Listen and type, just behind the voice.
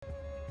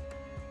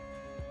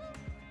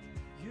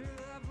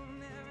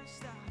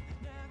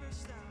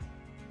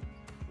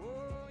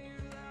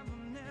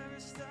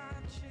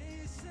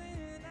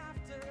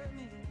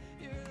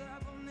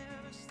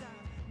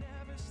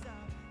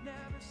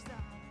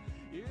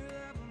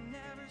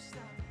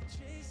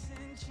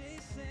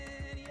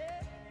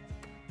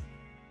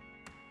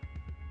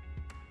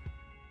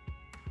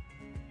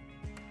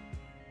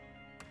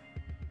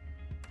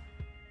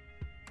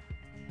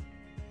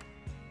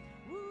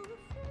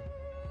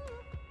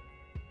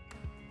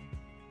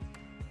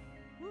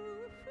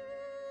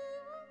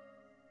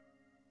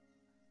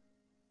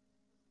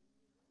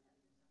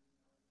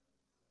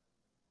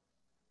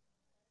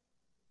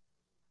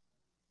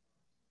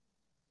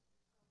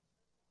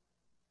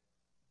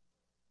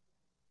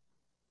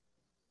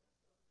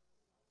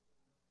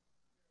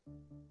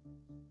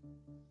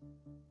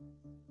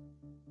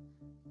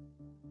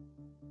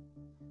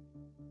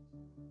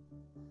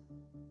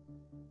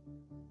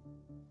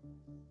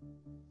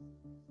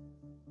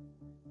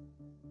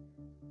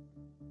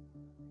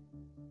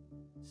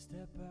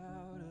Step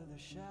out of the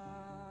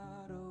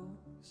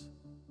shadows,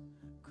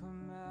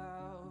 come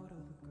out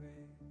of the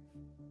grave,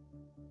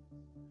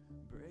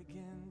 break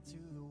into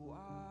the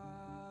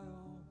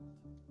wild,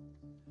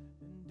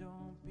 and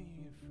don't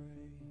be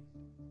afraid.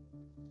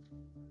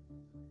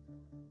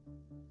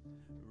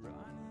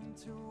 Run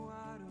into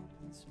wide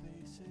open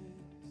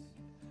spaces,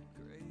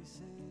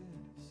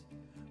 graces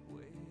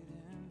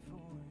waiting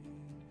for you.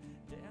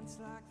 Dance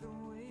like the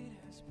weight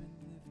has been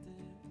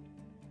lifted,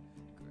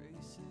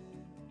 graces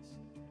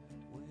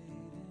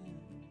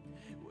waiting.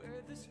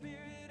 Where the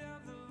Spirit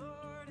of the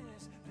Lord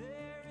is,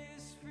 there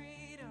is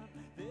freedom,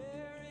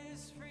 there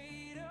is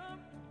freedom.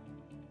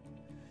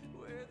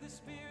 Where the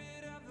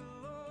Spirit of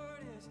the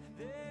Lord is,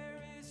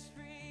 there is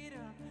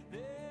freedom,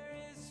 there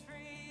is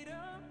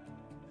freedom.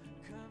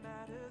 Come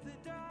out of the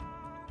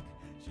dark,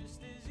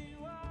 just as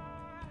you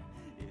are,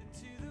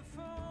 into the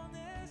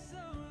fullness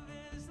of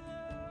His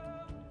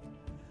love.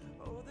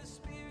 Oh, the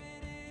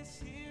Spirit is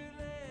here,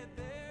 let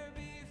there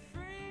be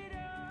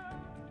freedom.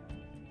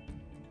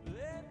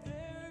 Let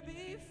there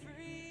be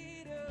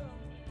freedom.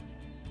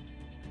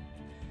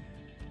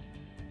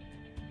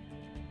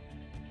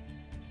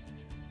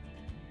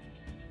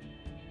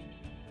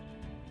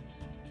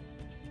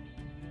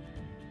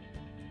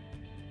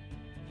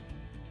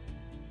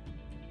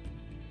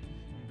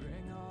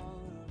 Bring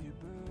all of your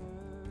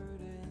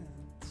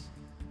burdens,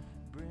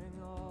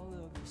 bring all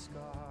of your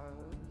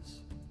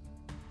scars.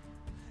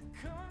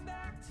 Come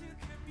back to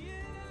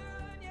communion,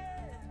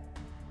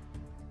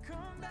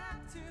 come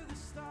back to the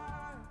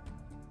start.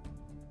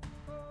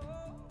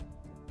 Oh,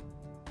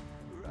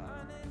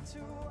 run into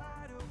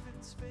wide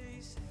open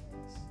spaces,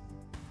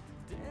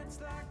 dance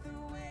like the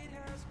weight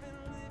has been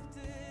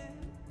lifted.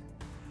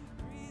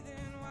 Breathe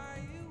in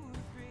while you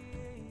were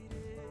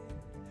created.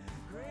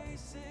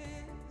 Grace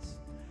is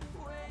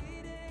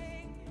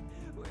waiting.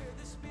 Where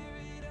the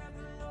Spirit of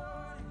the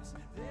Lord is,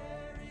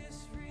 there is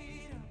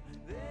freedom,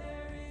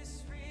 there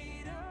is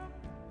freedom.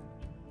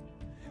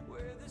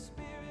 Where the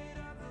Spirit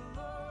of the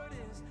Lord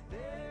is,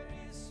 there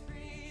is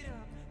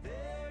freedom,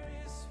 there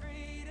is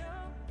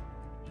freedom.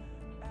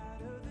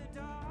 Out of the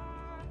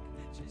dark,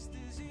 just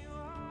as you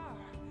are,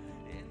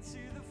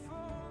 into the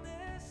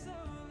fullness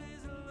of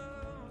His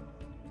love.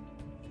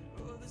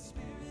 Oh, the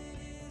Spirit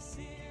is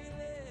here,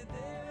 let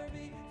there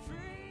be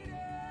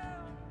freedom.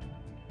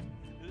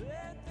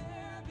 Let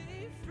there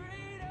be freedom.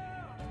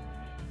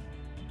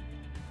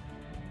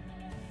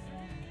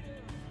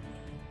 Freedom.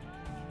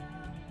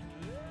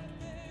 Let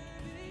there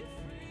be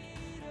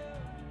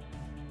freedom.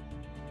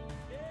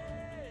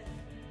 Yeah.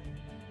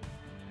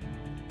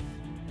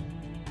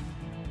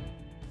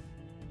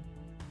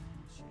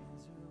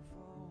 Chains will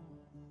fall,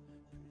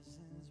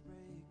 prisons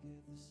break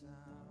at the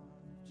sound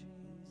of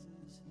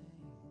Jesus'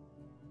 name.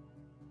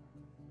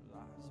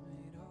 Lives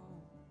made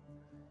whole,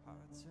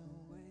 hearts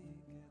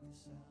awake at the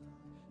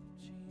sound of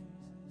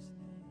Jesus'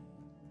 name.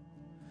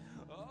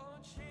 Oh,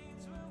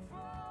 chains will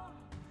fall,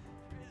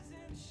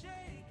 prisons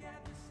shake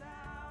at the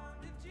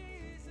sound of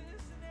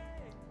Jesus'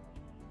 name.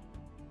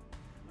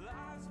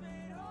 Lives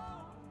made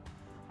whole,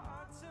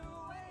 hearts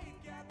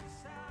awake at the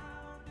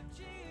sound of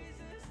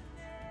Jesus'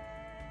 name.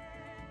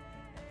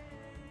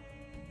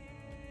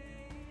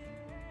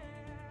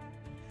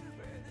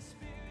 Where the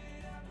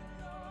Spirit of the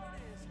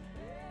Lord is,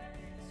 there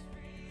is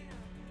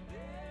freedom,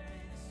 there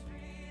is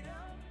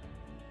freedom.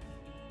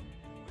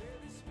 Where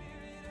the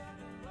Spirit of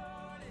the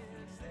Lord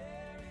is,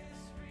 there is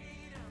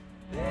freedom,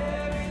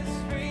 there is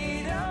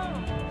freedom.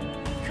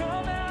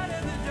 Come out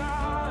of the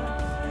dark,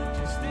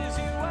 just as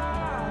you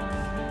are,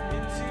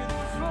 into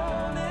the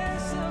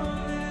fullness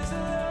of His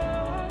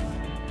love.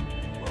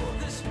 Oh,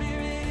 the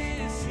Spirit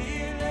is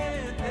here,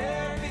 let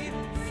there be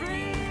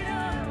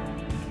freedom.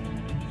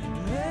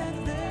 Let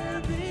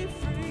there be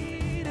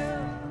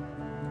freedom.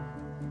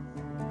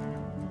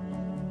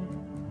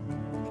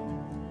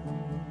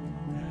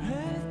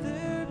 Let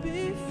there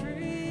be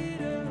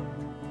freedom.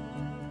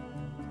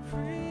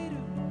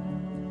 Freedom.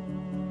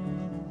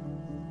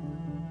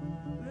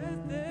 Let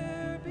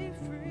there be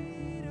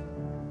freedom.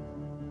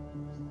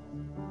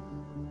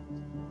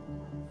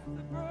 For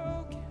the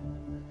broken,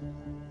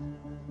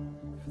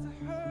 for the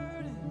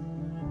hurting,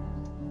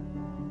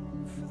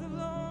 for the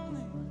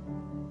lonely.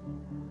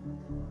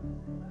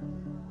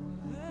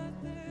 Let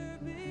there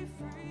be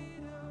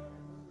freedom.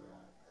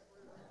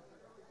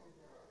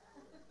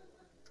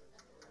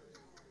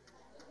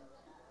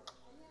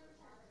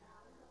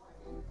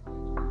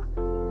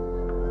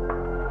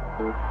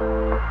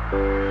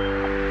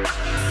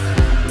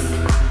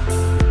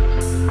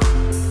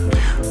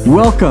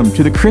 Welcome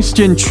to the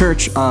Christian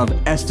Church of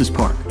Estes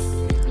Park.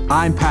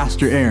 I'm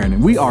Pastor Aaron,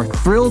 and we are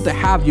thrilled to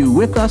have you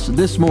with us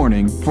this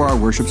morning for our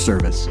worship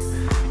service.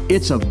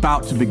 It's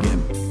about to begin.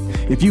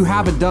 If you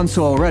haven't done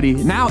so already,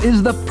 now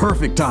is the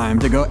perfect time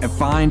to go and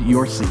find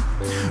your seat.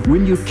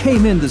 When you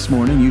came in this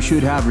morning, you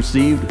should have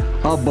received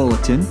a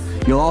bulletin.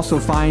 You'll also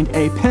find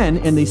a pen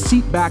in the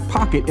seat back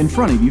pocket in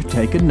front of you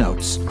taking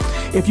notes.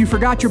 If you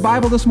forgot your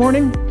Bible this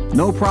morning,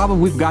 no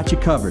problem, we've got you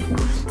covered.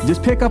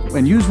 Just pick up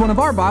and use one of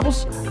our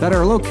Bibles that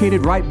are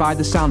located right by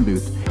the sound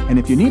booth. And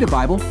if you need a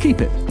Bible,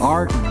 keep it,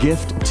 our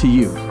gift to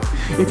you.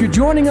 If you're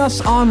joining us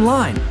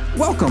online,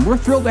 welcome. We're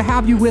thrilled to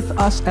have you with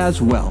us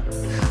as well.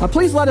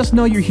 Please let us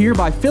know you're here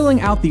by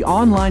filling out the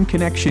online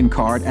connection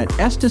card at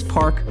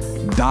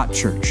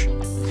estispark.church.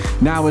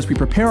 Now, as we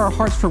prepare our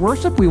hearts for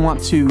worship, we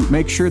want to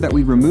make sure that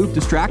we remove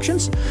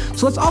distractions.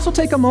 So let's also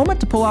take a moment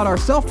to pull out our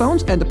cell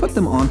phones and to put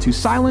them onto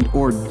silent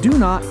or do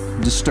not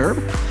disturb.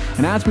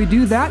 And as we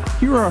do that,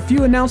 here are a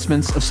few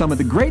announcements of some of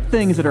the great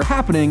things that are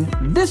happening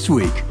this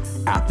week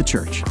at the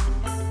church.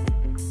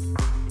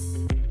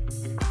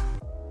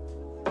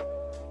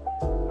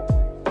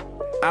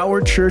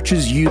 Our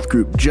church's youth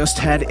group just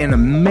had an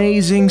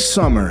amazing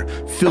summer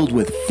filled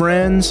with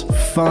friends,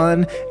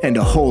 fun, and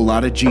a whole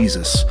lot of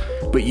Jesus.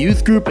 But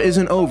youth group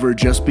isn't over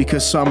just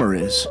because summer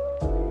is.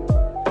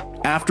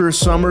 After a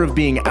summer of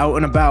being out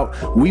and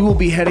about, we will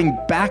be heading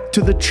back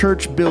to the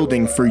church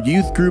building for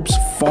youth group's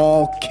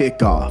fall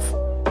kickoff.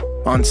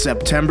 On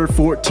September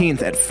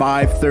 14th at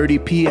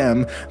 5:30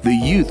 p.m., the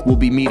youth will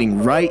be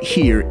meeting right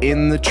here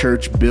in the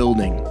church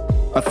building.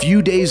 A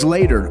few days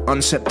later,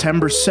 on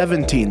September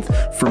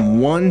 17th, from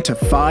 1 to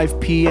 5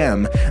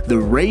 p.m., the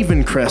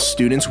Ravencrest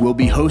students will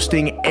be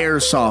hosting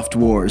Airsoft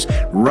Wars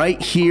right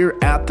here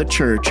at the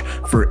church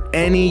for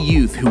any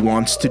youth who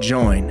wants to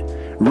join.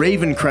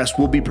 Ravencrest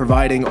will be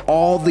providing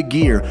all the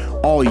gear.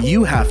 All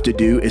you have to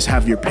do is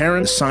have your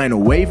parents sign a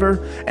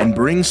waiver and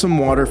bring some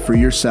water for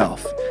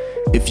yourself.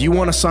 If you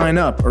want to sign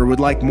up or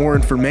would like more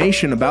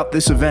information about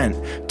this event,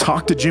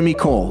 talk to Jimmy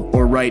Cole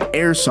or write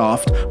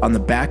Airsoft on the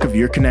back of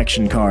your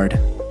connection card.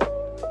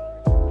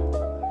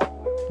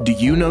 Do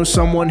you know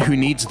someone who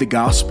needs the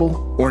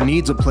gospel or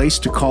needs a place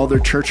to call their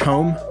church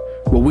home?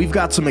 Well, we've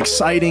got some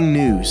exciting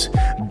news.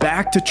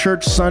 Back to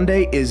Church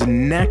Sunday is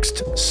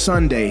next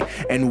Sunday,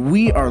 and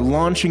we are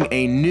launching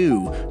a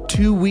new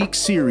 2-week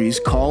series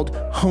called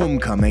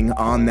Homecoming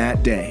on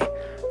that day.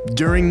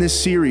 During this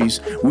series,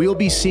 we'll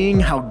be seeing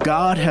how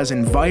God has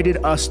invited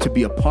us to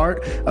be a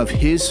part of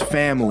His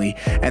family,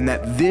 and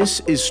that this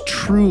is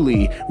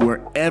truly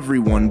where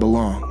everyone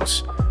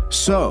belongs.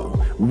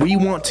 So, we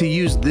want to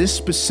use this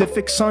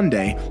specific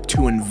Sunday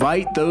to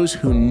invite those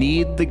who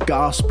need the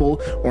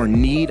gospel or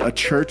need a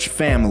church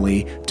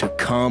family to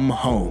come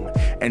home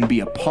and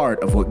be a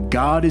part of what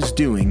God is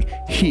doing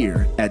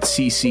here at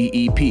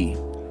CCEP.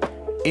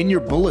 In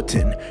your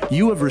bulletin,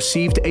 you have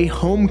received a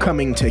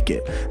homecoming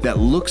ticket that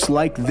looks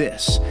like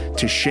this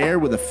to share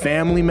with a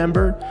family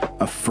member,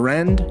 a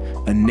friend,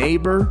 a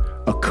neighbor,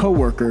 a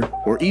coworker,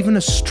 or even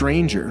a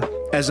stranger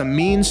as a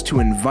means to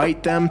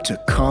invite them to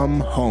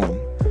come home.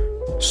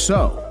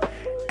 So,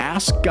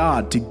 ask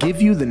God to give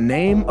you the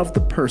name of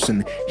the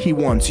person He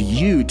wants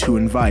you to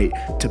invite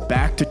to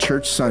Back to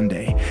Church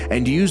Sunday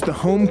and use the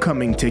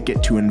homecoming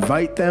ticket to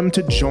invite them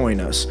to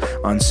join us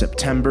on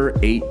September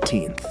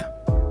 18th.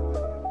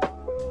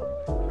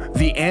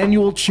 The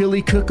annual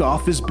chili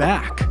cook-off is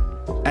back.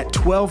 At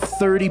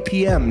 12:30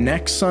 p.m.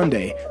 next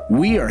Sunday,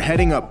 we are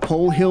heading up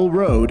Pole Hill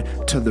Road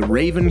to the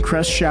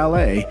Ravencrest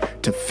Chalet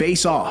to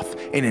face off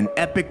in an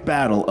epic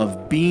battle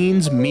of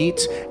beans,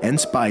 meats, and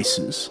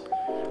spices.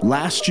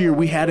 Last year,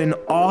 we had an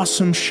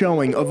awesome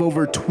showing of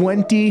over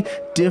 20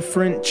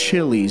 different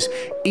chilies,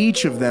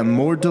 each of them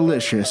more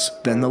delicious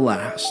than the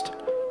last.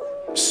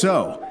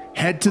 So,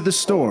 head to the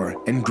store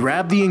and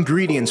grab the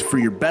ingredients for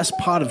your best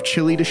pot of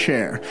chili to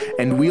share,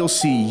 and we'll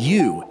see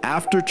you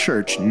after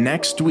church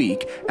next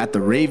week at the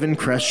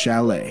Ravencrest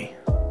Chalet.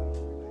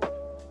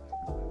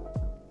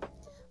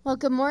 Well,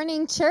 good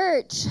morning,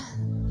 church.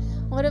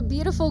 What a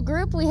beautiful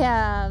group we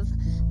have.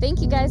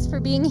 Thank you guys for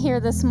being here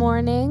this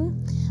morning.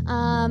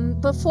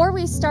 Before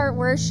we start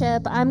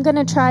worship, I'm going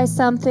to try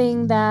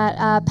something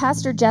that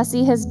Pastor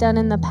Jesse has done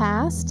in the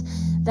past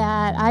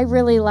that I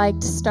really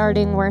liked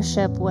starting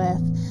worship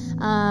with.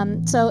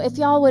 So if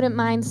y'all wouldn't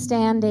mind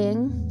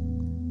standing,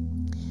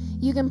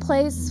 you can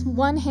place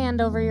one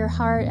hand over your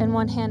heart and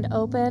one hand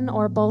open,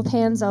 or both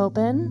hands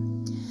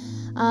open,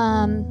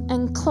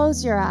 and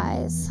close your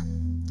eyes.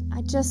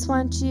 I just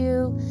want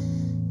you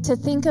to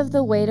think of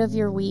the weight of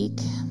your week,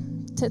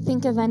 to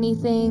think of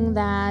anything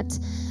that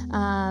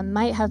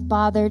might have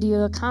bothered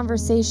you, a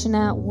conversation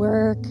at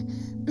work,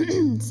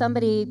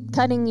 somebody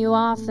cutting you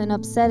off and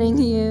upsetting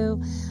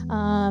you,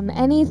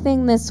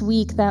 anything this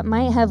week that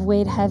might have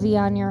weighed heavy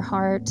on your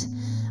heart.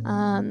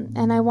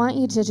 And I want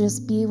you to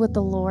just be with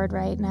the Lord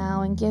right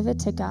now and give it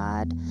to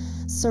God.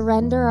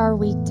 Surrender our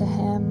week to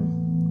Him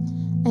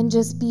and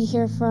just be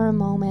here for a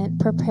moment.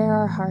 Prepare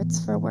our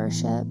hearts for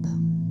worship.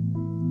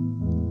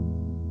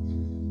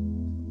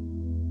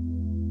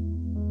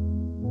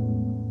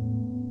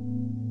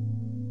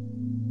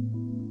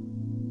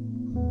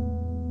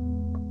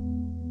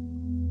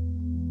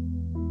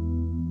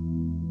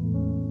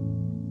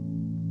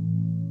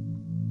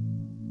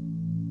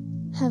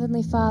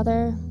 Heavenly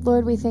Father,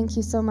 Lord, we thank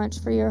you so much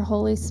for your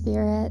Holy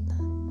Spirit.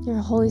 Your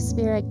Holy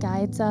Spirit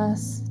guides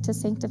us to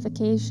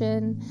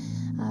sanctification,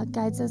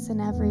 guides us in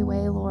every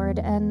way, Lord,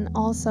 and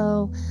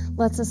also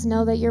lets us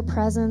know that your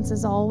presence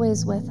is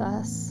always with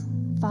us.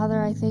 Father,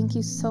 I thank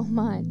you so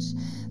much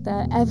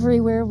that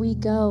everywhere we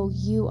go,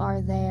 you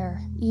are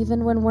there.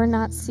 Even when we're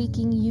not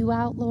seeking you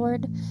out,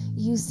 Lord,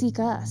 you seek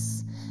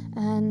us.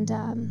 And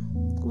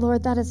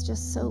Lord, that is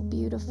just so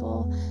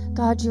beautiful.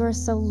 God, you are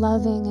so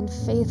loving and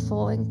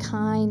faithful and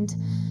kind.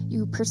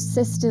 You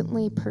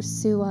persistently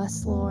pursue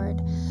us,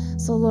 Lord.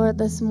 So, Lord,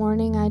 this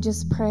morning I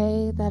just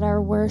pray that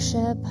our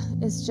worship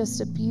is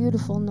just a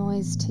beautiful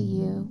noise to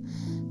you.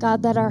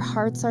 God, that our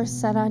hearts are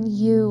set on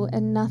you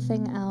and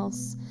nothing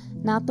else,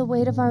 not the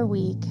weight of our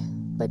week,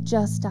 but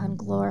just on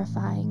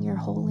glorifying your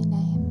holy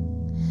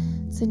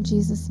name. It's in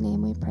Jesus'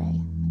 name we pray.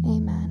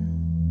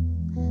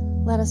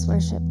 Amen. Let us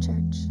worship,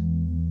 church.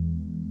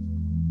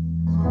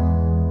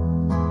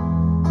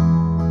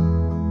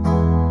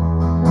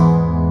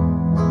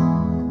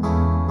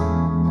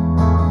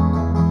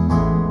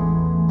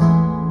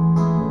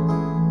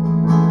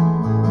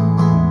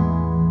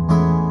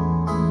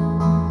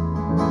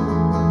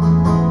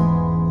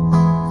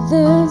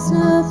 There's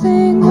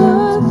nothing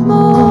worth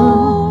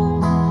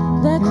more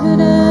that could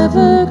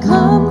ever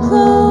come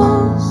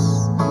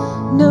close.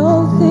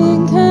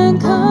 Nothing can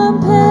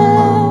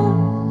compare.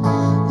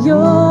 You're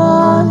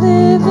our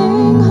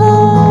living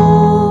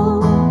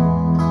hope.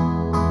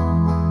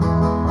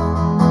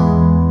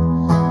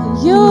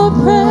 Your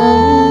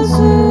presence,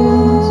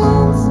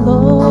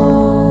 Lord.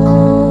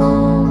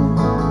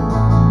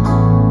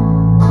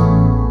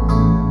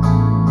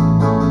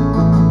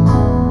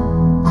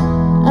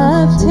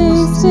 I've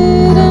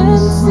tasted and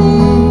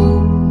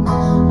seen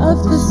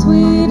of the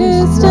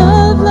sweetest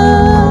of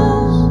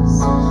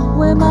loves,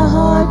 where my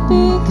heart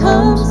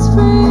becomes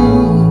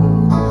free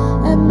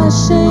and my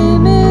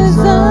shame is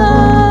undone.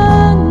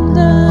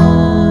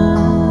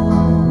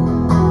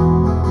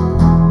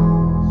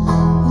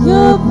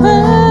 Your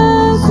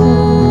presence,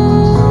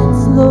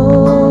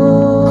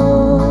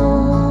 Lord.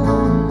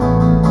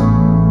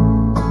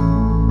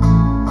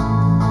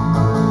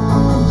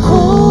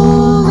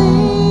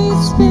 Holy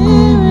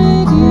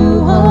Spirit, you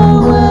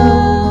are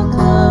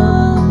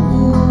welcome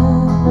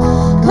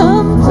here.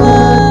 Come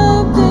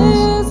flood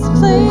this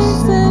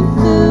place and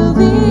fill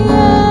the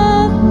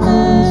atmosphere.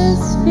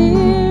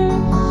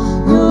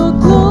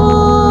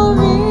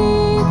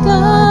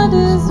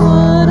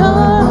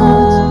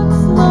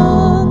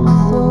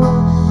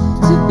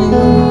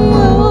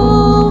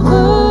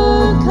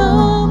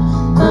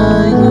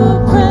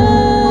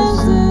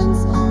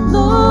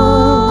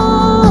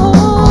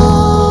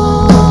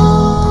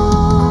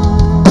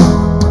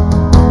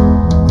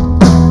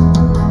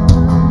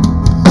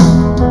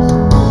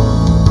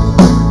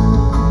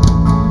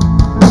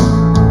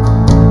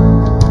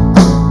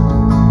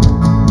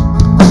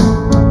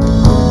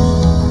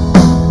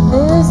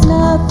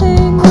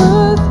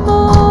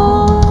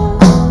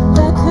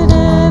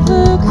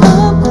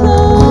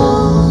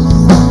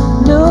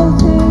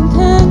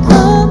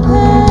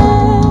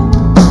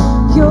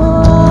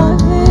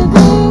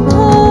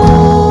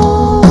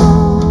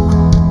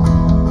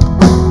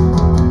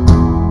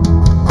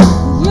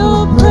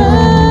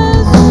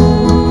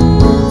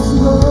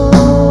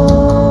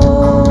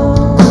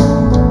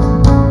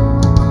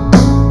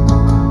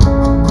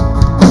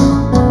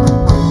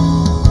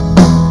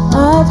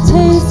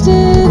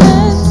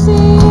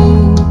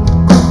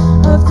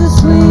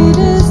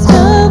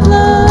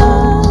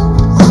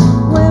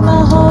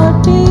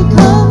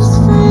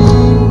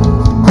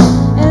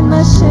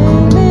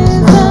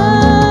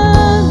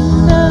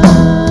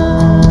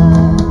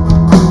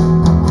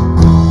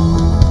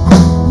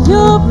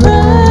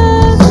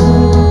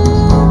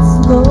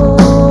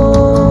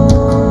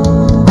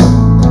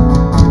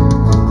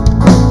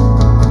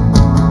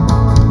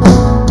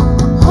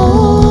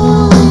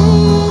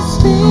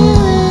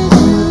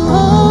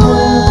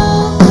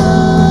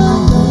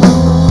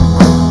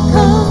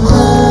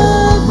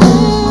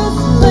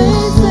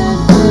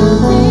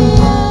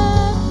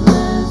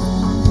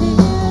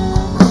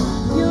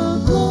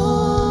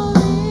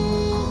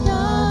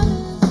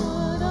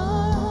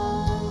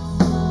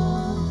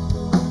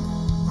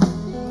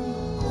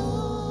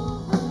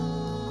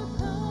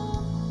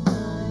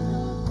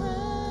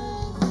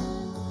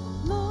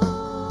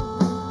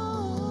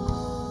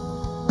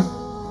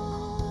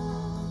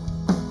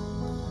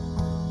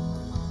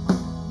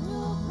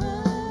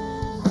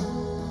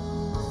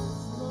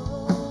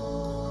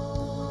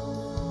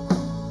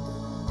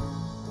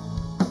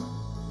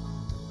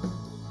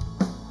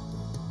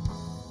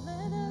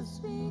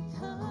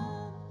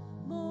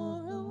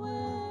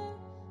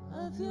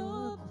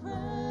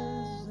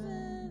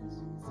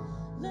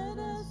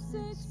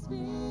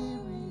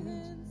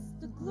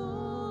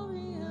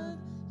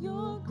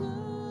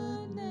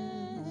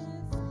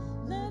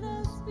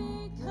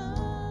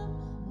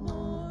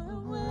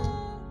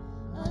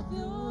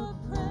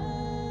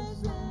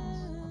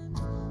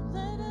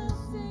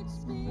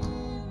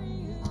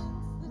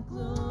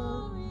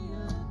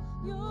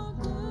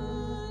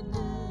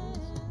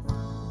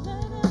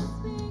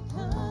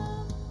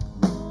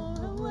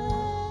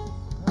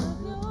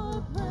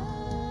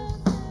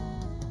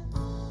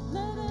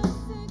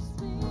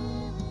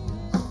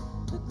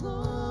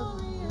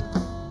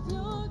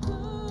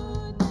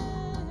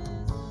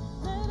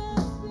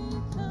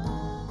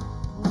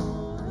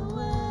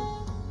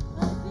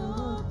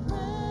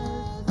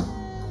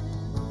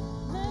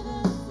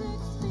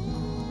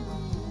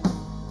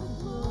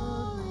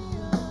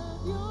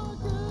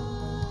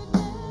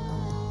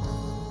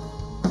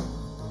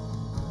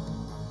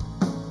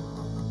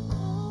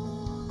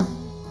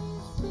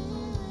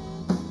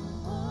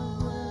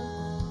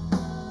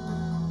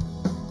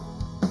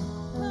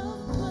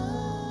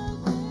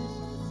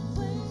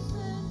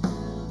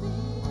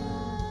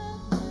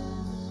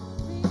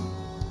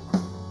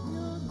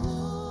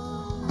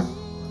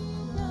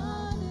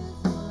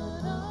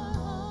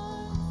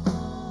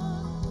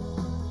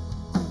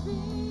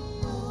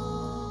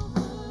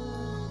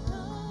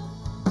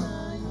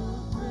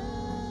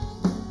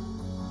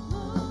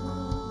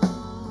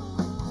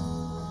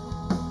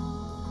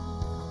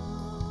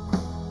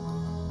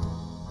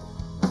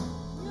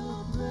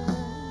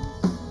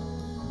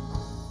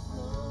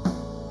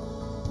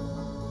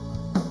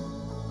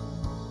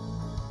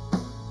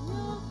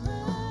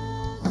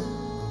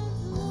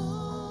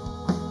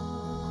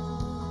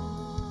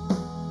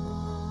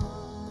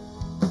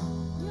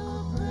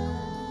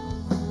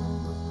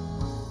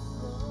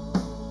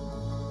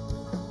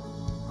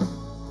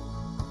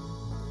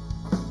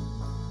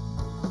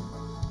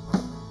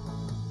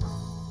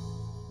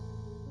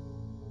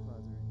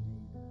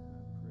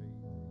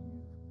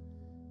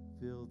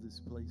 fill this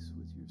place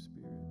with your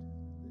Spirit,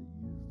 that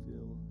you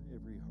fill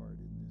every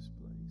heart in this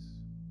place.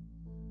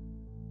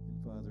 And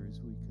Father, as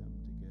we come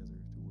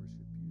together to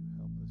worship you,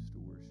 help us to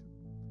worship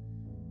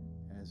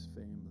as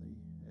family,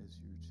 as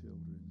your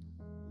children.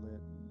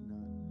 Let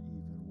not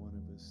even one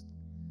of us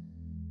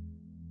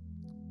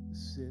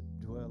sit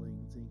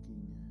dwelling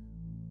thinking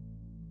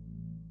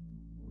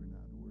we're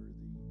not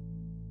worthy.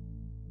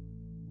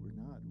 We're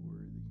not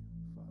worthy,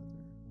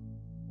 Father.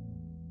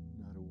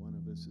 Not a one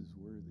of us is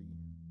worthy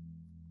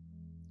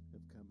of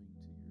coming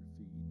to your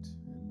feet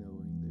and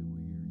knowing that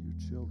we are your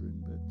children,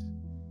 but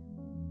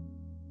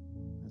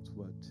that's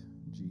what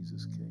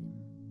Jesus came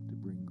to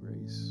bring,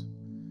 grace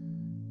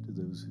to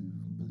those who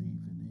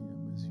believe in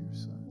him as your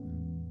Son.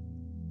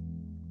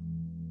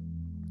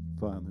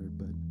 Father,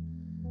 but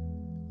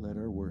let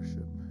our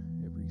worship,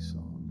 every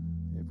song,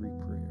 every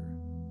prayer,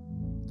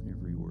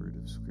 every word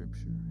of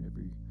Scripture,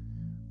 every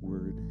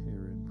word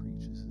Aaron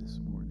preaches this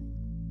morning,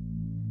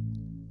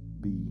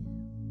 be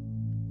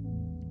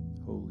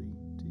holy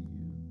to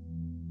you.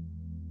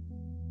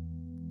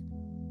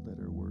 Let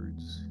our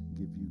words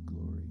give you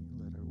glory.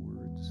 Let our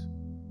words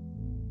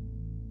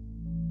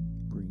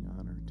bring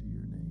honor to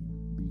your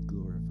name. Be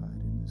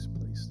glorified in this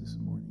place this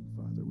morning,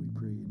 Father. We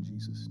pray in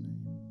Jesus'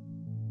 name.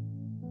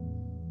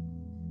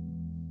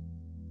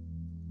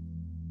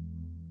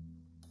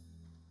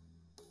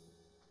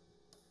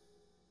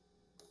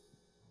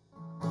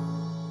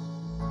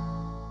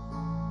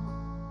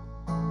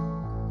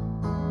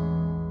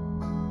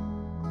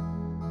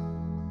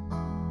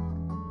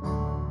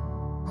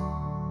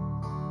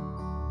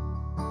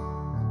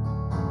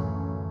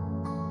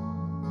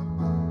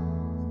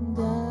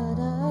 God,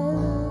 I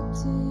look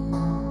to you.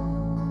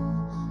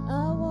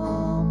 I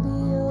won't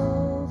be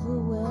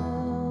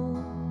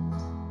overwhelmed.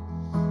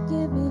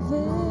 Give me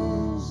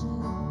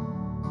vision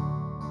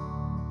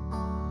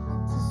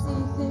to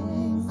see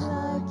things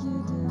like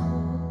you do.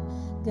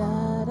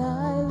 God,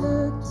 I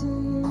look to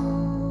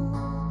you.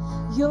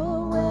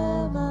 You're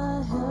where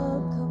my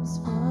help comes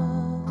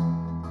from.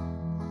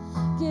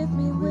 Give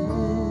me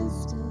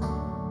wisdom.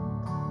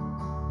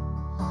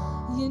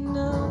 You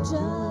know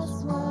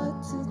just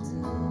what to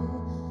do.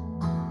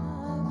 I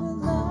will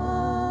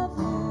love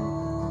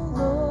you,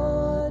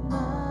 Lord,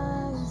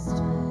 my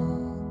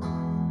strength.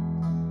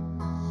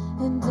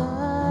 And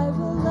I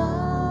will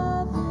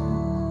love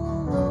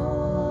you,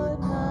 Lord,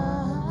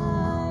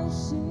 my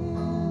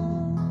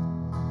shield.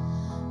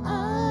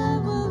 I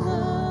will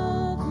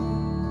love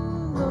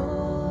you,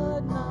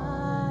 Lord,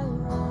 my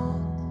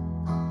rock.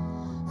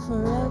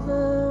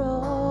 Forever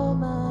all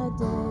my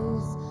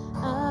days,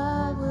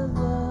 I will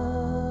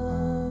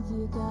love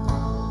you, God.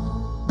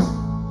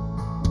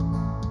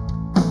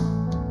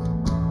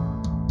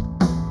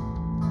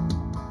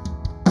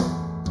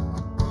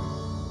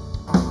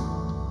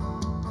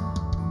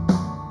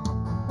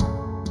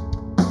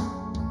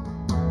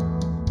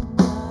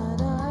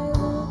 God, I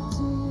look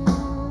to you.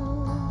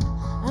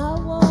 I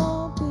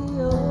won't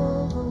be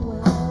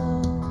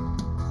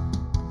overwhelmed.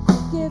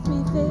 Give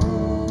me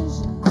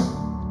vision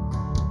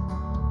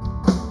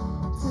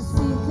to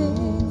see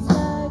things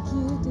like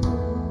you do.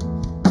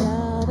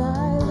 God,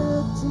 I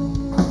look to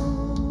you.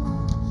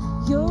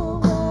 You're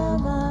where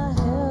my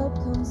help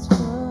comes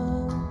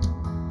from.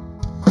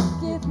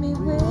 Give me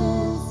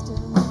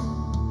wisdom.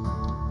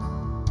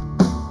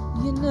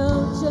 You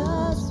know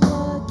just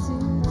what to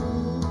do.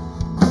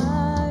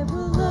 I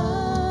will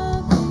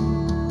love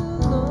you,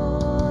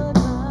 Lord,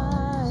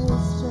 my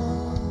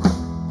strength.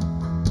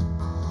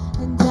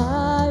 And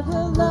I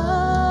will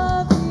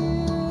love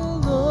you,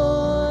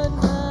 Lord,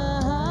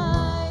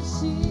 my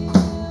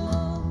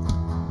shield.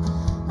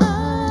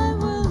 I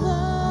will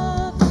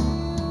love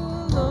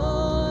you,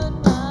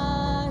 Lord,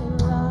 my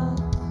rock.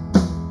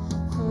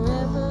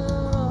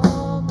 Forever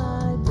all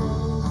my days,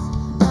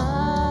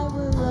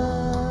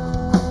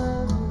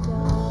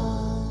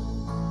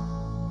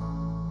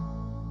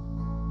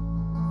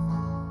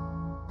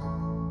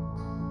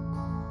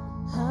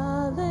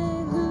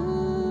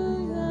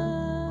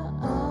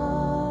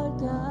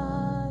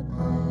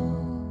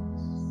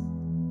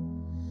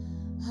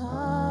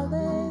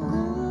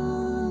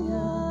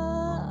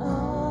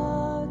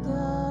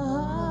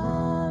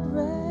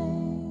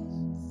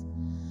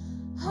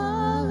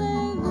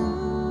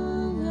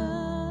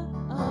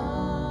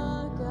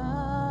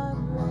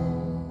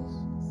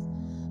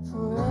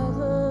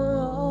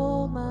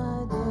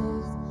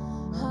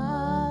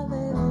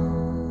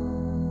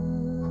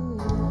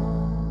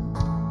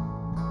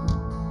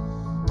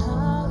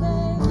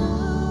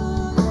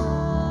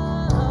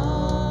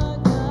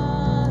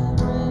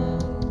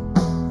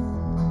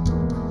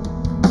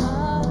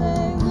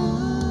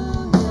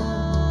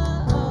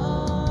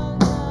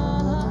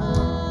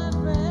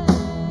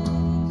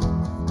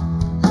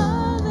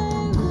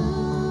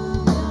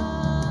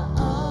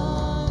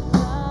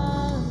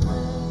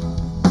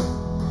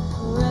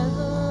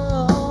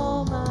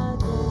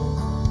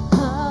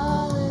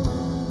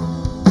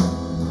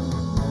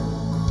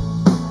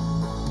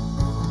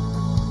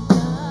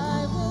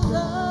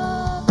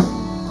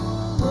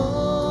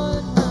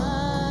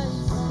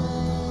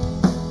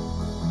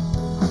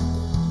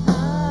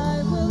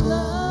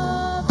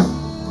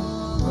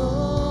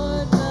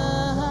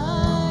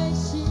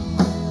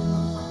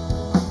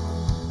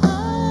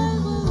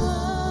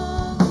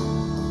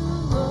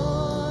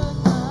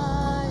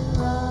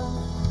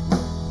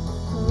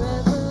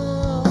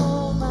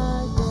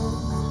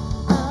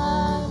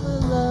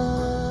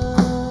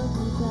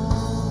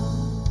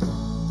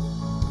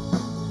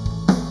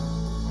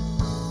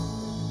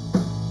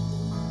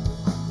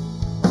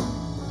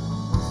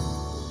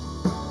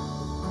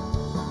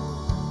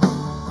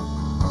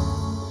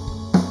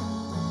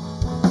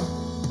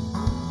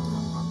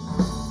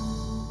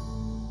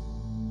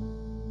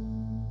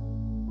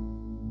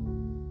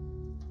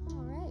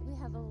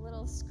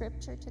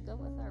 scripture to go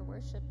with our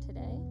worship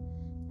today,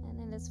 and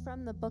it is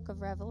from the book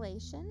of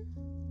Revelation.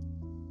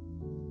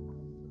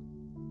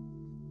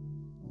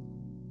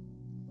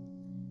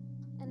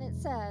 And it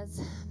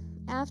says,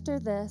 "After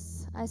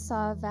this, I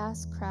saw a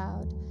vast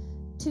crowd,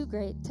 too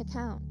great to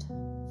count,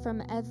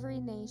 from every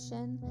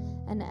nation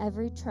and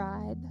every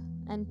tribe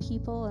and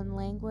people and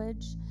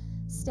language,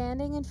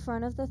 standing in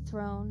front of the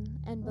throne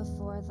and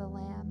before the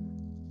Lamb.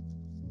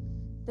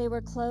 They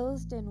were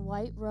clothed in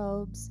white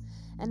robes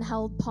and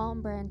held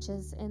palm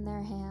branches in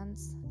their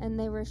hands, and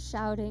they were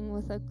shouting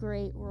with a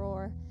great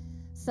roar,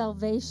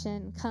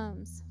 'Salvation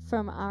comes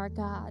from our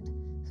God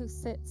who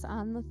sits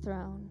on the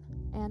throne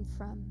and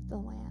from the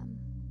Lamb.'"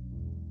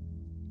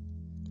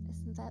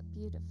 Isn't that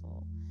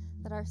beautiful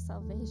that our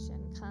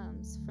salvation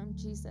comes from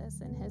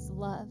Jesus and his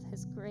love,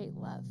 his great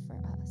love for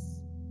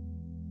us?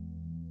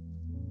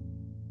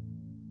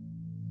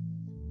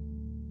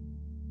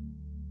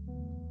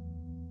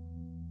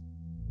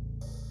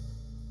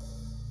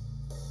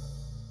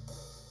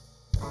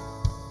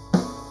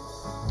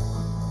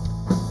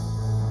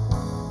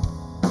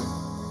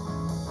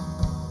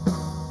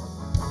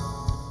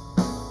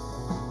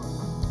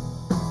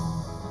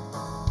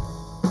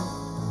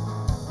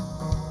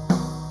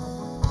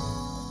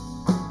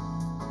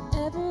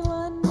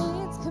 Everyone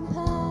needs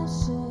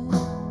compassion,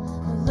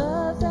 a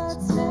love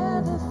that's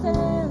never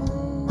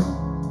failing.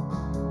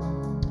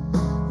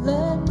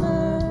 Let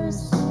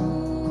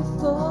mercy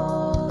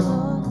fall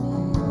on me.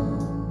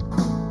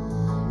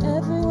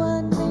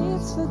 Everyone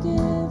needs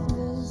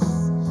forgiveness,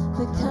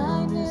 the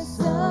kindness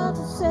of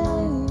the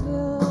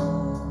Savior,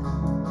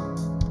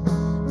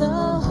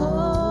 the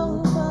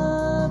hope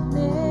of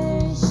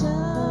nations.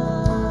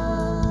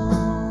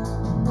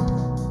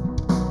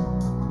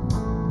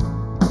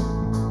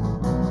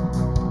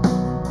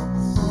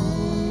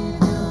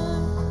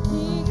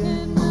 He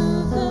can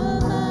move the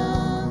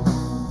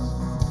mountains.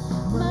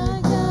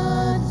 My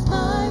God is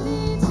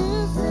mighty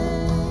to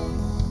save.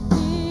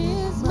 He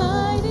is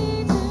mighty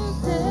to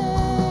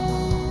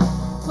save.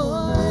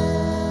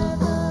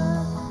 Forever,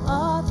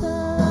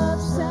 author of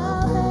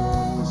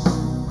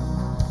salvation.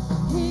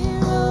 He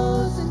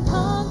rose and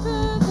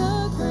conquered the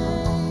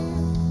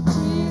grave.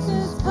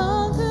 Jesus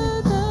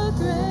conquered the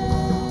grave.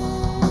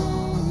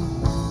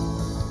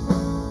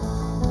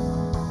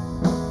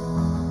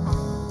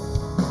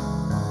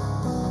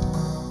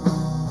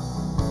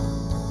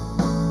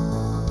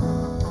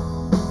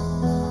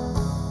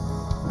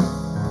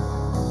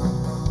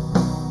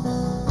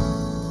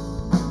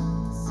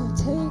 So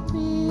take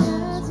me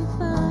as you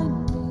find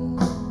me,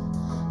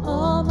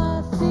 all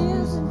my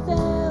fears and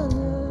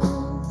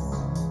failures,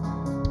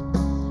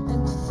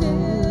 and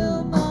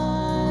fill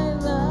my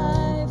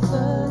life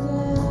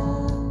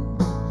again.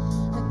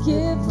 I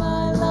give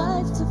my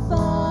life to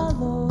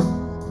follow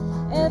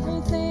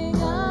everything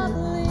I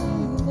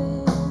believe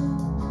in.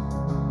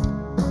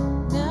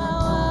 Now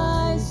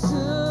I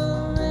surrender.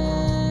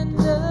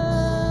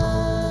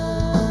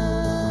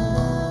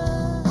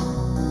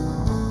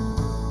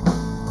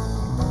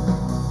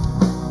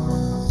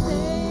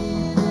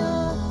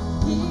 Savior,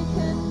 he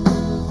can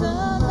move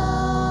the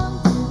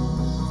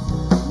mountains.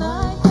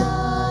 My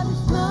God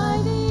is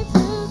mighty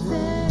to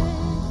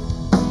save.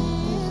 He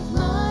is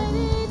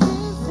mighty to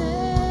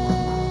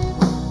save.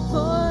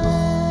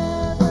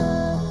 Forever,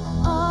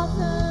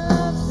 author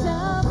of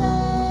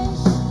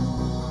salvation.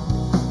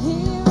 He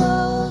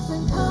rose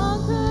and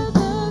conquered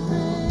the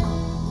grave.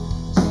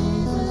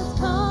 Jesus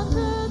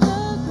conquered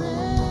the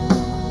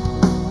grave.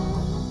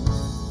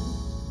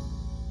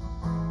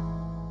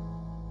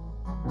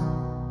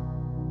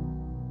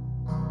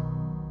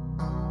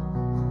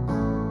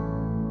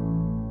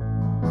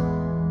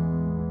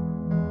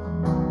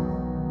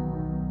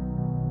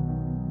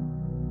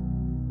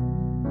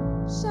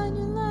 Shine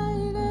your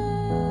light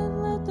and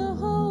let the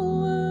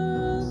whole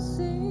world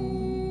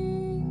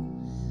sing.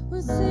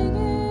 We're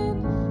singing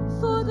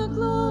for the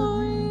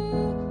glory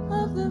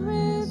of the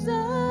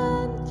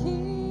risen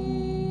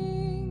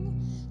King.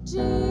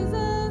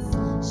 Jesus,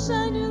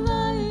 shine your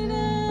light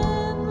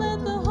and let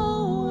the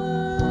whole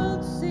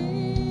world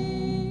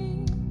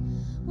sing.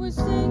 We're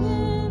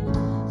singing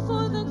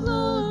for the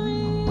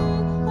glory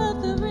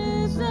of the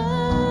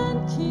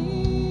risen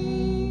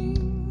King.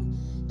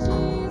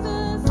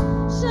 Jesus,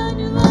 shine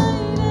your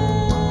light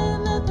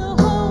and let the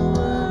whole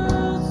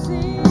world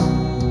sing.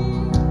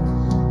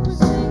 We're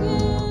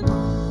singing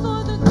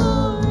for the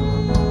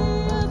glory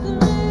of the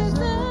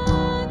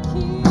risen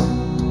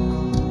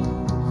King.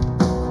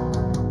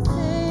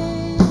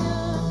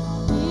 Savior,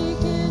 he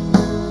can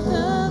move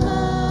the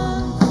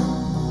mountains.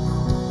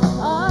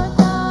 Our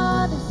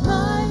God is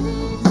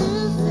mighty to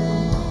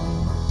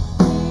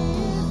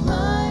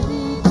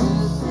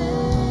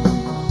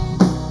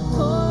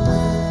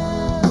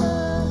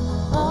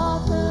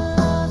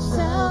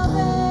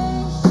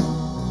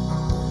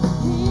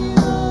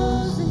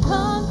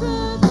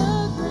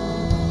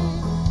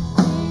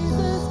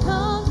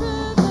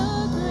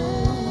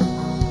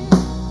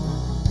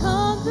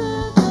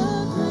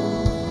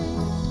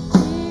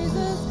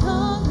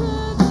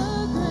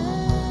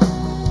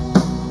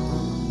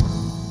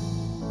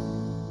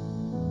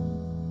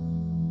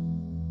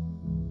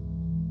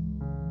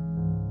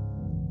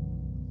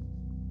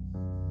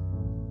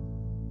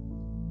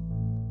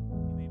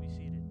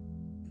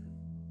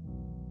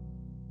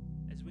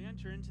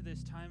enter into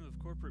this time of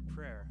corporate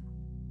prayer,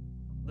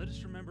 let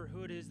us remember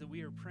who it is that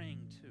we are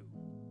praying to.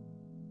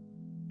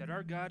 That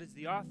our God is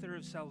the author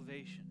of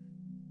salvation.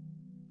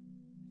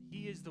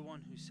 He is the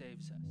one who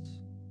saves us,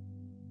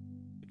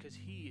 because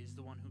He is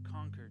the one who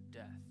conquered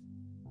death.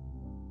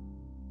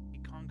 He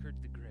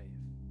conquered the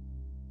grave.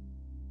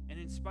 And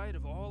in spite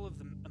of all of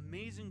the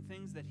amazing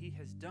things that He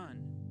has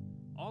done,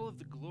 all of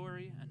the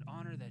glory and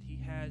honor that He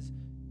has,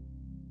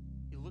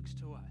 He looks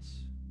to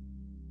us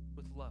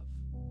with love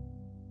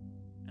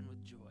and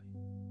with joy.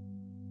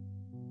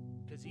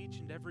 Because each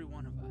and every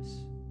one of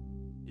us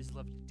is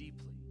loved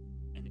deeply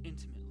and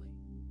intimately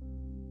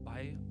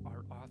by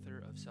our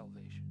author of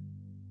salvation.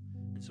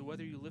 And so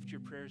whether you lift your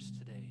prayers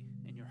today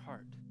in your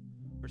heart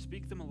or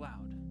speak them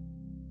aloud,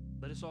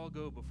 let us all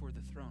go before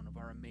the throne of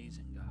our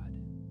amazing God.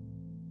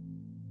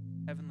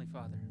 Heavenly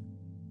Father,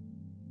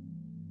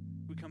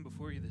 we come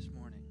before you this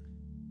morning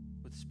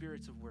with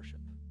spirits of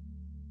worship,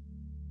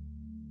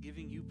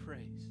 giving you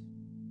praise,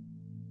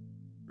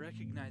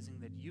 recognizing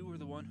that you are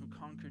the one who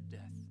conquered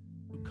death,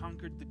 who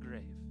conquered the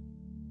grave,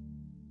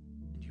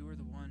 and you are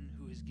the one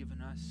who has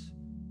given us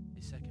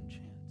a second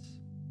chance.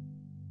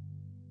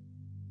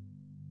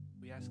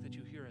 We ask that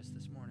you hear us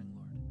this morning,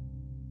 Lord,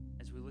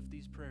 as we lift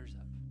these prayers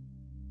up.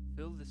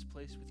 Fill this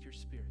place with your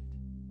Spirit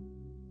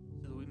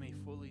so that we may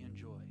fully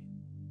enjoy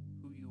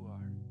who you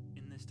are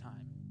in this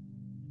time,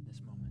 in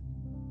this moment.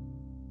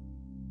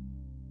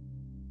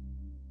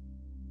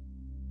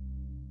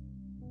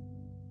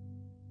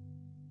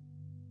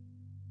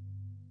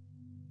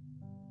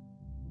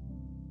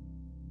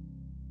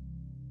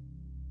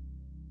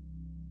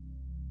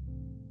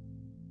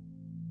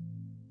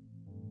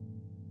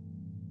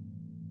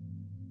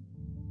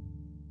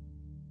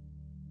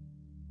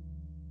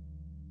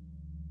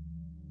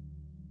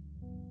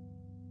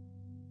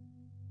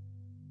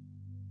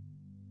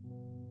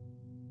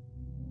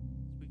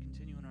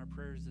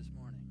 Prayers this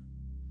morning,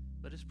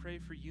 let us pray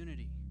for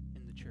unity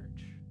in the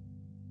church.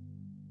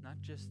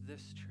 Not just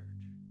this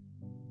church,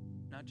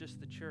 not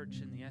just the church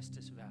in the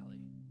Estes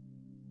Valley,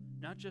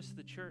 not just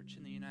the church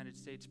in the United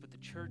States, but the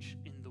church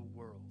in the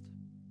world.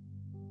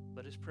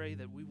 Let us pray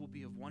that we will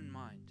be of one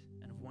mind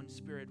and of one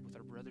spirit with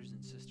our brothers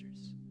and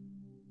sisters,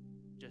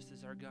 just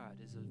as our God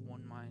is of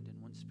one mind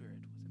and one spirit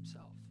with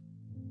Himself.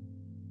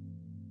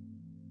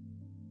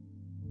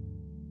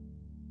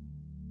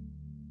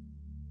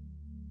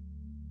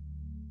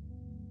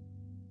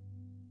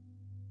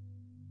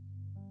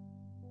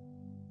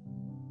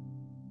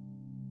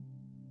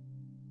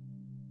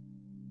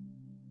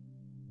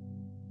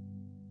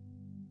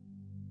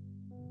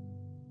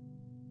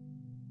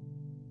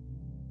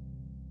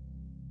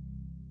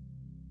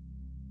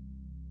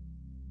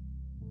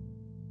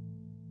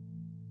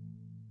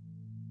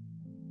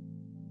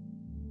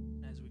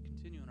 As we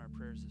continue in our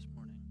prayers this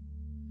morning,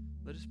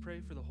 let us pray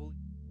for the Holy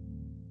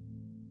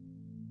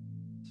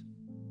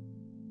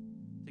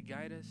to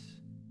guide us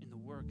in the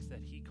work that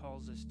He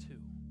calls us to.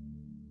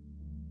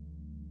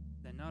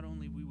 That not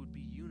only we would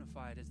be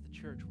unified as the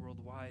church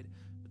worldwide,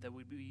 but that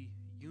we'd be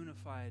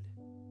unified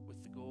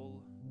with the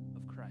goal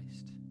of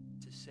Christ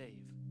to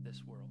save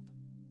this world.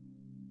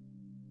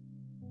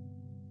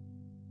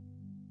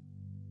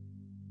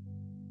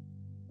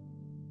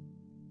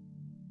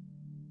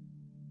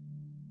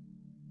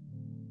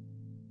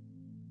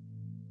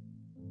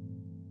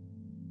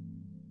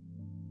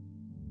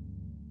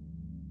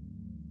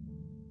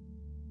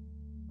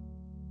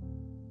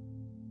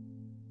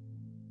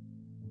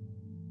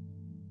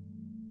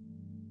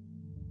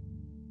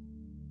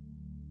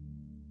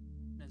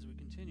 As we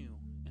continue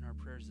in our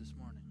prayers this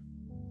morning,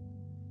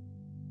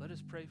 let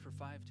us pray for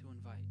 5 to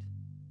invite.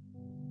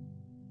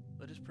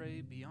 Let us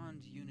pray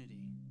beyond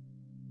unity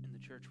in the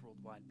church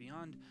worldwide,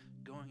 beyond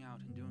going out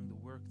and doing the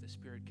work the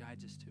Spirit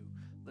guides us to.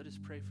 Let us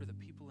pray for the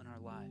people in our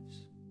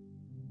lives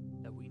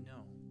that we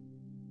know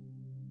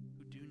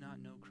who do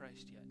not know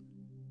Christ yet.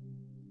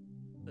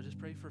 Let us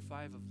pray for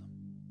 5 of them.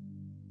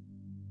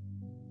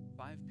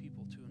 5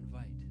 people to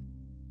invite,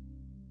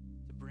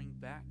 to bring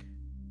back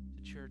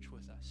to church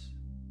with us.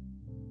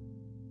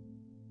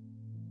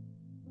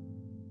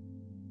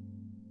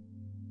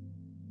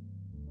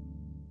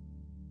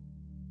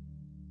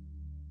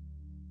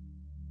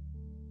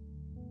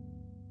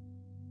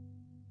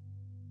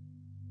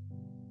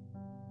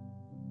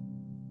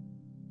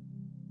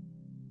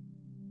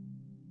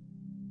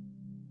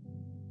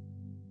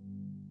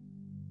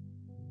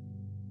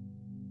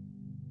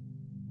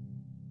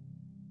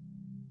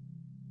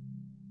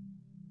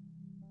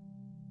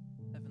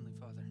 Heavenly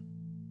Father,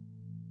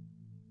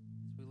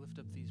 as we lift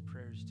up these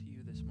prayers to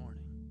you this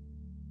morning,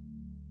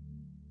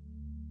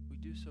 we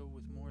do so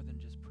with more than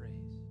just praise.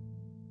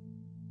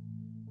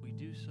 We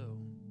do so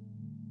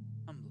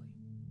humbly,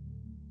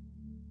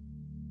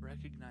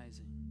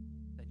 recognizing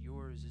that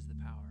yours is the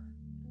power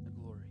and the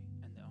glory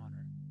and the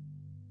honor,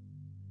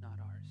 not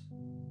ours.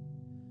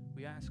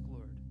 We ask,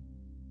 Lord,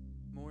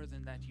 more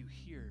than that you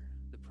hear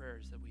the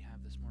prayers that we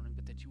have this morning,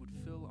 but that you would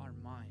fill our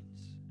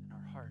minds and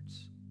our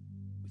hearts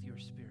with your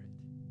Spirit,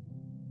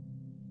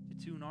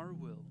 to tune our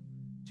will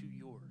to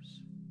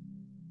yours,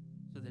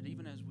 so that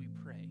even as we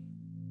pray,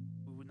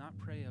 we would not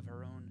pray of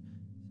our own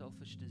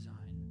selfish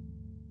design,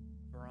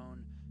 of our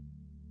own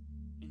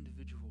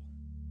individual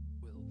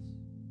wills,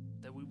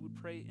 that we would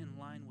pray in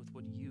line with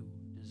what you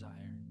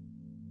desire,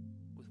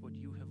 with what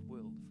you have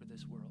willed for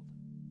this world.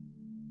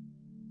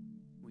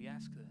 We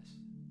ask this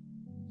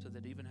so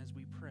that even as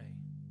we pray,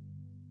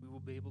 we will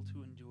be able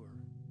to endure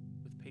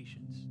with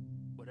patience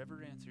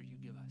whatever answer you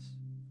give us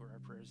for our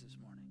prayers this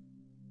morning.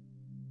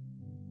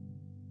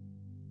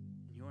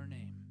 In your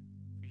name,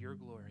 for your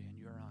glory and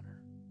your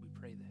honor, we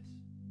pray this.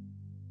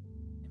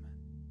 Amen.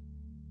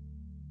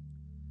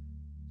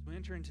 As we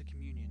enter into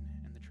communion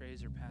and the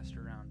trays are passed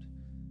around,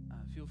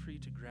 feel free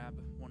to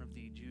grab one of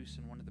the juice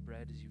and one of the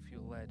bread as you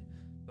feel led,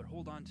 but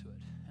hold on to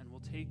it, and we'll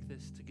take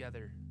this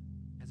together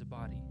as a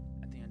body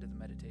at the end of the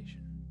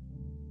meditation.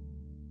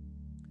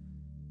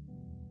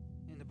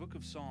 In the book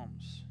of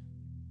Psalms,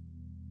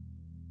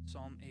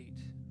 Psalm 8,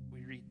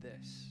 we read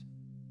this: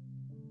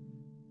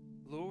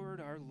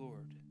 Lord, our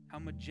Lord, how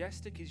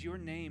majestic is your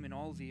name in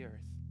all the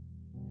earth.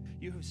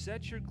 You have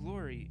set your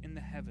glory in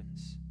the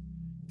heavens.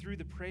 Through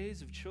the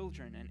praise of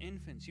children and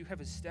infants, you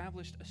have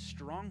established a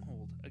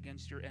stronghold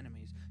against your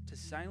enemies to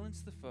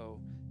silence the foe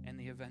and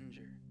the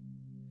avenger.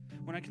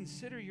 When I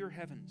consider your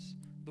heavens,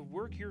 the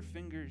work of your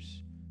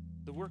fingers,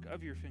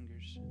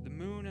 the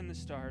moon and the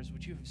stars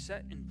which you have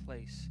set in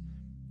place,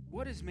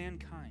 what is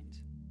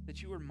mankind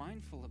that you are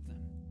mindful of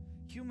them,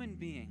 human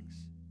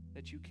beings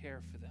that you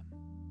care for them?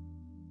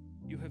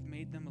 You have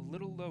made them a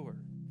little lower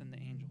than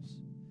the angels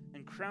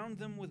and crowned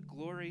them with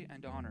glory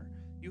and honor.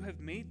 You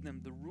have made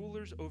them the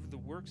rulers over the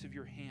works of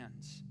your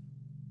hands.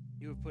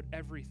 You have put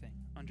everything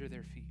under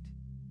their feet,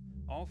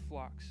 all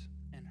flocks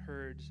and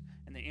herds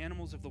and the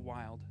animals of the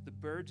wild, the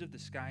birds of the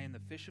sky and the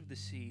fish of the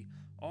sea,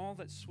 all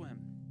that swim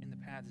in the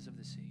paths of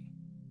the sea.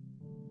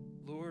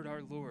 Lord,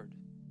 our Lord,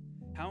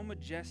 how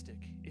majestic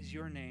is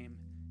your name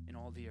in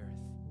all the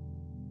earth.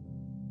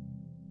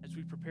 As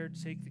we prepare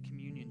to take the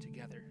communion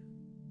together,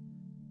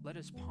 let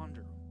us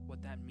ponder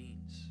what that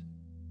means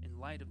in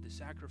light of the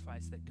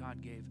sacrifice that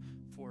God gave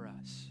for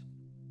us.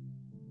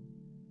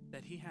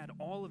 That he had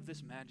all of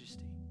this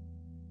majesty,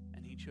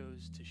 and he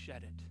chose to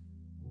shed it,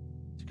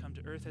 to come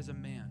to earth as a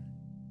man,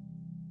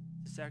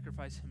 to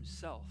sacrifice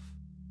himself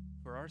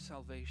for our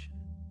salvation.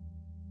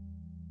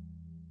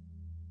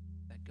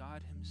 That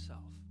God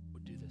himself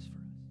would do this for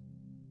us.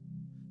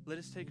 Let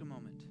us take a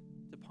moment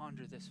to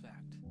ponder this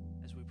fact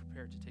as we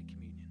prepare to take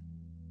communion.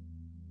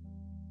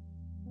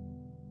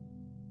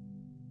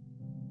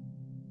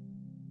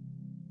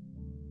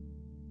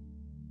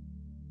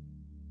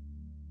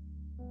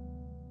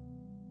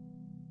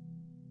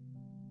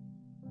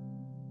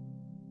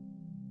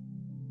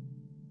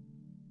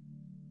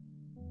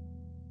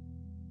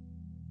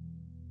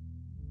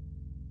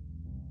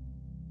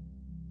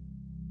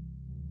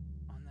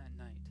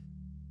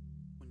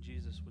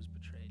 Jesus was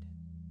betrayed,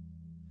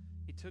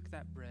 he took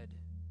that bread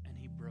and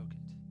he broke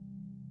it.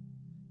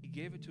 He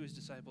gave it to his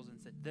disciples and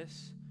said,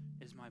 "This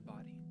is my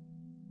body,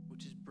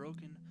 which is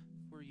broken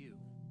for you.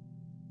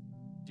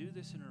 Do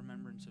this in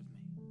remembrance of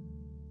me."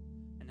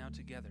 And now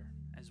together,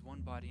 as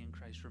one body in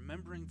Christ,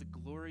 remembering the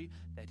glory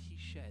that he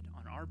shed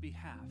on our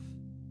behalf,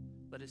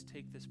 let us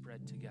take this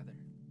bread together.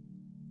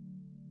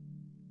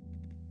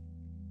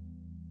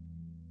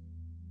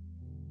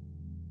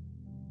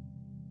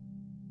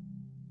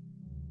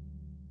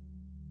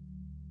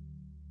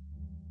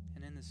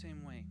 In the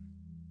same way,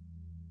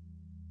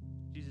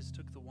 Jesus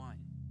took the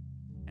wine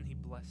and he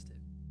blessed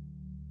it.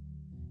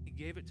 He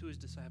gave it to his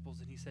disciples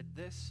and he said,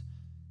 "This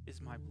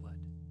is my blood,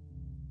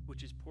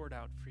 which is poured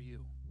out for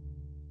you.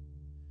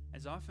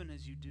 As often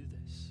as you do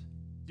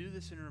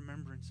this in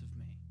remembrance of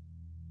me."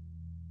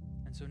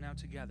 And so now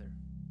together,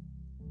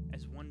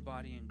 as one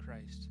body in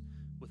Christ,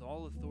 with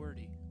all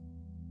authority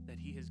that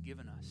he has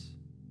given us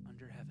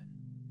under heaven,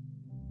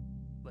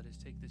 let us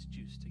take this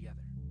juice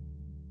together.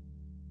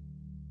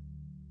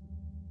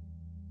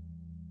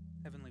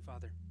 Heavenly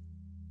Father,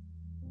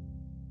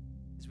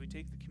 as we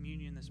take the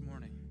communion this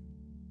morning,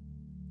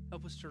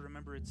 help us to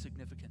remember its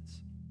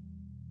significance.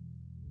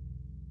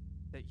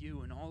 That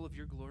you, in all of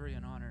your glory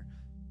and honor,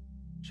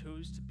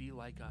 chose to be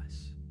like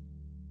us,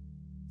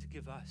 to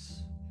give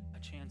us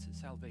a chance at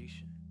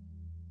salvation,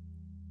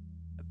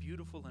 a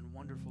beautiful and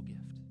wonderful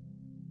gift,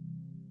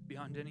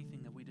 beyond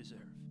anything that we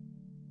deserve.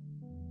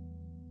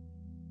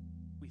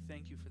 We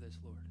thank you for this,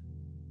 Lord,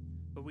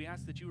 but we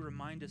ask that you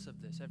remind us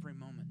of this every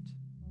moment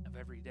of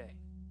every day,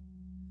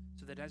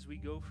 so that as we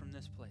go from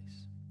this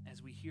place,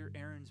 as we hear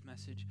Aaron's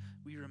message,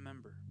 we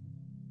remember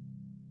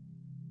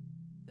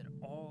that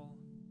all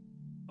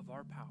of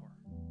our power,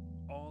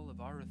 all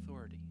of our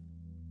authority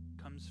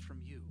comes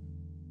from you,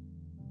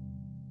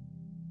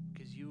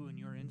 because you in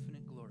your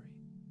infinite glory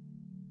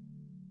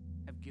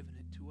have given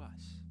it to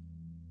us,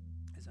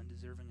 as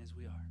undeserving as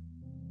we are.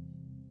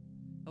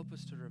 Help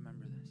us to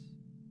remember this,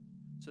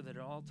 so that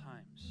at all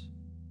times,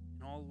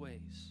 in all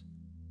ways,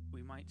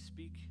 we might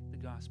speak the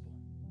gospel,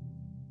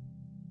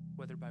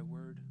 whether by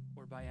word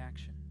or by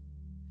action,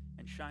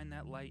 and shine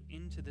that light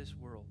into this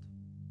world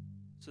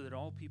so that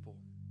all people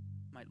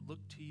might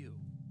look to you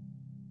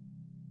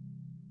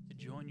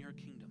join your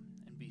kingdom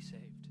and be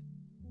saved.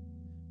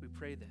 We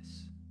pray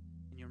this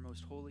in your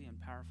most holy and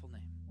powerful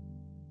name.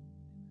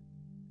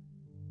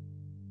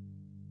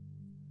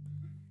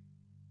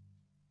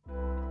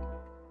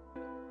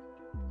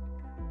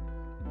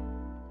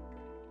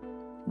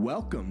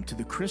 Welcome to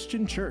the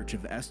Christian Church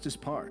of Estes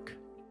Park.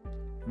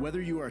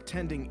 Whether you are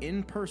attending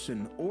in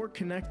person or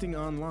connecting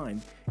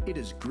online, it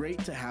is great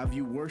to have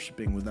you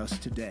worshiping with us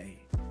today.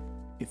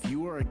 If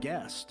you are a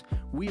guest,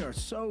 we are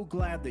so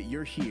glad that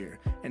you're here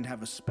and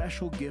have a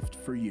special gift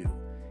for you.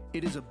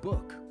 It is a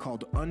book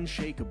called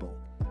Unshakable.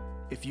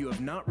 If you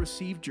have not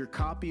received your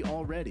copy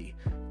already,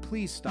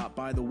 please stop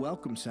by the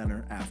Welcome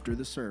Center after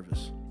the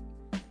service.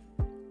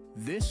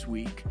 This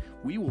week,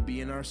 we will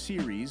be in our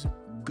series,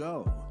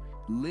 Go,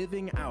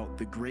 Living Out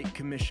the Great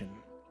Commission.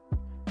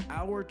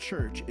 Our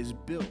church is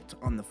built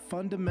on the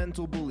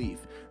fundamental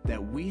belief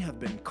that we have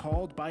been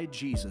called by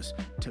Jesus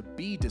to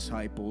be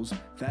disciples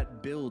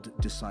that build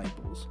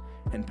disciples.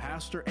 And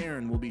Pastor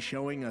Aaron will be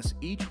showing us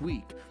each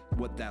week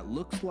what that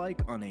looks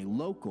like on a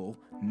local,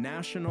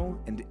 national,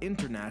 and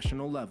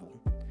international level.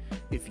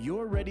 If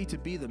you're ready to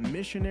be the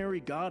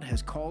missionary God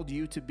has called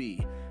you to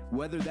be,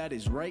 whether that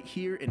is right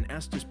here in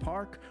Estes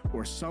Park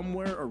or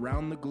somewhere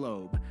around the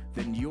globe,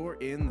 then you're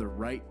in the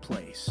right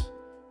place.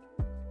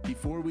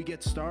 Before we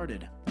get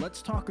started,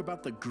 let's talk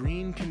about the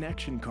green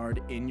connection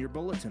card in your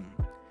bulletin.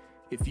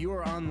 If you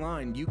are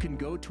online, you can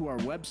go to our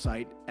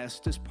website,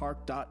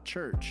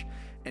 estespark.church,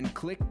 and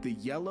click the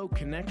yellow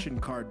connection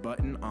card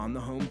button on the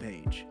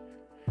homepage.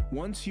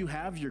 Once you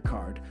have your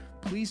card,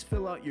 please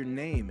fill out your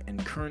name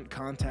and current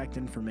contact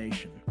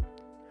information.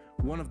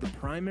 One of the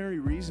primary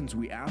reasons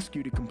we ask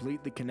you to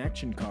complete the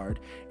connection card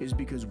is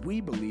because we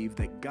believe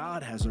that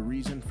God has a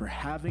reason for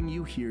having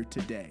you here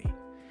today.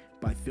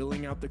 By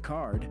filling out the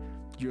card,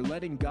 you're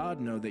letting God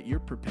know that you're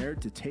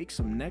prepared to take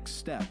some next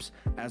steps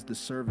as the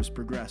service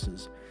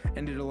progresses,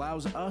 and it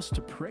allows us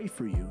to pray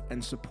for you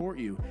and support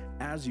you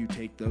as you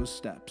take those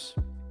steps.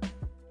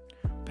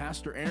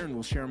 Pastor Aaron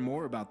will share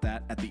more about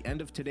that at the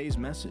end of today's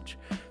message,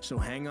 so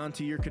hang on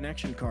to your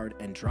connection card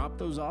and drop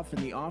those off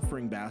in the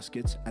offering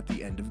baskets at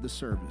the end of the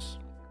service.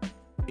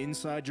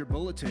 Inside your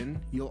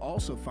bulletin, you'll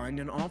also find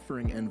an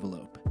offering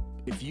envelope.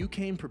 If you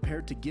came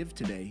prepared to give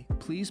today,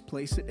 please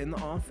place it in the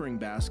offering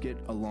basket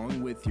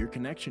along with your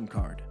connection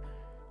card.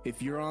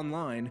 If you're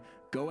online,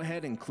 go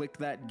ahead and click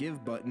that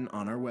Give button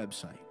on our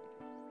website.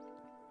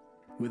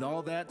 With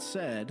all that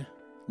said,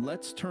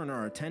 let's turn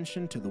our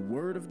attention to the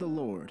word of the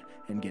Lord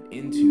and get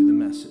into the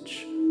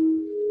message.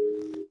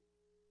 That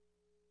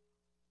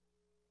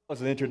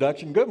was an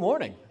introduction. Good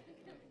morning.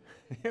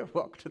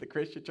 Welcome to the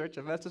Christian Church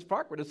of Estes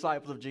Park. We're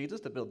disciples of Jesus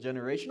to build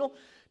generational,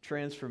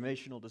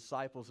 transformational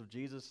disciples of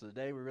Jesus.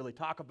 Today we really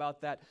talk about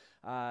that.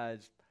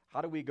 How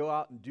do we go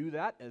out and do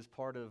that as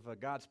part of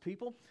God's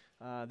people?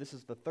 This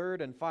is the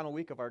third and final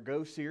week of our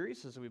Go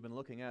series as we've been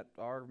looking at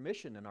our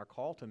mission and our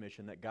call to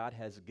mission that God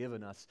has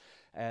given us.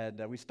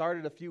 And we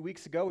started a few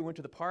weeks ago. We went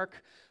to the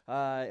park,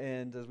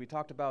 and as we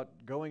talked about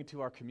going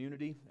to our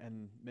community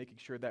and making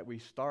sure that we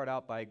start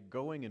out by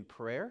going in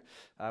prayer.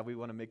 We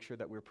want to make sure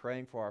that we're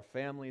praying for our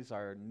families,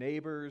 our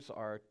neighbors,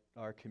 our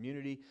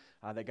community,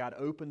 that God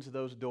opens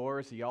those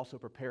doors. He also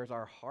prepares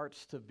our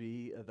hearts to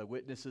be the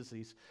witnesses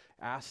He's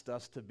asked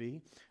us to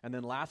be. And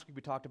then last week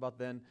we talked about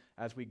then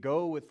as we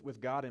go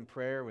with God in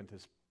prayer, with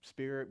His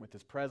Spirit, with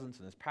His presence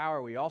and His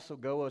power, we also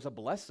go as a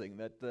blessing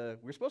that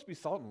we're supposed to be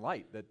salt and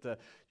light, that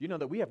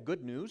that we have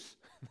good news,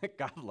 that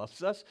God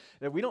loves us,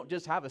 that we don't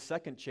just have a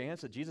second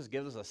chance, that Jesus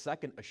gives us a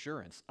second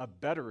assurance, a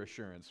better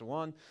assurance,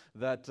 one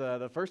that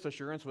the first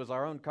assurance was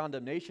our own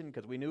condemnation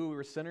because we knew we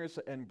were sinners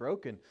and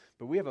broken,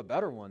 but we have a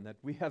better one, that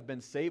we have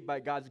been saved by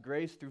God's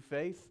grace through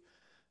faith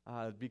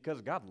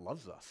because God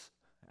loves us,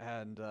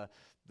 and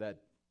that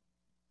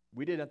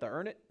we didn't have to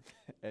earn it,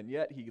 and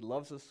yet He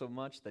loves us so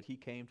much that He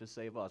came to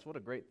save us. What a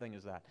great thing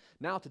is that.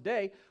 Now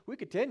today, we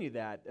continue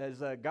that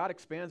as God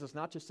expands us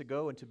not just to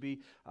go and to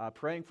be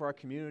praying for our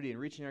community and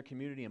reaching our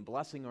community and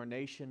blessing our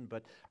nation,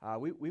 but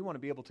we want to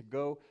be able to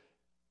go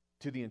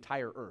to the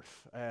entire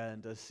earth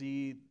and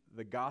see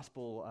the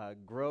gospel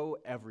grow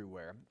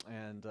everywhere.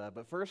 And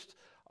but first,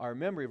 our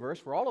memory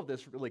verse, where all of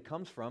this really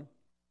comes from,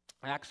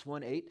 Acts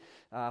 1:8.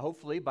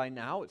 Hopefully by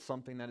now it's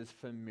something that is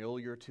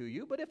familiar to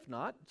you, but if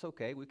not, it's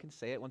okay. We can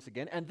say it once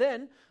again. And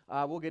then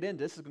we'll get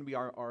into this. Is going to be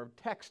our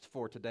text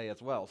for today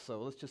as well.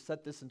 So let's just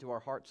set this into our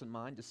hearts and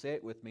mind. Just say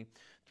it with me.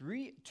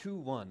 3, 2,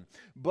 1.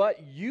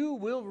 But you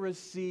will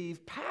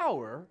receive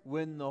power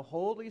when the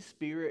Holy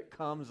Spirit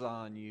comes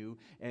on you,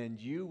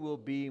 and you will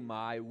be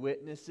my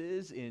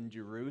witnesses in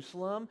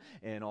Jerusalem,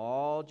 and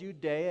all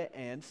Judea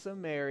and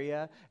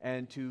Samaria,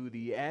 and to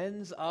the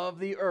ends of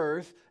the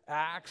earth.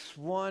 Acts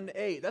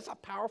 1:8. That's a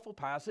powerful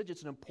passage.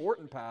 It's an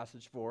important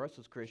passage for us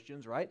as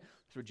Christians, right?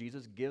 So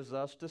Jesus gives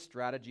us the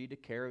strategy to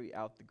carry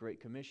out the Great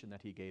Commission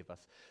that He gave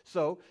us.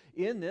 So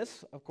in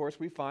this, of course,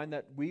 we find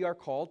that we are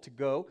called to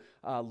go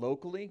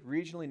locally,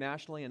 regionally,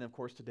 nationally, and of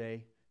course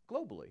today,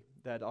 globally.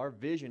 That our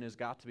vision has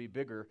got to be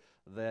bigger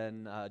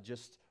than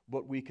just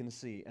what we can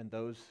see and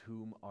those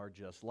whom are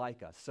just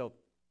like us. So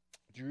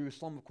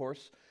Jerusalem, of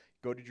course,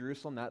 go to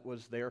Jerusalem. That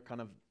was their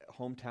kind of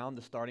hometown,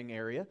 the starting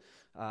area.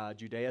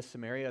 Judea,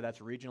 Samaria, that's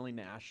regionally,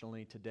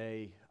 nationally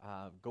today,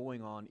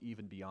 going on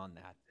even beyond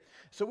that.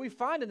 So we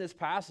find in this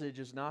passage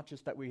is not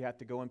just that we have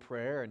to go in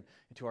prayer and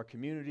into our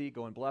community,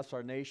 go and bless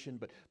our nation,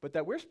 but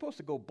that we're supposed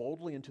to go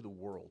boldly into the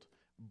world,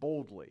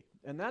 boldly.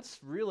 And that's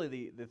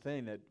really the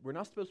thing, that we're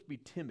not supposed to be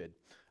timid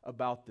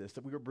about this,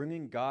 that we are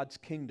bringing God's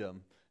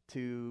kingdom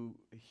to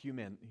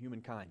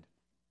humankind.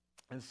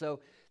 And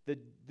so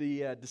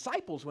the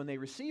disciples, when they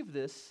received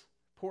this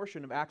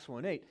portion of Acts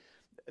 1:8,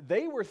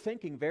 they were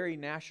thinking very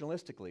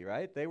nationalistically,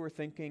 right? They were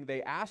thinking,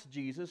 they asked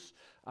Jesus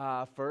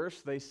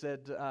first, they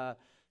said,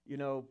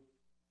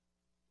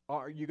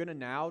 are you going to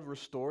now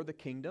restore the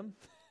kingdom,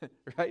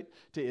 right,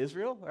 to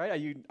Israel, right? Are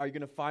you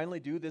going to finally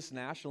do this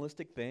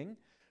nationalistic thing,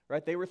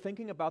 right? They were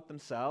thinking about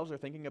themselves, they're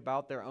thinking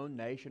about their own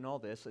nation, all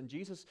this, and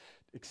Jesus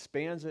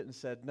expands it and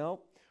said,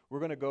 no, we're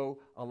going to go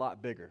a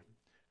lot bigger,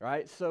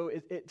 right? So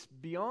it's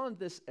beyond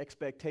this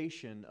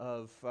expectation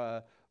of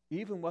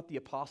even what the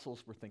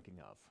apostles were thinking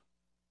of,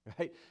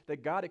 right?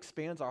 That God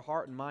expands our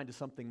heart and mind to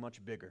something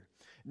much bigger.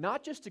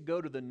 Not just to go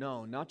to the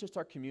known, not just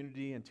our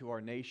community and to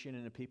our nation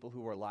and the people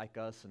who are like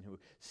us and who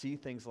see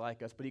things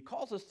like us, but he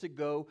calls us to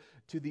go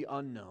to the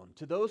unknown,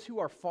 to those who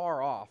are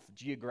far off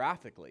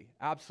geographically,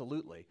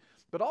 absolutely,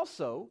 but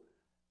also,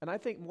 and I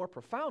think more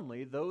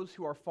profoundly, those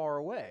who are far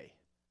away,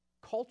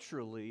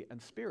 culturally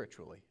and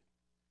spiritually.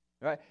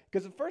 Right?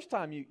 Because the first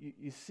time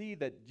you see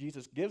that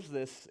Jesus gives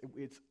this,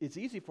 it's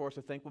easy for us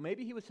to think, well,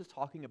 maybe he was just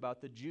talking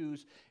about the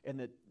Jews in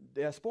the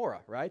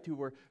diaspora, right? Who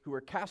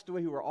were cast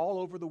away, who were all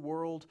over the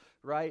world,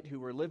 right?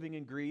 Who were living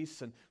in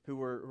Greece and who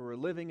were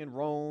living in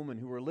Rome and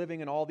who were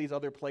living in all these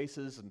other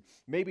places. And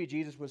maybe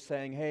Jesus was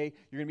saying, hey,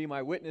 you're going to be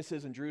my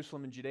witnesses in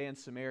Jerusalem and Judea and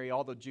Samaria,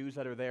 all the Jews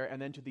that are there,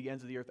 and then to the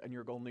ends of the earth, and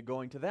you're only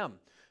going to them.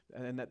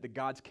 And that the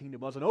God's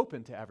kingdom wasn't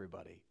open to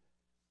everybody.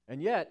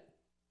 And yet,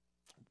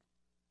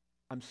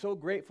 I'm so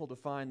grateful to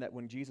find that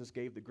when Jesus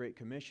gave the Great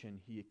Commission,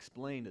 he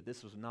explained that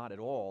this was not at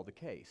all the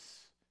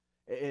case.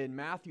 In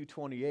Matthew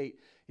 28,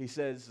 he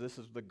says, this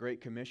is the Great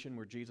Commission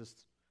where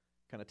Jesus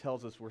kind of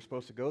tells us we're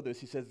supposed to go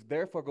this. He says,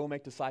 therefore go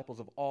make disciples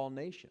of all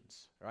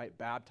nations, right?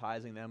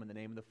 Baptizing them in the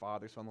name of the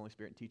Father, Son, and Holy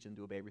Spirit, and teach them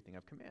to obey everything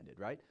I've commanded,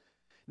 right?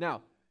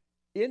 Now,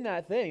 in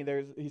that thing,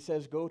 he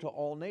says go to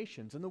all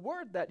nations. And the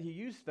word that he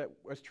used that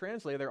was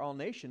translated there, all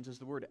nations, is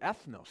the word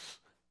ethnos.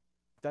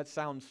 That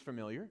sounds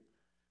familiar.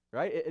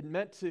 Right? It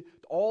meant to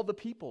all the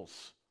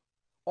peoples,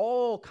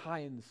 all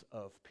kinds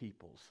of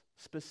peoples,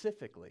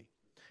 specifically.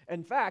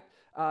 In fact,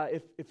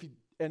 if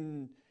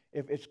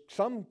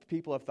some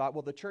people have thought,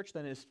 well, the church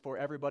then is for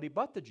everybody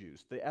but the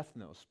Jews, the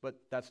ethnos, but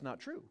that's not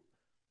true,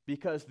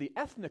 because the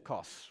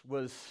ethnikos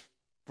was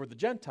for the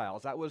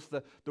Gentiles. That was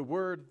the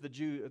word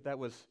that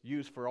was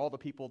used for all the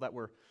people that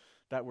were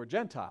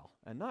Gentile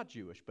and not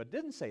Jewish, but it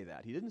didn't say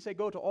that. He didn't say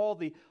go to all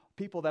the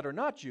people that are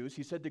not Jews.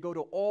 He said to go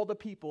to all the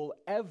people,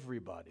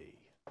 everybody.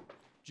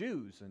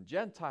 Jews and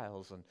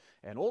Gentiles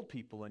and old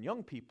people and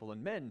young people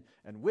and men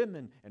and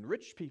women and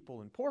rich people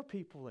and poor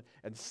people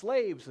and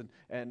slaves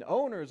and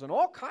owners and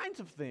all kinds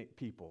of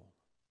people.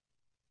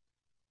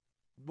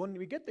 When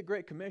we get the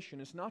Great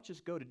Commission, it's not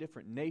just go to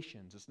different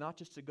nations. It's not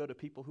just to go to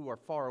people who are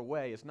far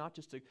away.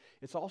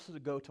 It's also to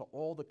go to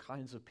all the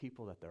kinds of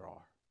people that there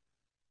are.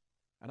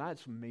 And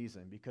that's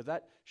amazing, because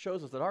that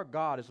shows us that our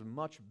God is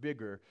much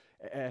bigger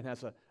and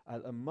has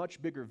a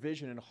much bigger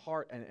vision and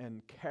heart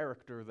and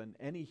character than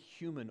any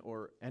human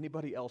or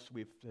anybody else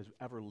has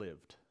ever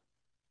lived.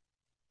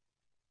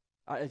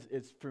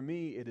 For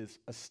me, it is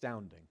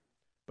astounding.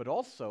 But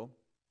also,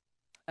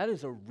 that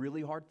is a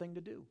really hard thing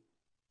to do.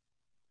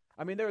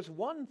 I mean, there's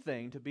one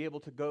thing to be able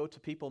to go to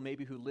people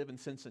maybe who live in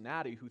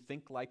Cincinnati who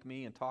think like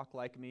me and talk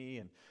like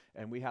me,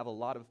 and we have a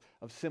lot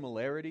of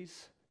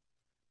similarities.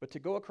 But to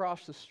go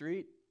across the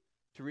street,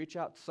 to reach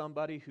out to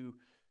somebody who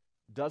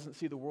doesn't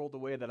see the world the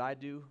way that I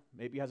do,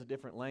 maybe has a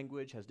different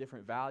language, has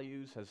different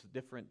values, has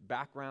different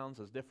backgrounds,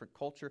 has different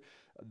culture,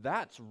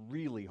 that's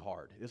really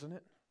hard, isn't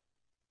it?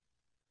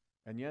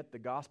 And yet the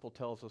gospel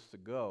tells us to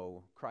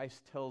go,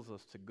 Christ tells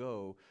us to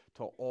go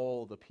to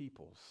all the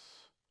peoples.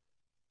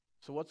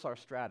 So what's our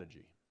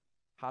strategy?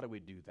 How do we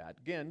do that?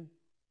 Again,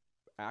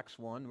 Acts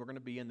 1, we're going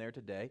to be in there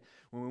today.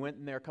 When we went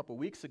in there a couple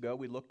weeks ago,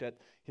 we looked at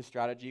his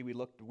strategy.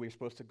 We're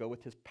supposed to go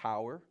with his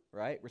power,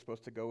 right? We're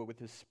supposed to go with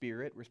his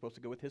spirit. We're supposed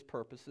to go with his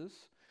purposes.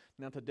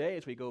 Now today,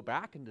 as we go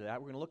back into that,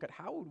 we're going to look at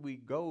how would we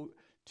go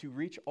to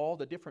reach all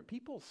the different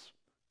peoples?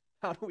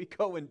 How do we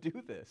go and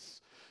do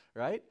this,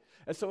 right?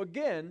 And so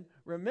again,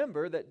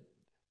 remember that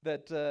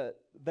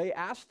they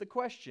asked the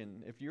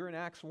question. If you're in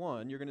Acts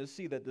 1, you're going to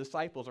see that the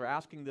disciples are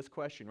asking this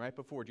question right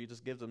before Jesus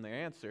gives them their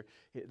answer.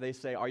 They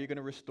say, are you going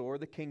to restore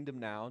the kingdom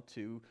now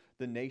to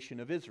the nation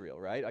of Israel,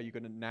 right? Are you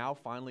going to now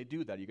finally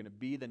do that? Are you going to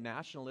be the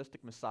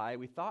nationalistic Messiah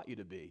we thought you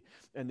to be?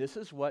 And this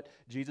is what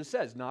Jesus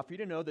says. Not for you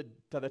to know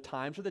the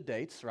times or the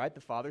dates, right? The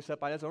Father set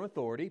by his own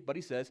authority, but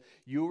he says,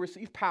 you will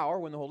receive power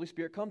when the Holy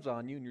Spirit comes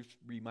on you, and you'll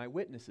be my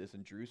witnesses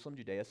in Jerusalem,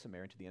 Judea,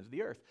 Samaria, and to the ends of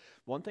the earth.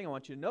 One thing I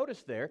want you to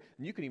notice there,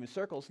 and you can even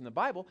circle this in the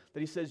Bible, that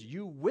he says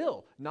you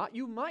will, not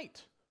you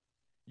might.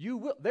 You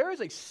will. There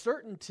is a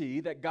certainty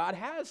that God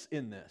has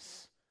in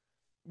this,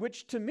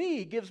 which to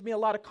me gives me a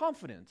lot of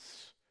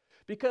confidence,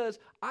 because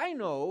I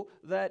know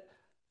that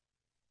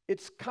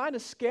it's kind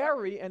of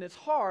scary and it's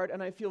hard,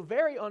 and I feel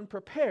very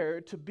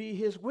unprepared to be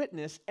his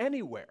witness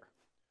anywhere,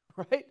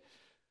 right?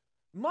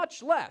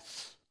 Much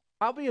less,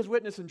 I'll be his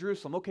witness in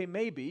Jerusalem. Okay,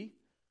 maybe,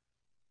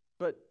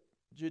 but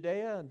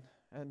Judea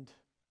and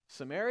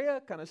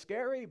Samaria, kind of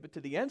scary, but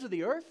to the ends of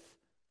the earth.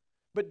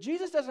 But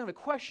Jesus doesn't have a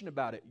question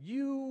about it.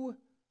 You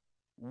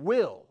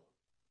will.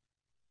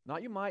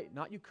 Not you might,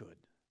 not you could.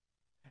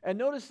 And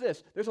notice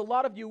this, there's a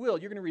lot of you will.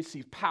 You're going to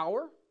receive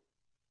power,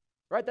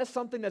 right? That's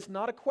something that's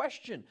not a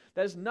question.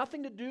 That has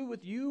nothing to do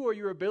with you or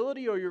your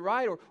ability or your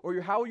right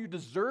or how you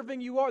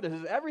deserving you are. This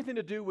has everything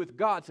to do with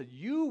God. So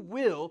you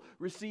will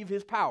receive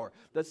his power.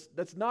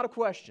 That's not a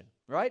question,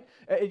 right?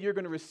 And you're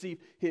going to receive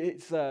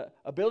his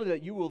ability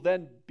that you will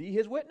then be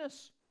his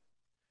witness.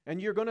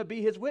 And you're going to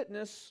be his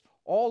witness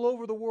all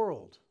over the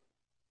world.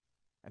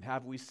 And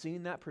have we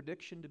seen that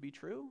prediction to be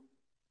true?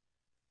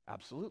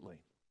 Absolutely.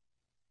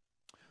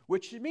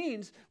 Which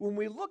means when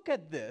we look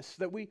at this,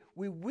 that we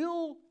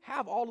will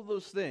have all of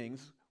those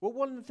things. Well,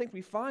 one of the things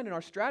we find in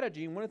our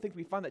strategy, and one of the things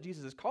we find that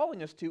Jesus is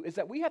calling us to, is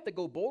that we have to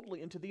go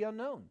boldly into the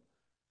unknown.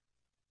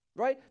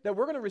 Right? That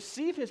we're going to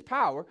receive his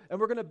power, and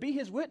we're going to be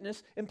his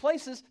witness in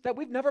places that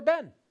we've never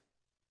been.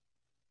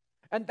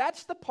 And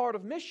that's the part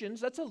of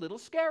missions that's a little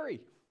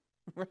scary.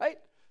 Right?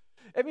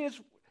 I mean,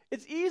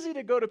 it's easy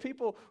to go to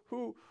people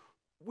who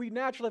we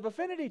naturally have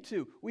affinity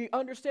to. We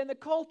understand the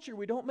culture.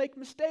 We don't make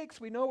mistakes.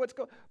 We know what's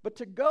going on. But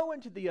to go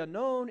into the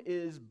unknown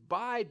is,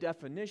 by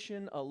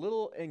definition, a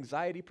little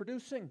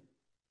anxiety-producing.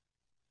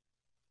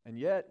 And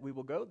yet, we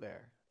will go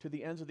there, to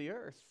the ends of the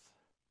earth.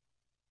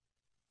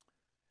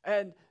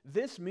 And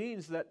this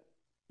means that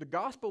the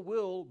gospel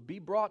will be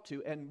brought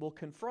to and will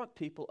confront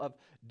people of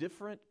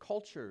different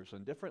cultures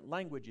and different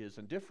languages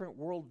and different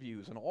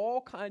worldviews and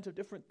all kinds of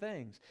different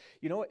things.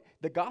 You know what?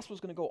 The gospel is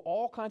going to go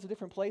all kinds of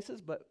different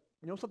places, but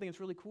you know something that's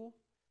really cool?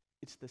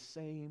 It's the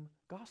same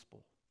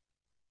gospel.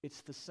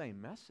 It's the same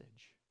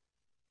message.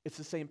 It's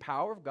the same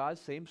power of God,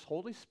 same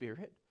Holy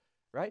Spirit,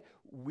 right?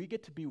 We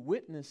get to be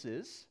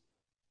witnesses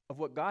of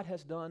what God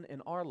has done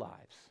in our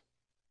lives.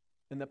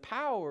 And the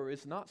power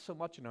is not so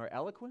much in our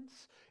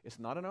eloquence, it's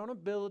not in our own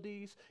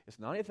abilities, it's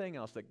not anything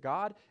else. That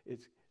God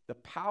is, the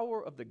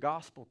power of the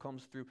gospel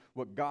comes through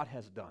what God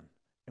has done.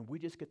 And we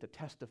just get to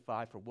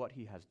testify for what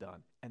he has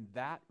done. And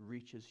that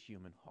reaches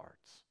human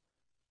hearts.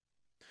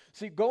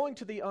 See, going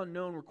to the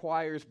unknown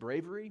requires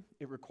bravery.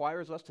 It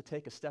requires us to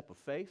take a step of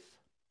faith,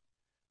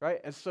 right?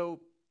 And so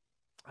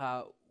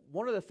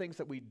one of the things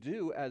that we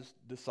do as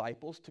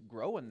disciples to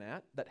grow in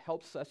that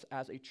helps us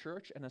as a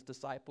church and as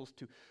disciples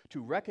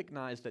to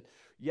recognize that,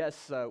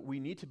 yes, we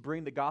need to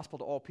bring the gospel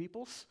to all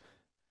peoples,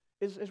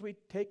 is we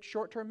take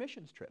short-term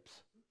missions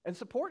trips and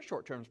support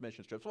short-term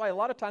missions trips. Why a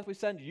lot of times we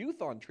send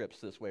youth on trips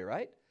this way,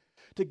 right?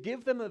 To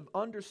give them an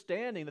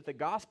understanding that the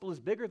gospel is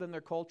bigger than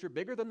their culture,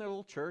 bigger than their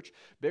little church,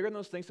 bigger than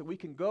those things, that we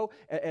can go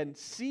and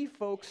see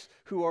folks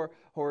who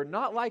are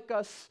not like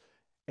us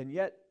and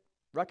yet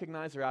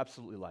recognize they're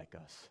absolutely like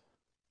us.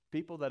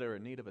 People that are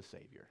in need of a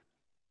Savior.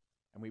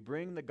 And we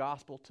bring the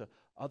gospel to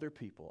other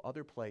people,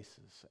 other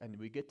places, and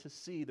we get to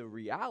see the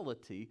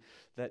reality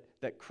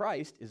that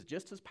Christ is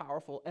just as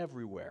powerful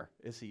everywhere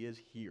as he is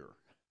here,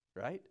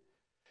 right?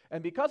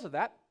 And because of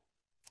that,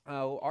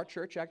 our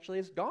church actually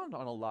has gone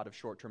on a lot of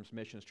short-term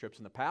missions trips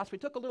in the past. We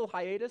took a little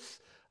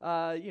hiatus.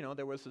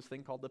 There was this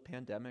thing called the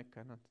pandemic. I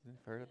don't know if you've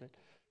heard of it,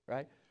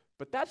 right?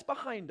 But that's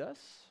behind us.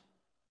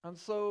 And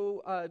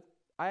so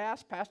I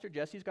asked Pastor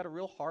Jesse, he's got a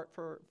real heart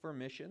for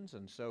missions,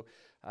 and so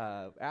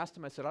asked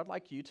him, I said, I'd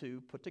like you to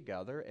put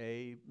together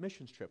a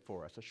missions trip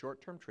for us, a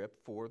short-term trip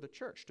for the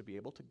church to be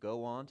able to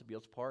go on, to be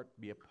able to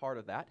be a part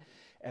of that.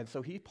 And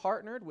so he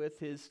partnered with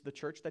the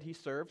church that he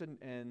served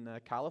in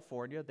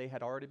California. They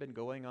had already been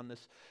going on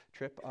this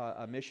trip,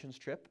 a missions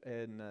trip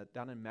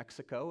down in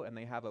Mexico, and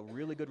they have a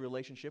really good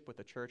relationship with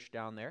the church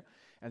down there.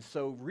 And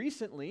so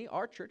recently,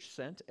 our church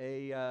sent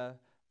a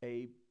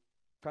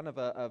kind of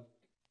a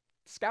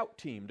scout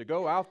team to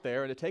go out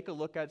there and to take a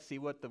look at, see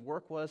what the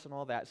work was and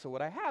all that. So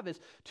what I have is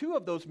two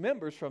of those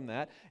members from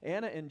that,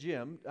 Anna and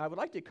Jim. I would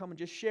like to come and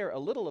just share a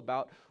little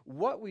about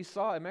what we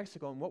saw in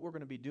Mexico and what we're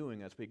going to be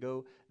doing as we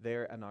go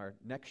there on our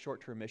next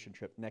short-term mission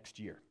trip next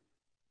year.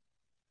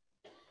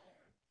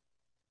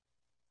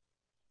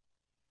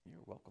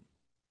 You're welcome.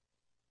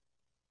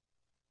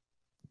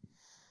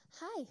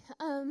 Hi,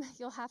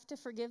 you'll have to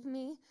forgive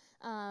me.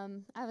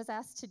 I was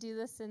asked to do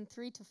this in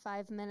 3 to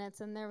 5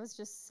 minutes, and there was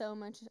just so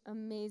much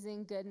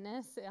amazing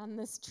goodness on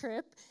this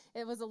trip.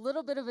 It was a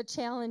little bit of a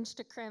challenge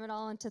to cram it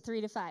all into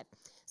 3 to 5.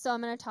 So I'm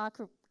going to talk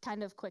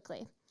kind of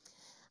quickly.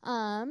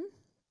 Tijuana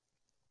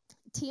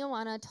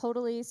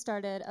totally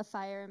started a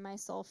fire in my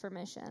soul for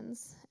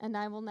missions, and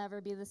I will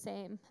never be the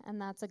same,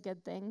 and that's a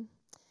good thing.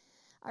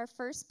 Our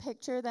first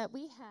picture that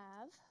we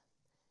have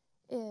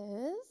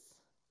is,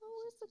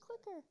 where's the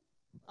clicker?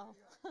 Oh.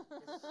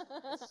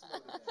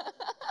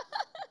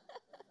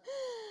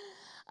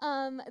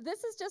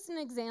 This is just an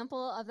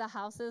example of the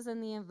houses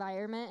and the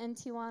environment in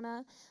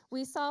Tijuana.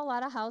 We saw a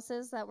lot of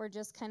houses that were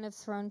just kind of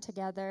thrown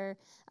together.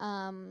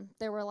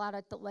 There were a lot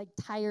of like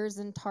tires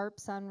and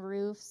tarps on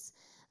roofs.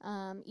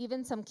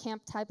 Even some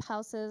camp-type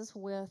houses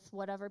with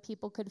whatever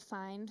people could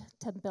find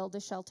to build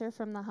a shelter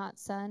from the hot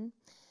sun.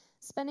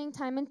 Spending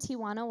time in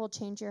Tijuana will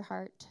change your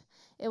heart.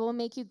 It will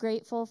make you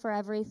grateful for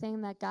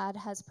everything that God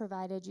has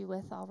provided you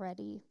with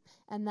already,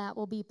 and that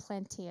will be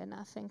plenty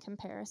enough in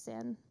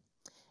comparison.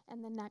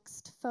 And the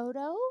next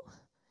photo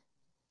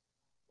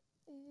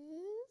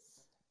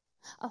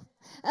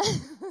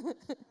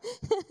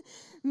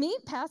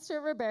meet Pastor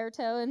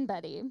Roberto and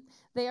Betty.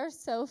 They are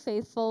so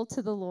faithful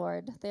to the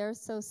Lord. They are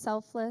so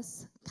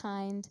selfless,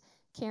 kind,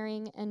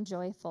 caring, and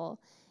joyful.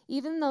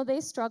 Even though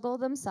they struggle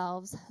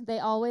themselves, they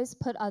always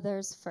put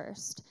others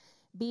first,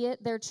 be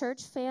it their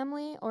church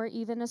family or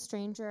even a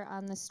stranger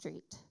on the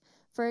street.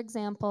 For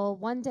example,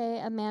 one day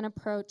a man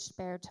approached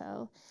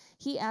Berto.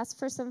 He asked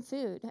for some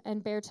food,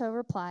 and Berto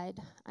replied,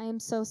 "I am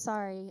so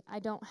sorry, I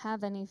don't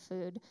have any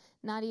food,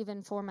 not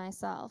even for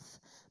myself.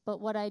 But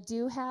what I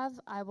do have,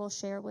 I will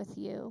share with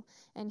you."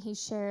 And he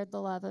shared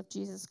the love of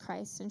Jesus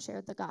Christ and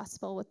shared the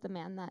gospel with the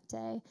man that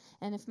day.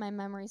 And if my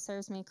memory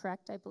serves me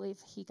correct, I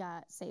believe he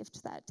got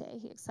saved that day.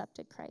 He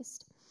accepted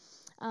Christ.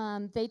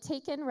 They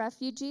take in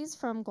refugees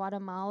from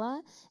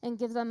Guatemala and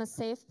give them a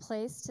safe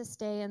place to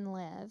stay and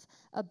live,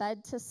 a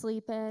bed to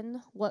sleep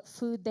in, what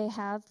food they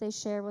have, they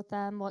share with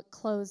them, what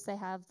clothes they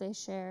have, they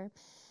share.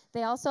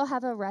 They also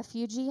have a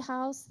refugee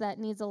house that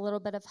needs a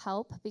little bit of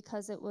help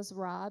because it was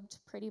robbed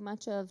pretty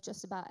much of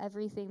just about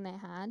everything they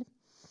had.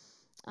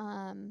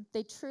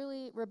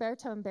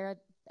 Roberto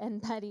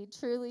and Betty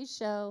truly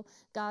show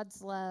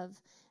God's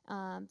love.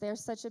 They're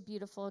such a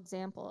beautiful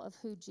example of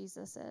who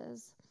Jesus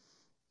is.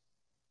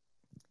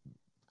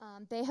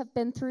 They have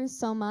been through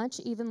so much,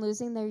 even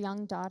losing their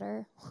young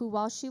daughter, who,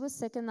 while she was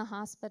sick in the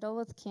hospital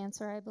with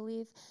cancer, I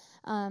believe,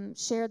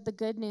 shared the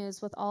good news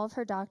with all of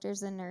her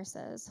doctors and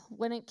nurses.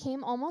 When it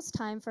came almost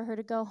time for her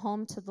to go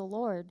home to the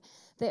Lord,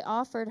 they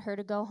offered her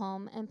to go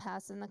home and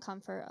pass in the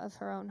comfort of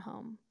her own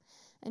home.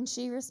 And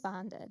she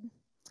responded,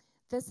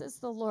 "This is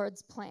the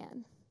Lord's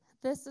plan.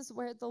 This is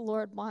where the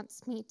Lord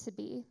wants me to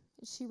be."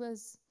 She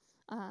was,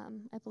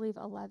 I believe,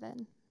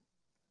 11.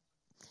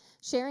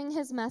 Sharing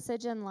his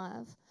message and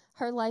love.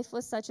 Her life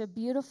was such a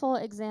beautiful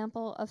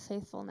example of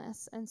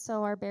faithfulness, and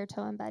so are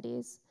Berto and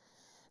Betty's.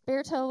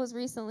 Berto was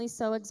recently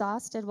so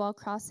exhausted while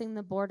crossing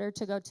the border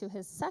to go to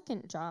his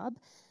second job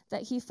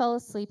that he fell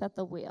asleep at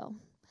the wheel.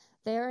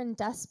 They are in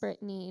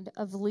desperate need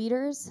of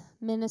leaders,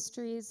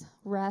 ministries,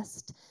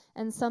 rest,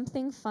 and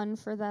something fun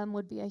for them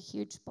would be a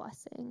huge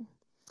blessing.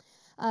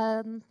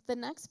 The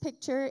next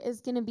picture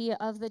is going to be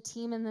of the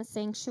team in the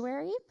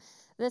sanctuary.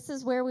 This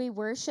is where we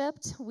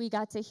worshiped. We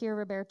got to hear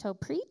Roberto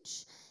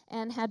preach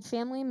and had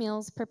family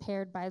meals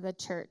prepared by the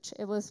church.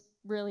 It was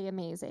really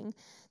amazing.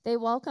 They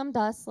welcomed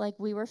us like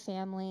we were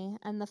family,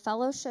 and the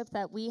fellowship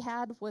that we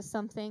had was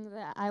something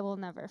that I will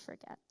never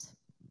forget.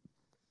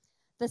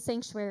 The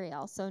sanctuary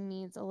also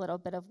needs a little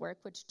bit of work,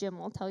 which Jim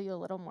will tell you a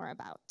little more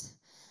about.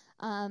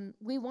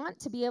 We want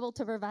to be able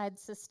to provide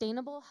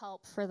sustainable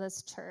help for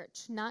this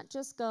church, not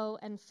just go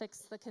and fix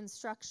the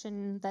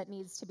construction that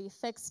needs to be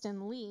fixed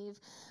and leave,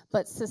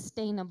 but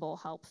sustainable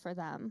help for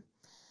them.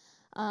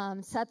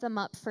 Set them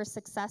up for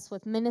success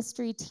with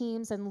ministry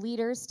teams and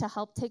leaders to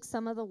help take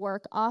some of the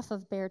work off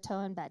of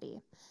Berto and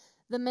Betty.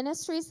 The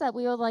ministries that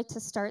we would like to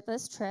start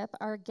this trip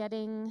are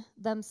getting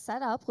them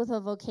set up with a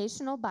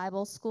vocational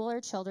Bible school or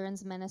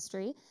children's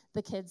ministry.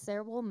 The kids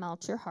there will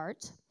melt your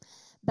heart.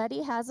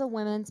 Betty has a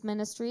women's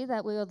ministry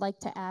that we would like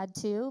to add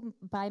to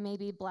by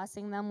maybe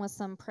blessing them with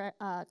some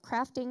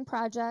crafting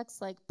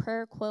projects like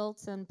prayer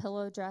quilts and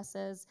pillow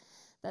dresses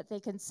that they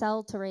can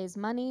sell to raise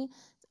money,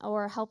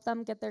 or help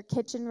them get their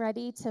kitchen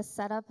ready to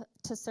set up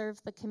to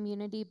serve the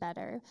community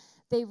better.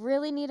 They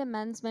really need a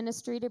men's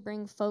ministry to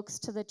bring folks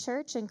to the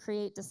church and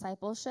create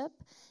discipleship.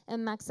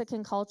 In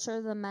Mexican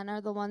culture, the men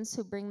are the ones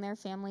who bring their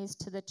families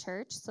to the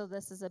church, so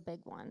this is a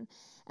big one.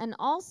 And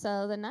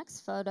also, the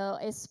next photo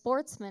is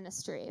sports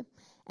ministry.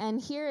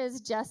 And here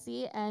is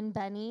Jesse and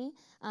Benny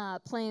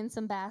playing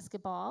some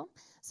basketball.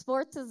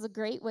 Sports is a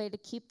great way to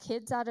keep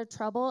kids out of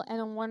trouble and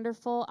a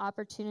wonderful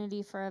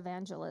opportunity for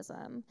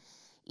evangelism.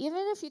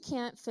 Even if you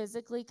can't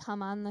physically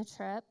come on the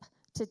trip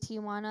to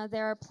Tijuana,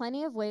 there are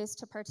plenty of ways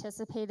to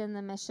participate in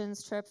the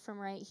missions trip from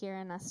right here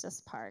in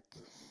Estes Park.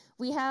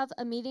 We have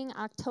a meeting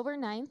October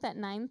 9th at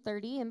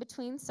 9:30 in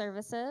between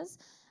services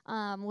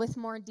with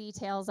more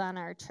details on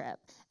our trip.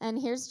 And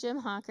here's Jim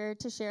Hawker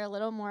to share a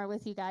little more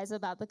with you guys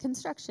about the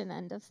construction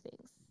end of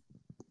things.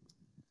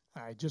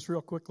 All right, just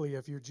real quickly,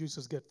 if your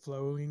juices get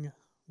flowing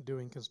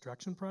doing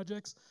construction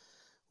projects,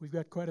 we've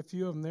got quite a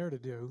few of them there to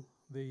do.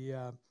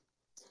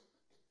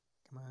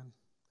 Come on,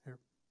 here.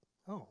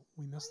 Oh,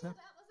 we missed that.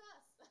 That was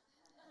us.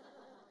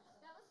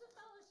 That was the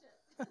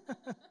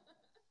fellowship.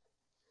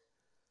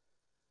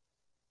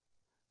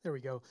 There we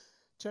go.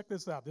 Check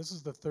this out. This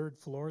is the third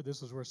floor.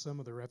 This is where some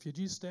of the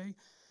refugees stay.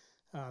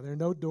 There are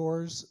no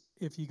doors.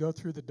 If you go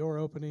through the door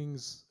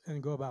openings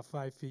and go about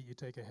 5 feet, you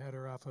take a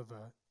header off of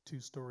a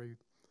 2-story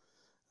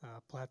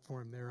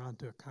platform there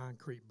onto a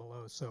concrete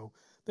below. So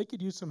they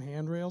could use some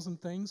handrails and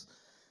things.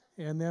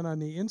 And then on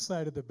the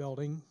inside of the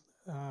building,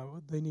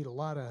 they need a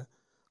lot of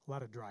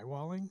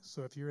drywalling.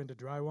 So if you're into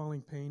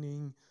drywalling,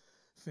 painting,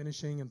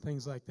 finishing, and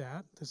things like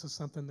that, this is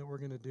something that we're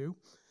going to do.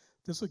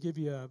 This will give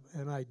you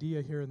an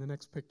idea here in the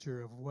next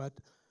picture of what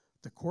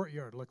the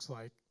courtyard looks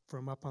like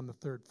from up on the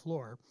 3rd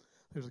floor.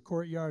 There's a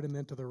courtyard, and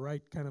then to the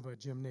right, kind of a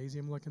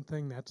gymnasium-looking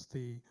thing. That's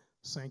the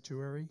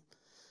sanctuary.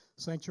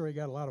 Sanctuary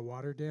got a lot of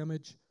water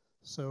damage,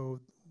 so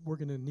we're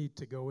going to need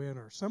to go in,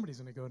 or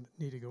somebody's going to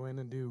need to go in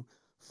and do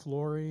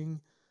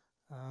flooring,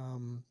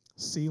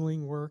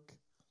 ceiling work,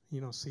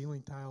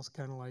 ceiling tiles,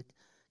 kind of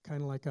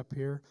like up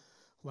here.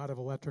 A lot of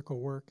electrical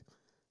work.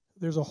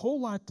 There's a whole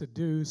lot to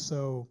do,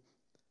 so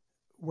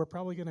we're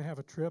probably going to have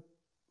a trip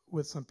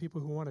with some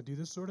people who want to do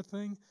this sort of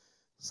thing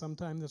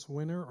sometime this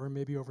winter or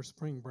maybe over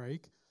spring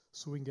break,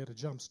 so we can get a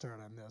jump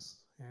start on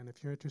this. And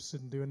if you're interested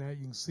in doing that,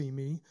 you can see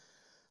me.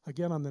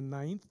 Again, on the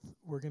 9th,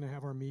 we're going to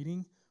have our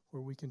meeting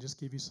where we can just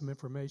give you some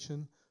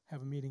information,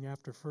 have a meeting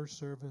after first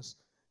service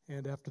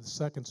and after the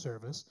second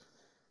service.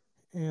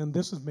 And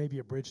this is maybe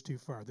a bridge too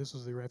far. This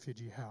is the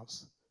refugee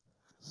house.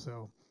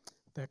 So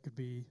that could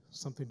be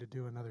something to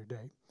do another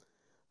day.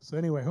 So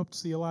anyway, hope to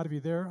see a lot of you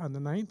there on the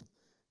 9th,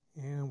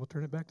 and we'll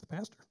turn it back to the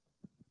pastor.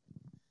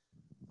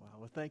 Wow,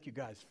 well, thank you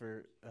guys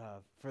for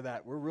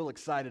that. We're real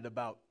excited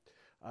about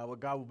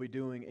what God will be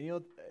doing.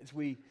 And as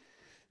we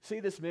see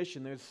this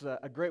mission, there's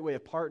a great way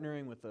of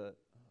partnering with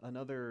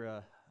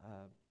another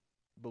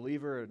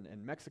believer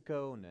in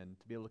Mexico and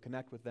to be able to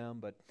connect with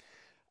them.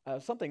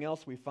 But something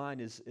else we find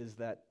is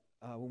that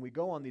when we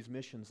go on these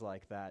missions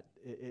like that,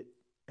 it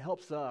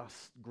helps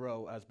us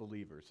grow as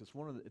believers.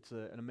 It's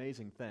an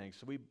amazing thing.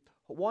 So we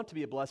want to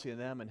be a blessing to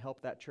them and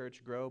help that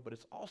church grow, but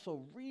it's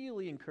also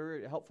really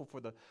helpful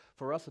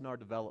for us in our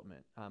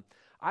development.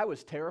 I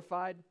was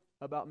terrified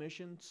about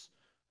missions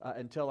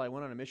until I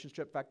went on a missions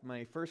trip. In fact,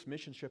 my first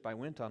missions trip I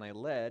went on, I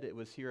led. It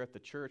was here at the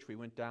church. We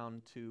went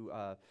down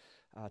to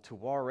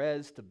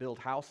Juarez to build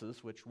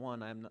houses, which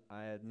one,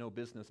 I had no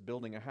business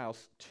building a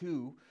house.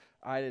 2,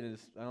 I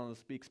don't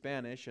speak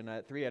Spanish, and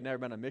 3, I'd never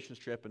been on a missions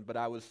trip, but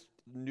I was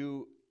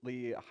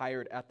newly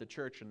hired at the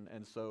church,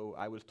 and so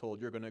I was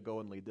told, you're going to go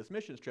and lead this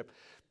missions trip,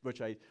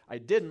 which I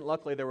didn't.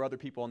 Luckily, there were other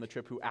people on the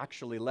trip who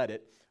actually led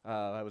it.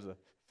 I was a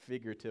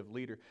figurative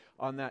leader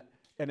on that,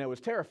 and I was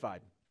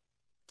terrified.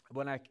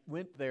 When I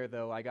went there,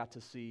 though, I got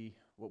to see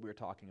what we were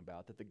talking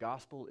about, that the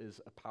gospel is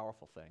a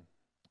powerful thing.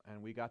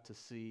 And we got to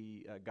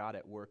see God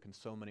at work in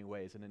so many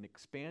ways, and it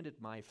expanded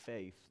my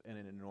faith in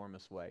an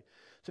enormous way.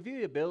 So if you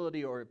have the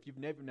ability, or if you've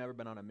never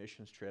been on a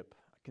missions trip,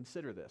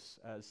 consider this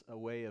as a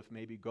way of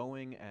maybe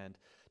going and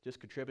just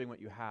contributing what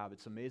you have.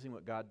 It's amazing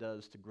what God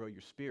does to grow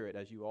your spirit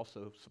as you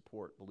also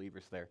support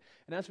believers there.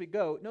 And as we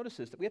go, notice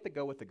this, that we have to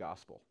go with the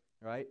gospel,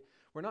 right?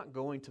 We're not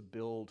going to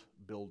build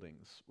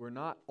buildings. We're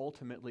not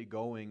ultimately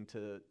going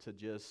to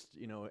just,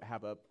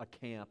 have a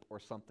camp or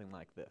something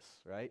like this,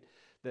 right?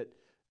 That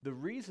the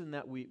reason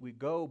that we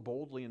go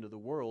boldly into the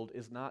world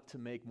is not to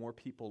make more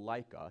people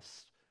like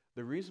us.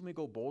 The reason we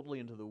go boldly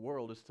into the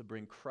world is to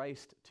bring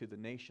Christ to the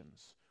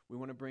nations. We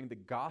want to bring the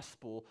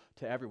gospel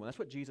to everyone. That's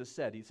what Jesus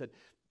said. He said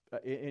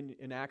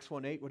in Acts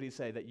 1:8, what did he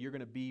say? That you're going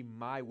to be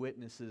my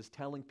witnesses,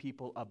 telling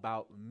people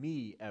about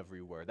me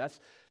everywhere. That's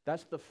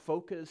the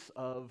focus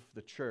of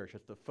the church.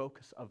 It's the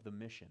focus of the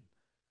mission.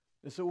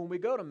 And so when we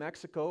go to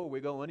Mexico or we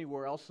go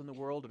anywhere else in the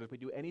world, or if we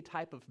do any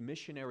type of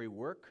missionary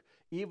work,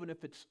 even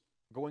if it's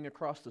going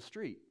across the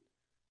street,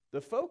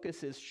 the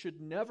focus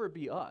should never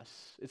be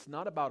us. It's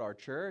not about our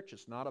church.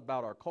 It's not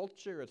about our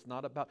culture. It's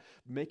not about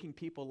making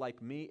people like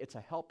me. It's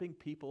helping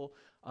people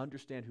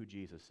understand who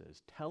Jesus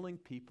is, telling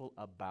people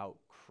about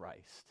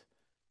Christ,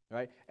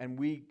 right? And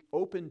we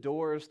open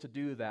doors to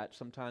do that.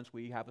 Sometimes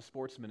we have a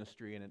sports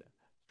ministry and it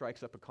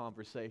strikes up a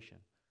conversation.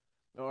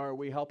 Or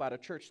we help out a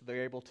church so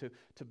they're able to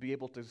be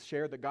able to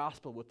share the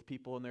gospel with the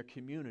people in their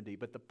community.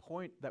 But the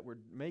point that we're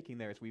making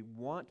there is we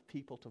want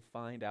people to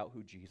find out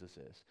who Jesus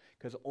is,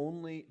 because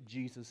only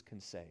Jesus can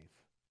save.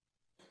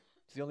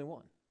 He's the only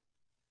one.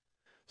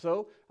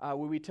 So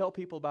when we tell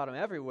people about him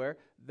everywhere,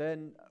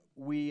 then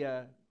we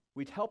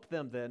help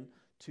them then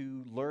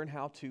to learn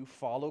how to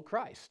follow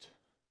Christ.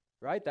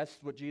 Right? That's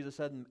what Jesus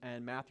said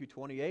in Matthew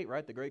 28,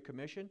 right? The Great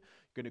Commission.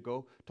 You're going to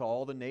go to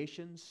all the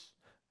nations,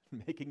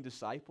 making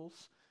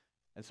disciples.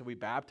 And so we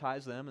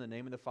baptize them in the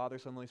name of the Father,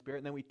 Son, and Holy Spirit,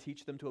 and then we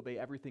teach them to obey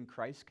everything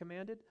Christ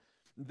commanded.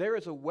 There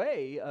is a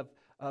way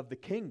of the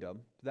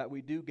kingdom that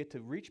we do get to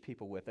reach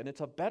people with, and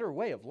it's a better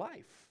way of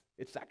life.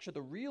 It's actually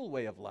the real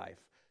way of life.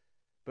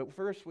 But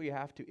first we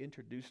have to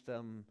introduce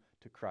them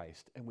to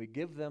Christ, and we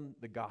give them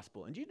the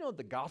gospel. And do you know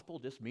the gospel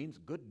just means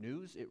good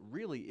news? It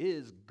really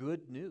is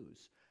good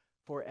news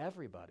for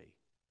everybody.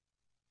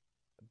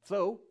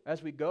 So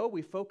as we go,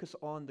 we focus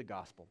on the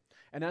gospel.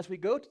 And as we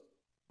go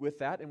with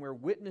that, and we're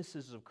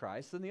witnesses of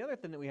Christ, then the other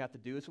thing that we have to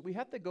do is we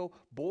have to go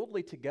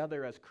boldly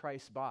together as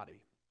Christ's body.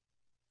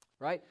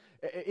 right?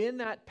 In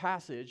that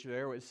passage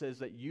there where it says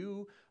that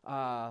you,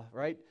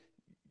 right,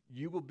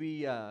 you will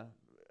be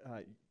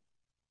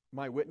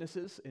my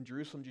witnesses in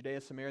Jerusalem, Judea,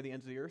 Samaria, the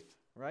ends of the earth,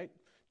 right?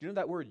 Do you know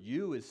that word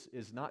you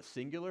is not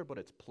singular, but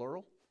it's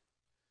plural?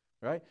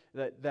 Right?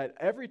 That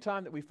every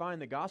time that we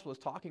find the gospel is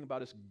talking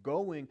about us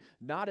going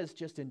not as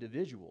just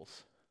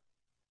individuals,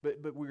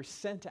 but we're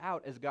sent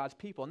out as God's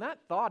people. And that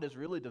thought is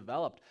really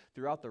developed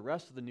throughout the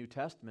rest of the New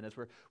Testament as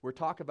we're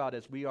talking about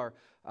as we are,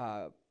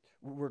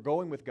 we're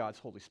going with God's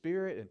Holy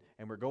Spirit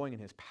and we're going in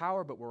His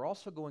power, but we're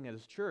also going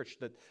as a church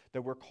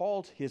that we're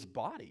called His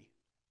body.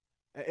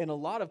 In a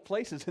lot of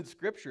places in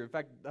Scripture, in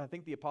fact, I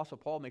think the Apostle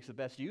Paul makes the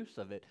best use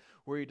of it,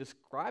 where he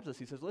describes us.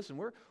 He says, listen,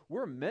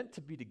 we're meant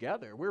to be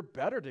together. We're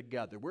better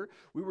together.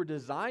 We were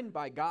designed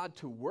by God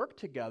to work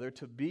together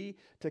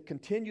to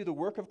continue the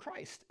work of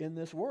Christ in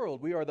this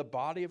world. We are the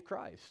body of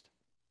Christ.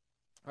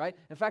 Right?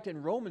 In fact,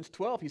 in Romans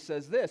 12, he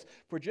says this,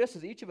 for just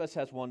as each of us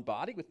has one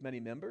body with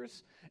many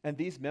members, and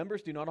these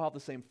members do not all have the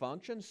same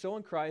function, so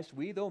in Christ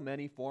we, though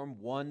many,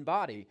 form one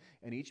body,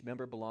 and each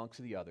member belongs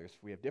to the others.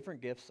 We have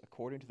different gifts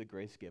according to the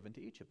grace given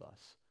to each of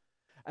us.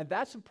 And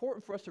that's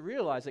important for us to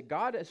realize that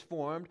God has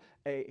formed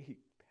He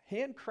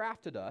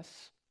handcrafted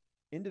us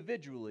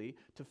individually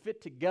to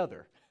fit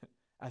together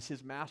as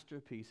His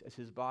masterpiece, as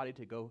His body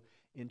to go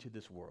into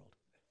this world.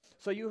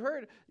 So you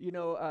heard,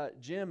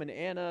 Jim and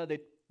Anna, they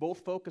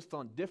both focused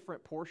on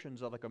different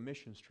portions of like a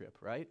missions trip,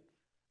 right?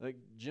 Like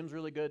Jim's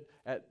really good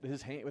at with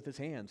his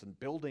hands and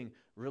building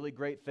really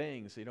great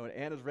things, and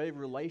Anna's very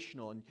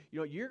relational, and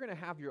you're going to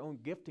have your own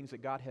giftings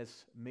that God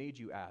has made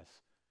you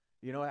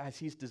as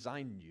He's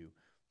designed you.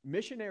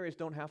 Missionaries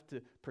don't have to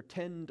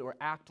pretend or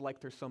act like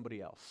they're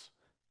somebody else.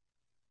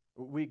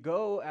 We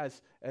go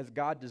as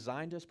God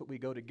designed us, but we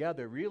go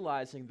together,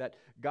 realizing that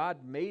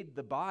God made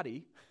the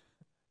body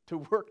to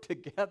work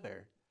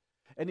together.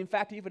 And in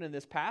fact, even in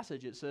this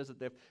passage, it says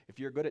that if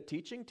you're good at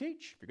teaching,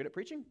 teach. If you're good at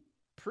preaching,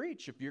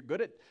 preach. If you're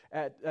good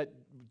at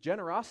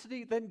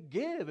generosity, then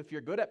give. If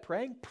you're good at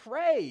praying,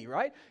 pray,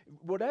 right?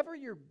 Whatever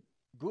you're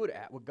good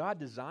at, what God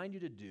designed you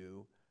to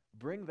do,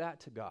 bring that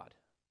to God,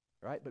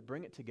 right? But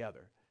bring it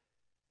together.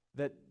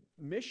 That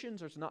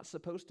missions are not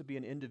supposed to be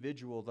an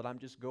individual that I'm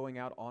just going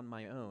out on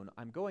my own.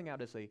 I'm going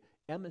out as an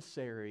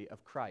emissary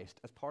of Christ,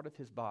 as part of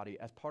His body,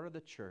 as part of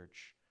the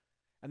church.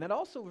 And that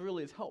also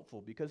really is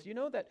helpful because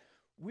that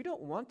we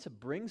don't want to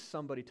bring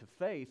somebody to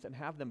faith and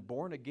have them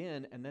born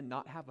again and then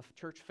not have a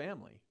church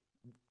family.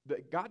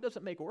 God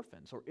doesn't make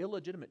orphans or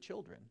illegitimate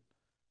children.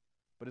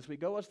 But as we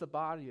go as the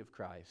body of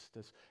Christ,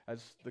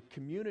 as the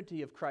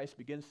community of Christ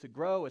begins to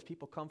grow, as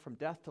people come from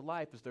death to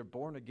life, as they're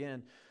born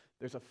again,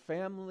 there's a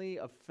family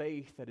of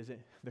faith that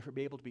they're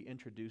able to be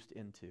introduced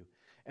into.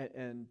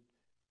 And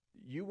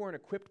you weren't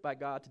equipped by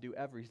God to do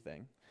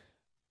everything,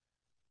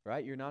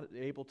 right? You're not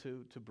able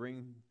to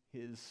bring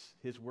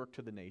His work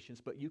to the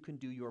nations, but you can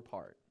do your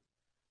part,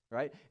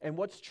 right? And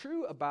what's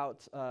true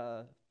about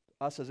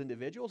us as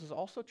individuals is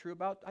also true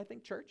about, I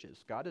think,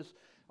 churches.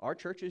 Our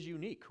church is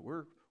unique.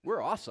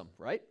 We're awesome,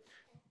 right?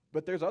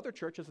 But there's other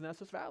churches in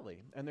Estes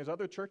Valley, and there's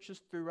other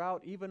churches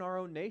throughout even our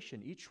own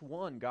nation. Each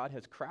one God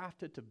has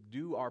crafted to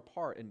do our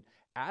part, and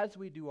as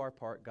we do our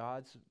part,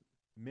 God's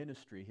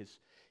ministry,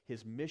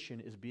 His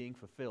mission is being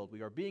fulfilled.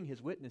 We are being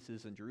His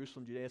witnesses in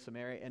Jerusalem, Judea,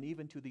 Samaria, and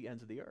even to the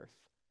ends of the earth.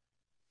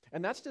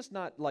 And that's just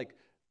not like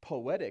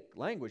poetic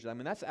language. I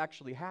mean, that's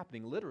actually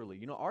happening literally.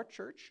 Our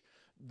church,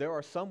 there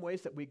are some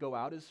ways that we go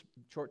out as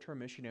short-term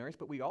missionaries,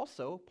 but we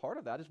also, part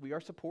of that is we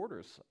are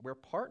supporters. We're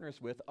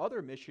partners with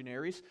other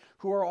missionaries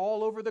who are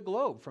all over the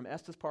globe, from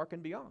Estes Park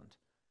and beyond.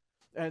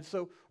 And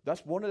so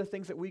that's one of the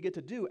things that we get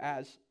to do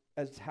as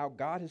how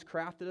God has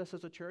crafted us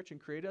as a church and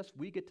created us.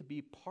 We get to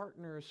be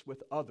partners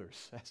with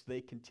others as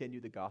they continue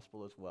the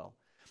gospel as well.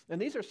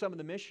 And these are some of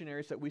the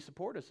missionaries that we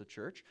support as a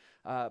church,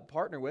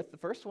 partner with. The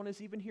first one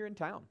is even here in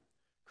town.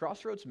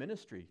 Crossroads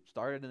Ministry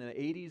started in the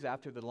 80s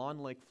after the Lawn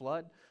Lake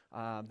flood.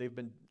 They've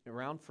been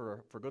around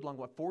for a good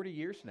long, 40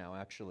 years now,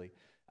 actually,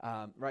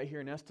 right here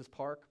in Estes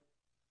Park.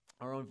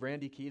 Our own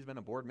Brandy Key has been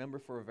a board member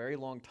for a very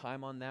long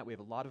time on that. We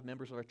have a lot of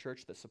members of our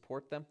church that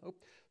support them.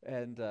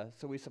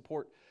 So we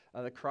support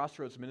the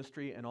Crossroads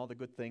Ministry and all the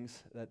good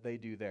things that they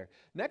do there.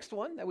 Next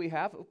one that we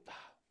have,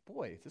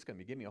 boy, this is going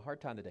to be giving me a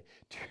hard time today.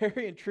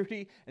 Terry and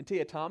Trudy and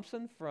Tia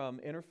Thompson from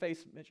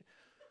Interface Mission.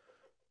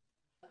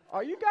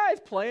 Are you guys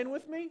playing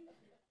with me?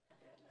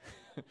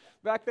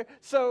 Back there.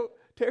 So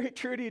Terry,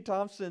 Trudy, and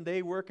Thompson,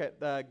 they work at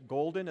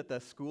Golden at the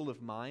School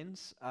of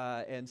Mines.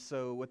 And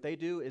so what they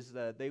do is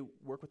they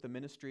work with the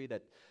ministry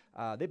that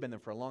they've been there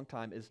for a long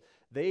time, is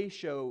they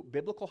show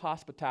biblical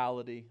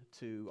hospitality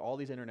to all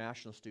these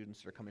international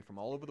students that are coming from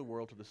all over the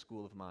world to the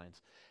School of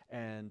Mines.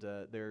 And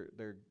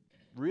they're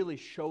really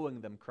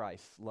showing them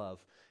Christ's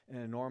love in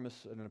an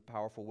enormous and in a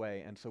powerful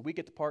way. And so we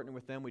get to partner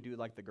with them. We do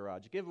like the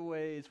garage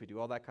giveaways. We do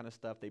all that kind of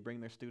stuff. They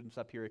bring their students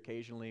up here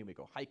occasionally, and we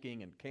go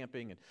hiking and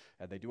camping,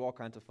 and they do all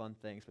kinds of fun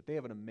things. But they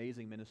have an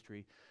amazing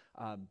ministry.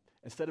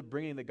 Instead of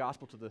bringing the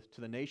gospel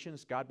to the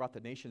nations, God brought the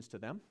nations to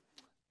them,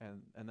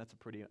 and that's a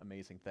pretty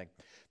amazing thing.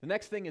 The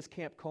next thing is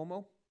Camp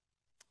Como.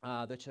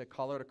 That's a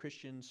Colorado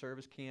Christian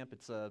Service Camp.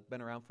 It's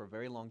been around for a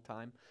very long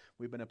time.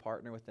 We've been a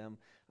partner with them.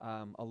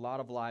 A lot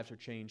of lives are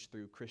changed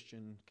through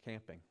Christian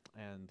camping,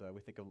 and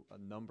we think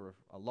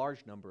a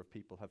large number of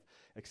people have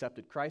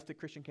accepted Christ at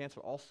Christian camps,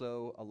 but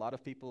also a lot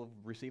of people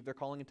have received their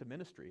calling into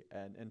ministry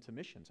and into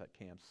missions at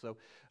camps. So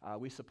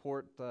we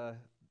support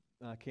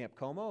Camp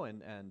Como,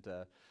 and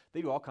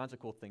they do all kinds of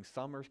cool things.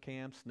 Summer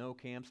camps, snow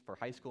camps for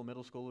high school,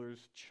 middle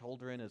schoolers,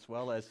 children, as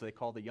well as they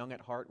call the Young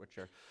at Heart, which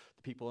are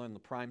the people in the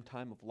prime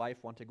time of life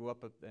want to go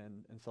up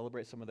and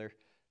celebrate some of their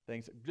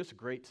things. Just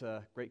great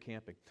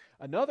camping.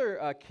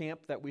 Another camp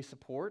that we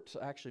support,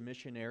 actually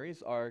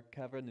missionaries, are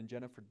Kevin and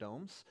Jennifer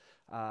Domes.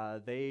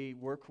 They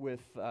work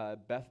with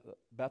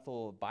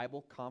Bethel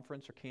Bible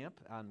Conference or Camp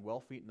on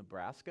Wellfleet,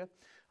 Nebraska.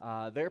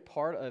 They're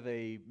part of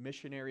a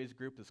missionaries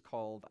group that's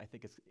called, I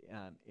think it's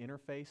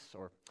Interface,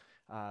 or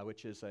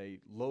which is a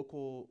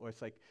local, or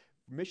it's like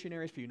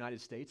Missionaries for the United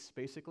States,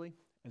 basically.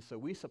 And so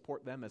we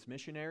support them as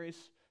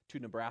missionaries to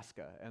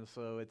Nebraska. And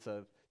so it's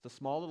a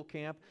small little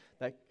camp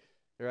that,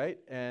 right?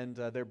 And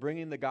they're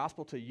bringing the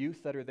gospel to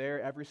youth that are there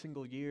every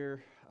single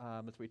year.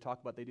 As we talk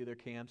about, they do their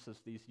camps as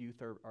these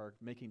youth are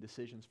making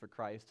decisions for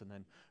Christ and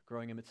then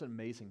growing them. It's an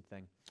amazing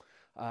thing.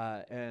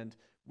 And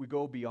we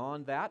go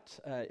beyond that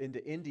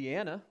into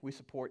Indiana. We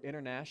support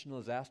International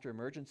Disaster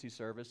Emergency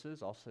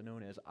Services, also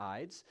known as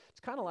IDES. It's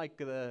kind of like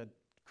the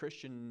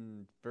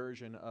Christian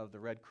version of the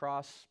Red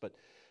Cross, but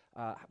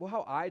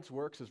how IDES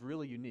works is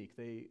really unique.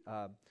 They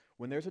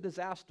when there's a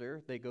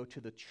disaster, they go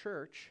to the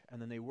church,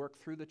 and then they work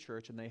through the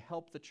church, and they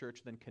help the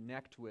church then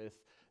connect with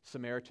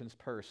Samaritan's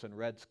Purse and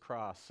Red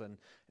Cross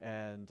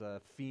and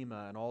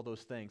FEMA and all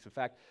those things. In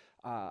fact,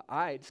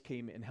 IDES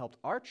came and helped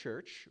our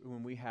church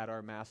when we had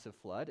our massive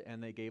flood,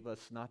 and they gave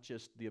us not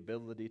just the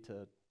ability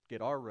to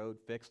get our road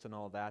fixed and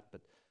all that,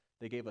 but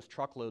they gave us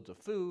truckloads of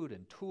food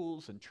and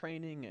tools and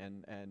training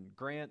and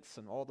grants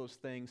and all those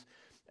things.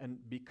 And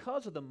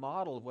because of the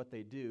model of what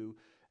they do,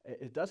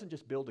 it doesn't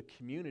just build a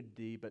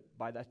community, but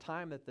by the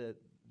time that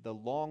the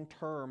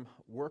long-term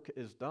work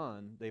is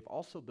done, they've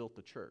also built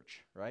the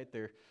church, right?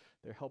 They're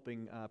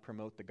helping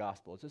promote the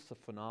gospel. It's just a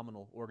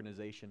phenomenal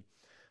organization,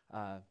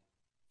 and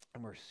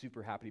we're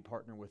super happy to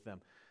partner with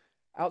them.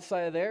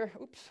 Outside of there,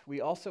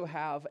 we also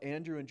have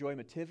Andrew and Joy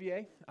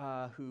Mativier,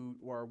 who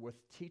are with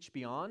Teach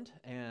Beyond,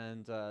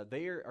 and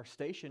they are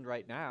stationed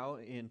right now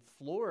in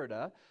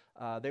Florida.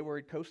 They were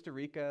in Costa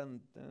Rica,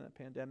 and the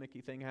pandemic-y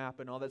thing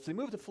happened, all that. So they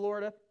moved to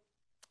Florida,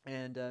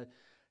 and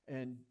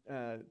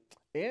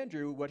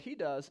Andrew, what he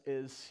does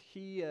is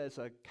he is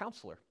a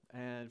counselor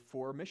and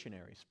for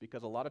missionaries,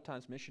 because a lot of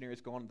times missionaries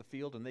go onto the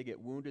field and they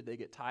get wounded, they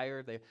get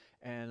tired,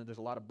 and there's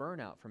a lot of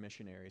burnout for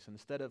missionaries. And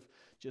instead of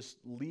just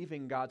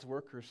leaving God's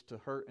workers to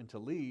hurt and to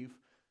leave,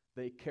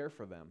 they care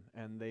for them,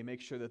 and they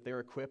make sure that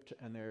they're equipped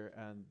and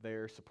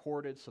they're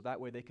supported, so that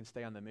way they can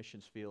stay on the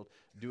missions field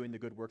doing the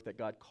good work that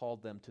God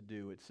called them to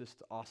do. It's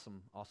just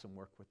awesome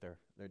work what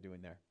they're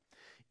doing there.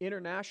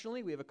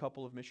 Internationally, we have a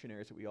couple of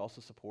missionaries that we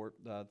also support.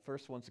 The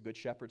first one's the Good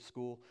Shepherd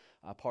School,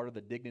 part of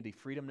the Dignity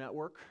Freedom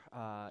Network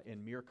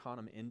in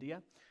Meerkanam,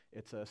 India.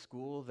 It's a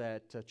school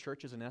that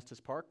churches in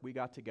Estes Park, we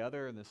got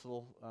together in this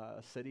little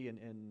city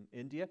in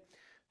India,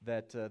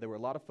 that there were a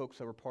lot of folks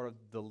that were part of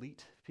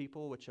Dalit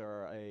people, which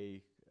are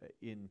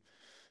in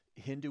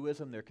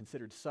Hinduism, they're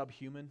considered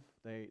subhuman.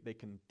 They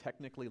can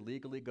technically,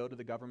 legally go to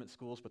the government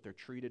schools, but they're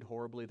treated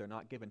horribly. They're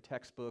not given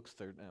textbooks.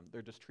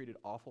 They're just treated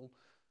awful.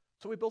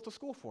 So we built a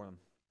school for them.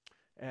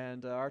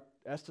 And our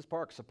Estes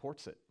Park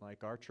supports it.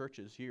 Like our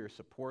churches here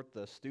support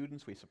the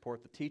students, we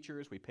support the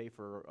teachers, we pay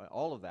for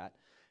all of that,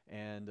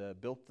 and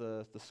built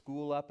the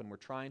school up, and we're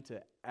trying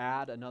to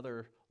add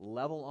another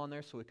level on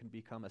there so it can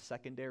become a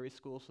secondary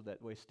school, so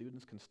that way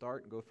students can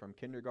start and go from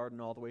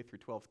kindergarten all the way through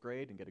 12th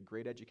grade and get a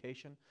great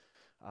education.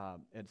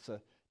 It's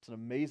an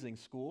amazing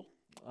school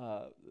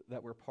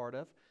that we're part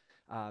of.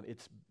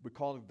 We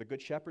call it the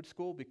Good Shepherd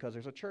School because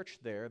there's a church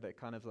there that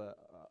kind of a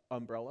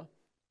umbrella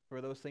for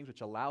those things,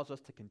 which allows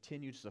us to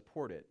continue to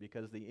support it,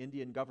 because the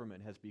Indian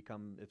government has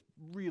become, it's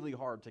really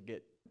hard to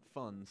get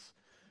funds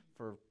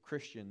for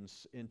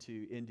Christians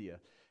into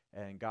India,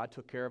 and God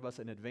took care of us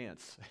in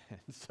advance. And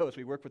so as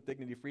we work with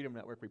Dignity Freedom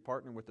Network, we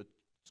partner with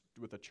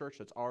a church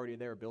that's already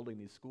there building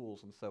these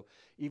schools. And so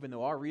even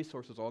though our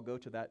resources all go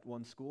to that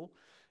one school,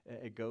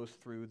 it goes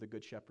through the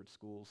Good Shepherd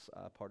Schools,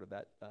 part of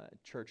that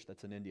church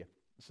that's in India.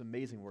 It's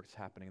amazing work that's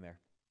happening there.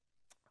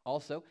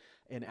 Also,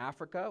 in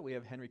Africa, we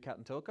have Henry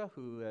Katantoka,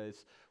 who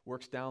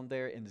works down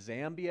there in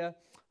Zambia.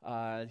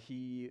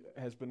 He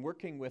has been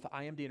working with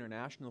IMD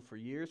International for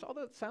years,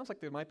 although it sounds like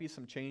there might be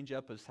some change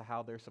up as to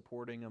how they're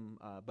supporting him.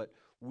 But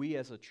we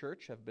as a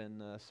church have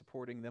been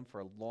supporting them for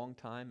a long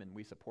time, and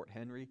we support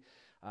Henry.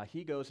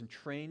 He goes and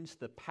trains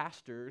the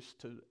pastors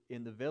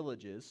in the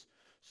villages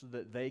so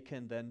that they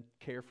can then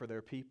care for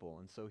their people.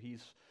 And so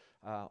he's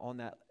on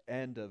that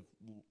end of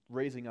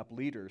raising up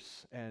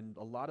leaders, and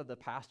a lot of the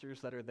pastors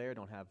that are there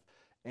don't have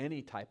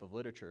any type of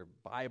literature,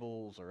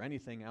 Bibles or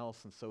anything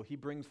else. And so he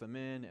brings them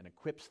in and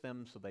equips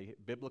them so they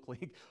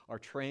biblically are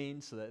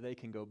trained so that they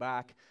can go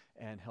back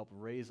and help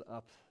raise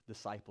up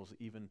disciples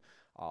even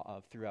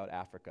throughout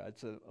Africa.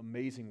 It's an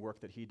amazing work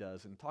that he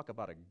does. And talk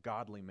about a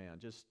godly man,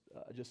 just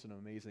an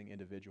amazing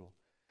individual.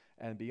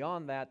 And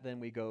beyond that, then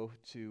we go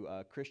to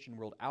Christian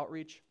World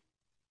Outreach.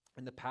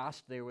 In the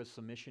past, there was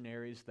some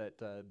missionaries that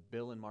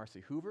Bill and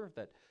Marcy Hoover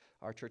that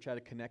our church had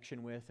a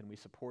connection with, and we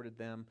supported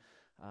them.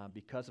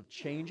 Because of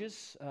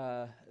changes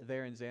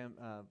there in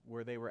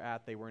where they were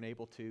at, they weren't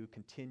able to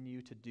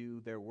continue to do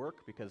their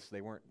work because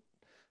they weren't.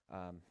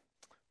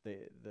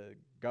 The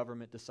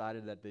government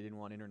decided that they didn't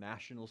want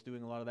internationals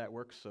doing a lot of that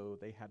work, so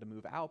they had to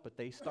move out. But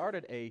they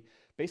started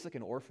basically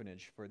an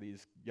orphanage for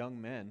these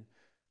young men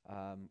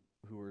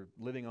who were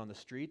living on the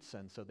streets,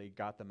 and so they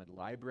got them a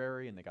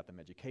library, and they got them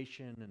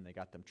education, and they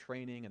got them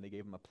training, and they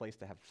gave them a place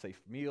to have a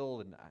safe meal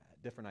and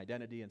different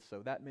identity. And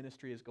so that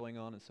ministry is going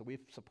on, and so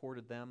we've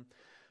supported them.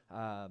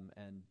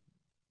 And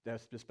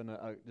that's just been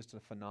a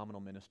phenomenal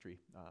ministry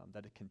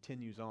that it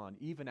continues on.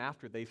 Even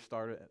after they've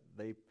started,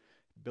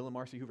 Bill and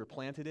Marcy Hoover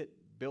planted it,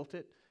 built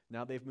it,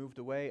 now they've moved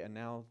away, and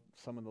now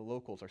some of the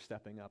locals are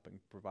stepping up and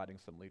providing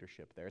some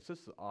leadership there. It's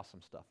just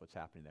awesome stuff what's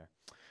happening there.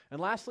 And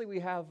lastly, we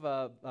have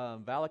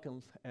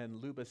Valak and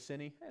Luba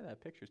Cini. Hey,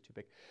 that picture's too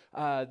big.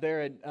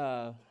 They're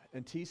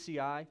in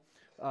TCI.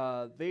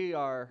 They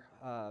are...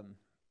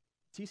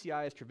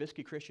 TCI is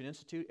Trevisky Christian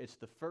Institute. It's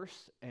the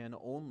first and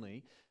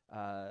only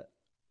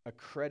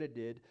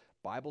accredited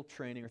Bible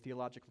training or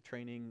theological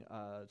training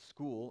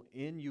school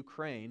in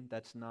Ukraine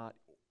that's not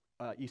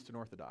Eastern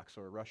Orthodox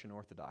or Russian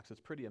Orthodox. It's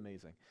pretty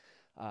amazing.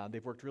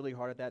 They've worked really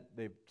hard at that.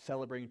 They're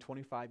celebrating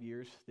 25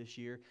 years this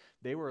year.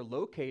 They were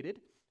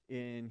located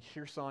in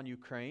Kherson,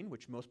 Ukraine,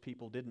 which most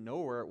people didn't know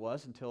where it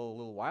was until a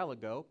little while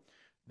ago.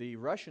 The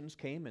Russians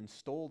came and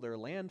stole their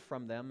land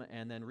from them,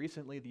 and then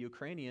recently the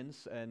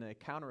Ukrainians, in a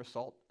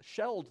counter-assault,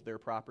 shelled their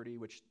property,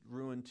 which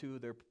ruined two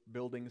of their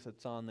buildings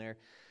that's on there.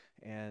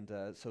 And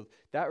so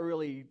that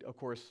really, of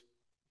course,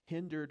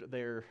 hindered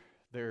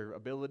their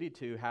ability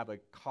to have a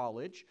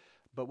college.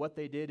 But what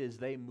they did is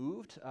they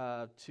moved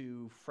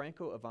to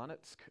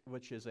Franko-Ivanitsk,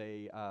 which is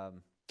a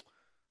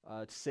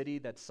city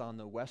that's on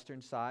the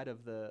western side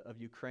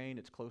of Ukraine.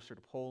 It's closer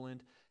to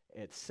Poland.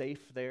 It's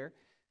safe there.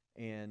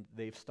 And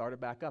they've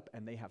started back up,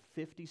 and they have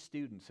 50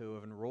 students who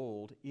have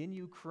enrolled in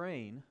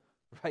Ukraine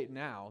right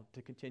now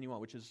to continue on,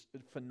 which is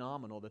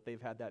phenomenal that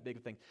they've had that big a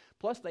thing.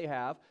 Plus, they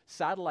have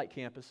satellite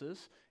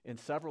campuses in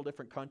several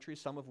different countries,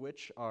 some of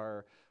which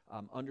are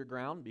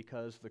underground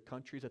because the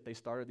countries that they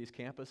started these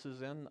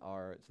campuses in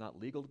it's not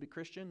legal to be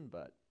Christian,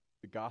 but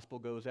the gospel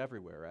goes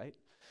everywhere, right?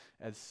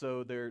 And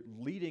so they're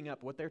leading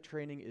up, what they're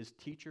training is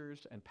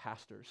teachers and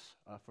pastors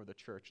for the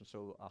church. And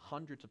so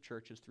hundreds of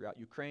churches throughout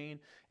Ukraine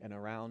and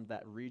around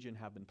that region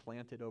have been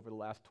planted over the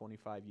last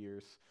 25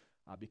 years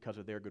because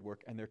of their good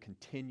work, and they're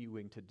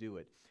continuing to do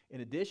it.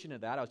 In addition to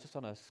that, I was just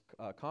on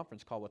a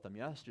conference call with them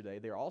yesterday.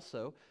 They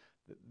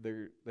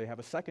have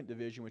a second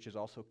division, which is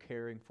also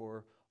caring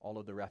for all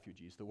of the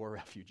refugees, the war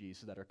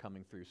refugees that are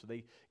coming through. So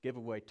they give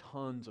away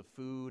tons of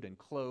food and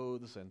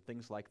clothes and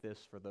things like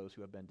this for those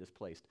who have been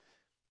displaced.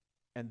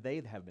 And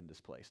they have been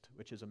displaced,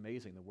 which is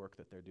amazing, the work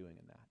that they're doing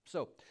in that.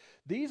 So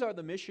these are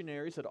the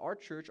missionaries that our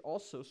church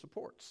also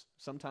supports.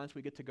 Sometimes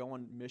we get to go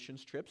on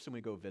missions trips and we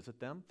go visit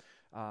them.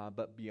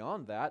 But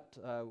beyond that,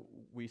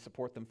 we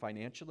support them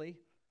financially.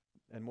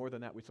 And more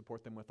than that, we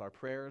support them with our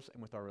prayers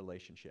and with our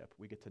relationship.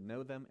 We get to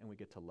know them and we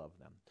get to love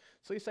them.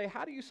 So you say,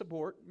 how do you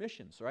support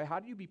missions, right? How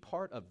do you be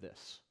part of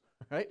this,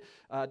 right?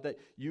 That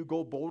you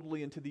go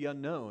boldly into the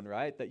unknown,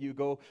 right? That you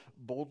go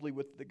boldly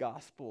with the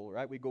gospel,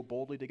 right? We go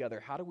boldly together.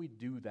 How do we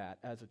do that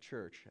as a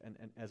church and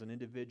as an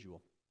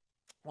individual?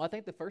 Well, I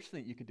think the first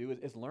thing you can do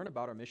is learn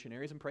about our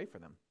missionaries and pray for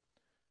them.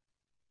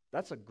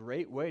 That's a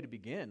great way to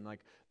begin. Like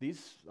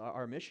these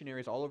are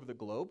missionaries all over the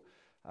globe.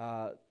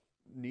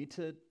 Need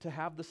to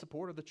have the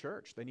support of the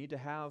church. They need to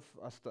have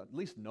us to at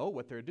least know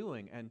what they're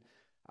doing. And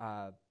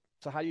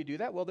so how do you do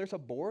that? Well, there's a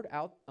board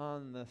out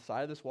on the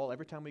side of this wall.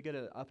 Every time we get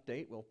an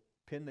update, we'll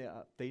pin the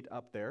update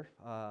up there.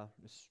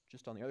 It's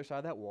just on the other side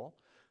of that wall.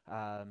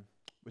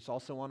 It's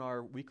also on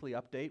our weekly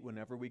update.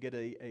 Whenever we get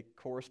a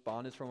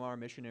correspondence from our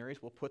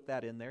missionaries, we'll put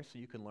that in there so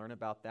you can learn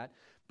about that.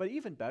 But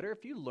even better,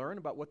 if you learn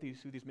about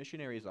who these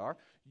missionaries are,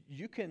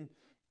 you can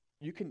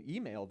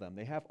email them.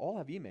 They all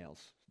have emails.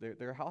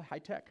 They're high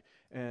tech,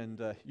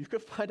 and you can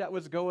find out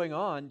what's going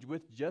on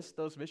with just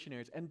those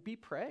missionaries and be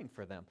praying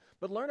for them.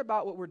 But learn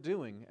about what we're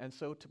doing, and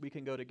so we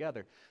can go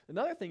together.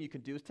 Another thing you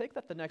can do is take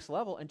that to the next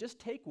level and just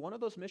take one of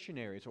those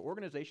missionaries or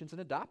organizations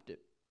and adopt it.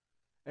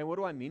 And what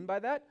do I mean by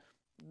that?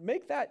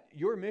 Make that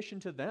your mission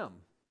to them,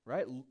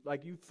 right?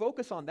 Like you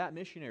focus on that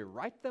missionary.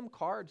 Write them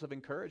cards of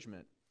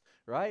encouragement.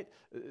 Right?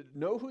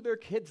 Know who their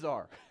kids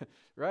are,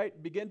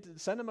 right? Begin to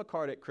send them a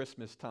card at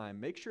Christmas time.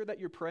 Make sure that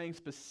you're praying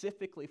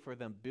specifically for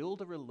them.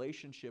 Build a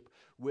relationship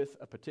with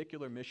a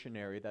particular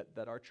missionary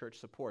that our church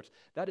supports.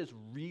 That is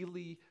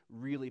really,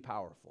 really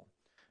powerful.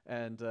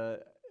 And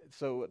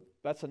so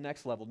that's the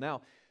next level.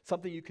 Now,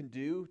 Something you can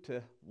do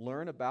to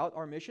learn about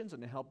our missions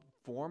and to help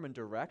form and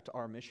direct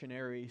our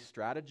missionary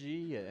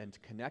strategy and to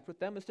connect with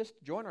them is just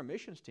join our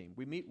missions team.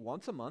 We meet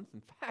once a month.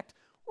 In fact,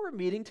 we're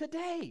meeting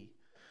today.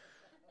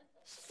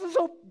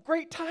 So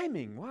great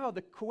timing. Wow,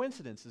 the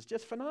coincidence is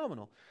just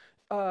phenomenal.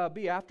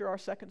 Be after our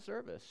second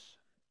service.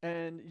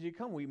 And you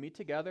come, we meet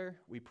together,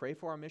 we pray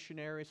for our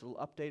missionaries, a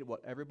little update of what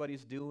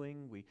everybody's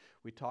doing.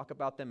 We talk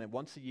about them, and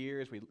once a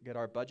year as we get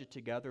our budget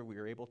together, we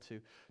are able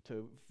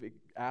to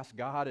ask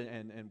God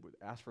and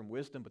ask for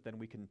wisdom, but then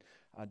we can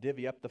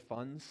divvy up the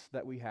funds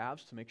that we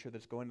have to make sure that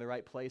it's going to the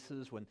right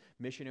places. When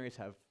missionaries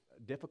have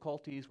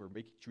difficulties,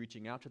 we're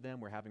reaching out to them,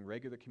 we're having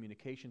regular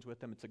communications with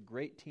them. It's a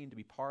great team to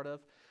be part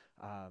of.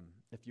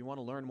 If you want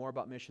to learn more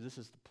about missions,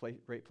 this is the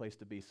great place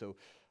to be. So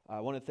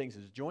one of the things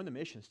is join the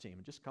missions team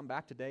and just come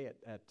back today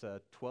at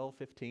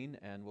 12:15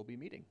 and we'll be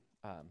meeting.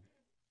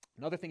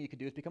 Another thing you can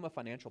do is become a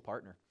financial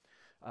partner.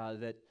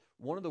 That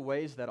one of the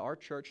ways that our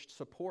church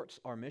supports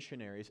our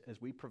missionaries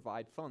is we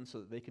provide funds so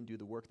that they can do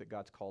the work that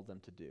God's called them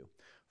to do.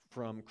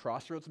 From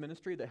Crossroads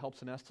Ministry that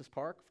helps in Estes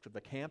Park, to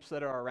the camps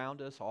that are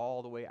around us,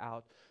 all the way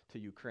out to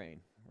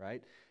Ukraine,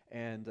 right?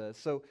 And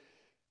so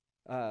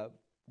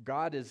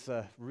God has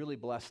really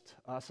blessed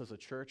us as a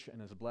church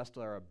and has blessed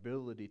our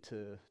ability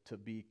to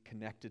be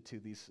connected to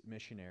these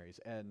missionaries.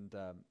 And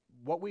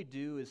what we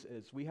do is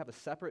we have a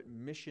separate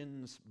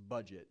missions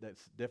budget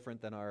that's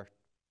different than our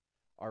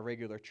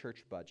regular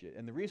church budget.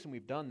 And the reason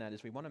we've done that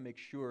is we want to make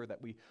sure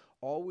that we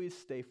always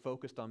stay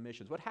focused on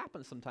missions. What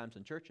happens sometimes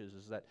in churches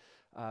is that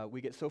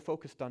we get so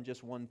focused on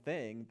just one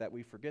thing that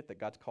we forget that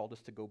God's called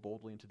us to go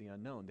boldly into the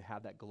unknown, to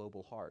have that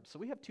global heart. So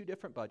we have two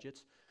different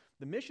budgets.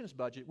 The missions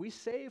budget, we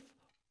save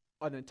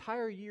an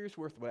entire year's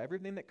worth of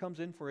everything that comes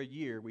in for a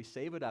year, we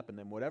save it up, and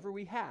then whatever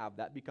we have,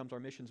 that becomes our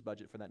missions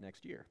budget for that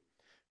next year,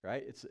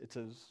 right?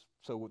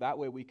 So that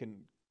way we can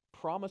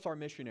promise our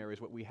missionaries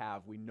what we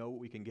have. We know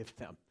what we can give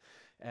them,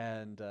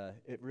 and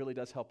it really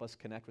does help us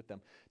connect with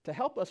them. To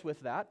help us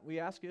with that, we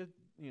ask you,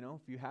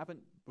 if you haven't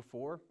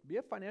before, be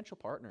a financial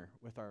partner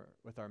with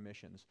our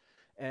missions.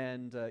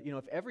 And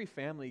if every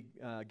family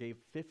gave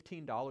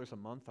 $15 a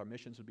month, our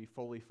missions would be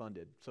fully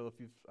funded. So if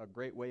you've a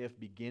great way of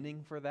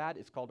beginning for that,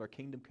 it's called our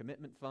Kingdom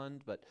Commitment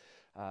Fund, but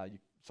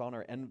it's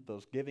on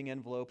those giving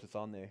envelopes. It's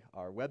on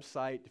our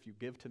website. If you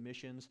give to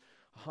missions,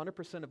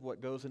 100% of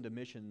what goes into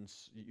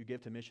missions, you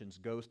give to missions,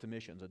 goes to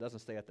missions. It doesn't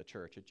stay at the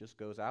church. It just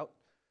goes out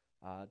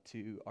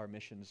to our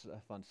missions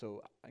fund.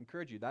 So I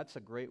encourage you, that's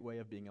a great way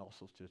of being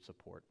also to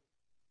support.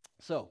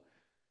 So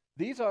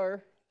these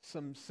are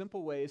some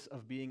simple ways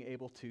of being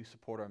able to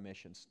support our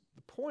missions.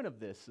 The point of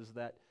this is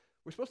that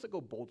we're supposed to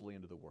go boldly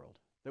into the world,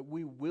 that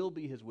we will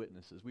be his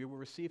witnesses, we will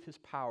receive his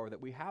power,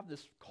 that we have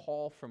this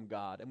call from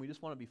God, and we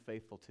just want to be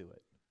faithful to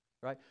it,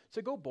 right?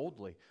 So go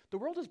boldly. The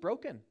world is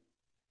broken.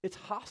 It's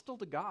hostile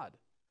to God,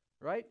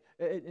 right?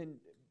 And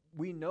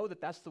we know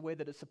that that's the way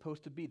that it's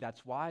supposed to be.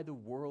 That's why the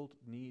world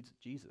needs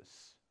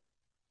Jesus.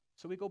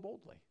 So we go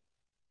boldly.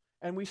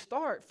 And we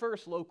start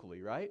first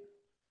locally, right?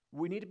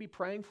 We need to be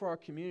praying for our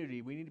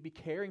community. We need to be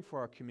caring for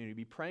our community,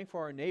 be praying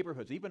for our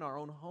neighborhoods, even our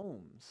own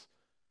homes,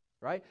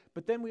 right?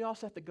 But then we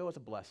also have to go as a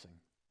blessing.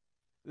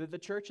 The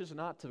church is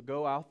not to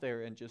go out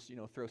there and just,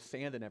 throw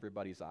sand in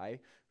everybody's eye,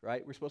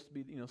 right? We're supposed to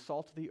be,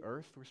 salt of the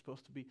earth. We're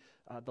supposed to be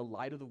the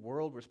light of the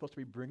world. We're supposed to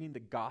be bringing the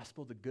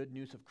gospel, the good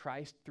news of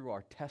Christ through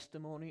our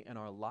testimony and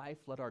our life.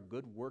 Let our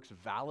good works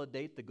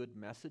validate the good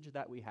message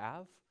that we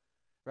have,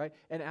 right?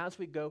 And as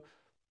we go,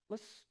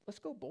 let's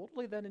go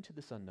boldly then into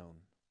this unknown.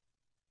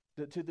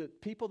 To the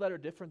people that are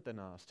different than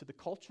us, to the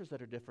cultures that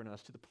are different than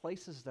us, to the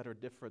places that are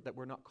different that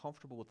we're not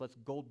comfortable with. Let's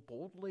go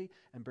boldly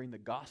and bring the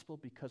gospel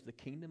because the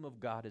kingdom of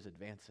God is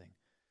advancing.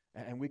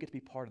 And we get to be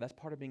part of that. That's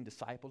part of being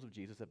disciples of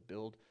Jesus that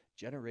build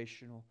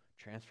generational,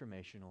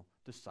 transformational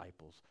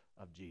disciples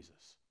of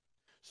Jesus.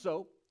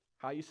 So,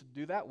 how you should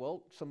do that?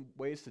 Well, some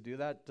ways to do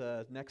that,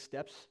 next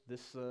steps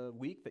this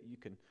week that you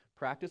can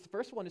practice. The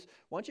first one is,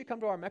 why don't you come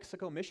to our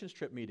Mexico missions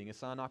trip meeting?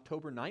 It's on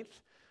October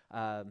 9th.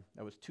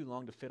 That was too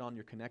long to fit on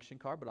your connection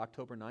card, but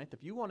October 9th.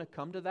 If you want to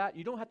come to that,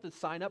 you don't have to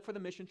sign up for the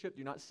mission trip.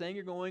 You're not saying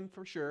you're going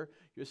for sure.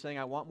 You're saying,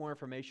 I want more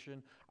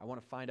information. I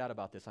want to find out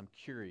about this. I'm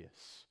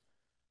curious.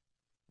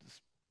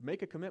 Just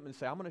make a commitment and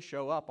say, I'm going to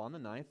show up on the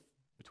 9th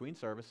between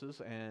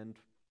services and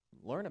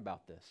learn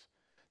about this.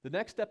 The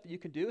next step that you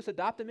can do is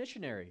adopt a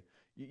missionary.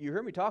 You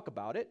heard me talk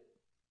about it.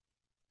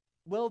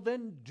 Well,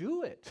 then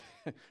do it,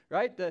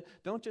 right?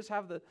 Don't just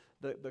have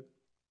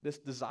this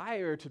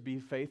desire to be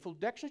faithful.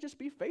 Actually, just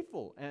be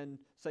faithful and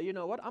say, you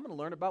know what? I'm going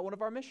to learn about one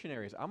of our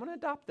missionaries. I'm going to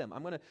adopt them.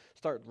 I'm going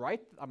to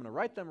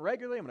write them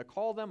regularly. I'm going to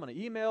call them. I'm going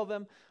to email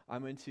them.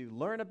 I'm going to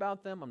learn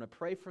about them. I'm going to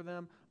pray for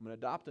them. I'm going to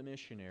adopt a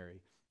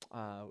missionary,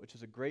 which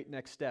is a great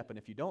next step. And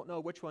if you don't know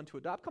which one to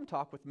adopt, come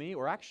talk with me,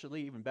 or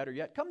actually, even better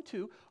yet, come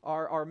to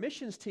our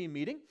missions team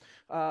meeting,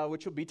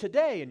 which will be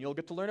today, and you'll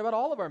get to learn about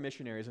all of our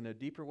missionaries in a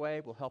deeper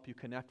way. We'll help you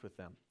connect with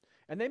them.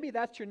 And maybe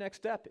that's your next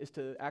step, is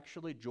to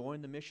actually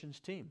join the missions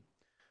team.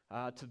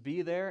 to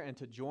be there and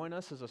to join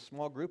us as a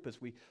small group as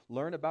we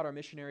learn about our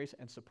missionaries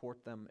and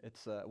support them.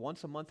 It's a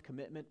once-a-month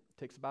commitment. It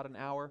takes about an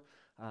hour,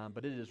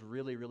 but it is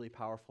really, really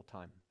powerful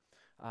time.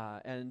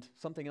 And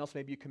something else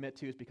maybe you commit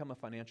to is become a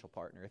financial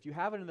partner. If you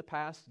haven't in the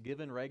past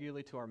given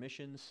regularly to our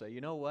missions, say,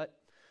 you know what,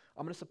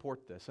 I'm going to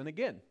support this. And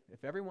again,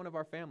 if every one of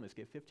our families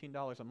gave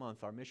 $15 a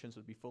month, our missions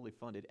would be fully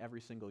funded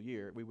every single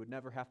year. We would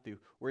never have to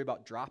worry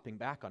about dropping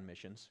back on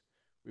missions.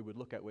 We would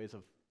look at ways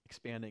of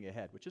expanding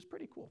ahead, which is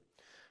pretty cool.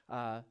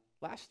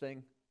 Last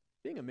thing,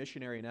 being a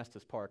missionary in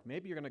Estes Park,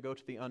 maybe you're going to go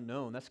to the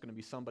unknown. That's going to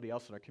be somebody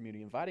else in our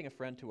community. Inviting a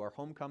friend to our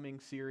homecoming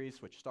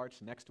series, which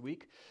starts next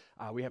week.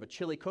 We have a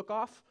chili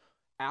cook-off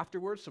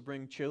afterwards, so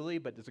bring chili,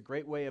 but it's a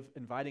great way of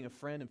inviting a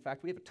friend. In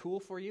fact, we have a tool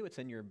for you. It's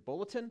in your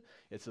bulletin.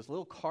 It's this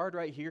little card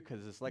right here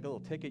because it's like a little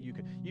ticket. You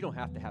don't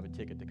have to have a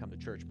ticket to come to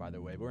church, by the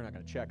way. We're not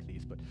going to check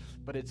these,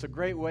 but it's a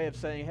great way of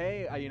saying,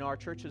 hey, our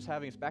church is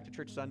having, it's Back to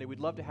Church Sunday. We'd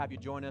love to have you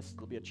join us.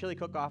 There'll be a chili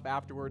cook-off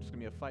afterwards. It's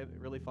going to be a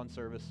really fun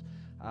service.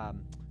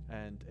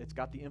 And it's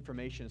got the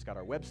information. It's got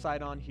our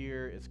website on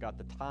here. It's got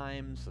the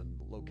times and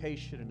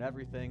location and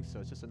everything. So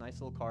it's just a nice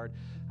little card.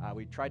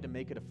 We tried to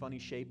make it a funny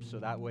shape so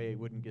that way it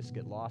wouldn't just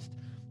get lost.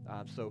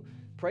 So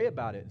pray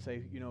about it and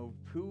say,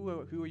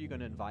 who are you going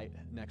to invite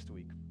next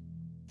week?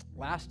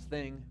 Last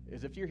thing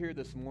is, if you're here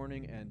this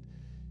morning and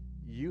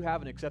you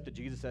haven't accepted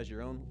Jesus as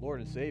your own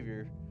Lord and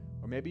Savior,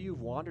 or maybe you've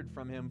wandered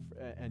from him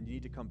and you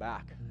need to come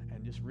back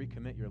and just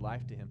recommit your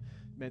life to him.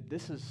 Man,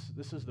 this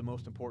is the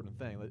most important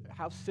thing.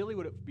 How silly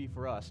would it be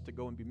for us to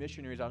go and be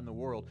missionaries out in the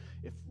world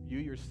if you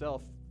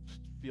yourself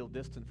feel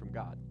distant from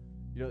God?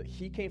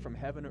 He came from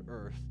heaven to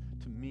earth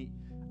to meet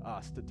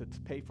us, to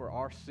pay for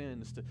our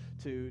sins,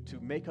 to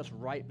make us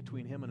right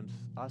between him and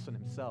us and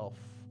himself.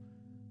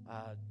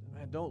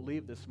 Man, don't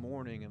leave this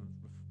morning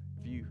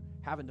if you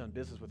haven't done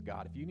business with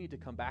God. If you need to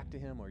come back to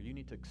him or you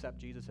need to accept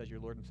Jesus as your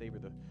Lord and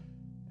Savior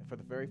for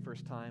the very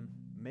first time,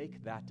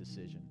 make that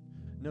decision.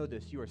 Know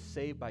this, you are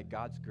saved by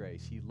God's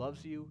grace. He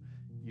loves you.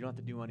 You don't have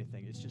to do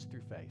anything. It's just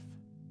through faith.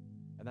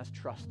 And that's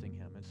trusting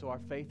him. And so our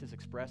faith is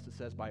expressed, it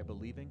says, by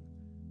believing.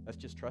 That's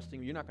just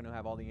trusting. You're not going to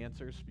have all the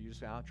answers, but you just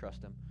say, I'll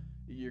trust him.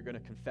 You're going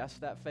to confess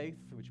that faith,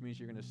 which means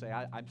you're going to say,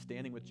 I'm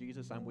standing with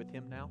Jesus. I'm with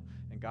him now,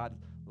 and God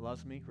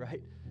loves me,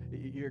 right?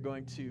 You're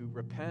going to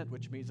repent,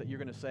 which means that you're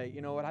going to say, you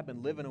know what, I've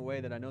been living a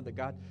way that I know that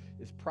God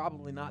is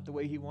probably not the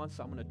way he wants.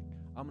 So I'm going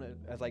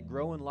to, as I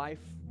grow in life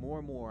more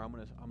and more, I'm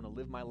going to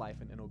live my life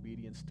in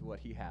obedience to what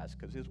he has,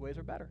 because his ways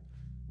are better.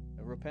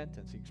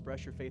 Repentance, you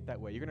express your faith that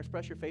way. You're going to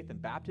express your faith in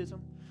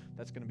baptism.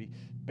 That's going to be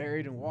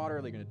buried in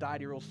water. They're going to die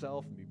to your old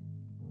self and be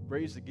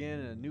raised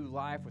again in a new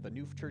life with a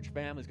new church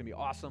family. It's going to be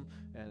awesome,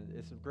 and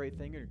it's a great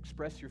thing. You're going to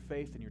express your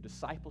faith in your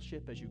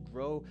discipleship as you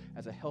grow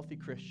as a healthy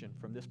Christian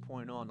from this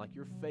point on. Like,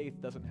 your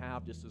faith doesn't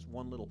have just this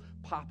one little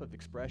pop of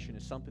expression.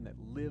 It's something that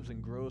lives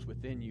and grows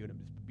within you, and it's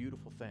a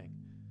beautiful thing.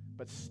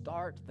 But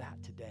start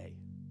that today.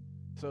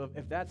 So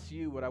if that's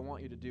you, what I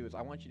want you to do is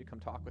I want you to come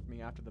talk with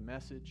me after the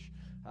message,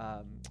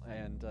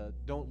 and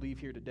don't leave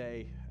here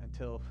today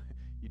until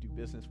you do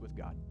business with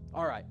God.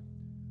 All right,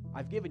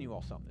 I've given you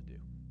all something to do.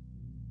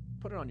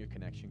 Put it on your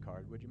connection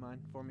card, would you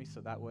mind, for me,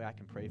 so that way I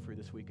can pray for you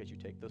this week as you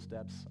take those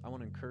steps. I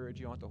want to encourage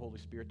you. I want the Holy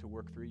Spirit to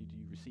work through you. Do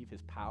you receive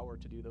his power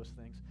to do those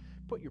things?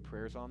 Put your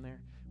prayers on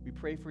there. We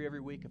pray for you every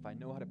week. If I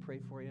know how to pray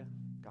for you,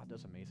 God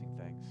does amazing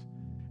things.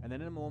 And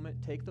then in a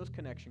moment, take those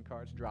connection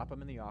cards, drop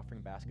them in the offering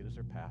basket as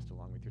they're passed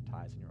along with your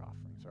tithes and your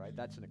offerings, all right?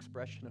 That's an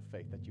expression of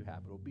faith that you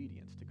have in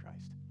obedience to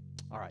Christ.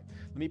 All right,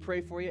 let me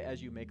pray for you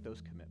as you make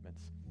those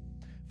commitments.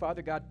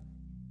 Father God,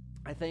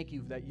 I thank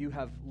you that you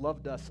have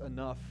loved us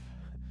enough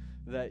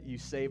that you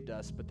saved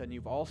us, but then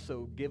you've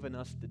also given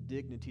us the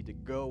dignity to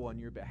go on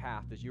your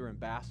behalf as your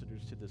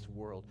ambassadors to this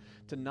world,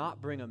 to not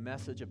bring a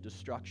message of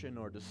destruction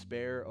or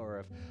despair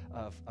or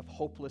of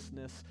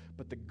hopelessness,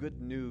 but the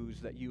good news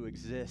that you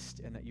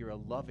exist and that you're a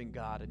loving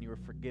God and you're a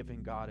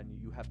forgiving God and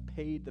you have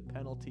paid the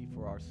penalty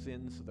for our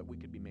sins so that we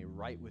could be made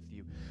right with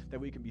you,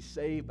 that we can be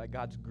saved by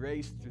God's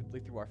grace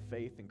through our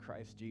faith in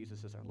Christ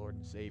Jesus as our Lord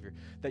and Savior,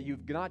 that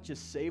you've not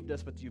just saved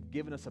us, but you've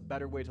given us a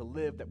better way to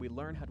live, that we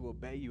learn how to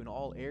obey you in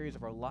all areas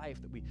of our life,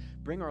 that we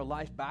bring our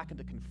life back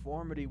into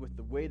conformity with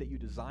the way that you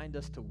designed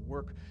us to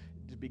work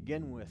to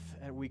begin with,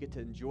 and we get to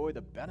enjoy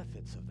the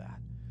benefits of that.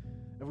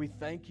 And we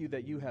thank you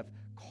that you have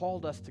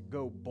called us to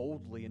go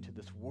boldly into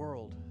this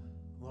world.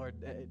 Lord,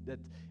 that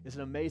is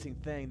an amazing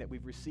thing that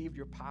we've received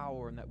your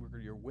power and that we're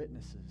your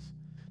witnesses.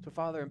 So,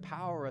 Father,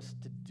 empower us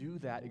to do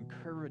that.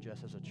 Encourage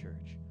us as a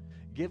church.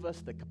 Give us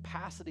the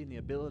capacity and the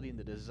ability and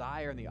the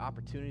desire and the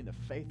opportunity and the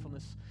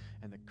faithfulness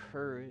and the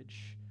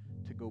courage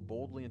to go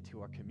boldly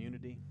into our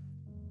community,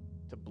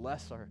 to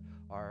bless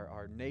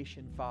our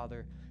nation,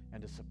 Father,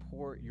 and to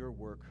support your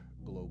work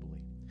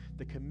globally.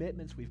 The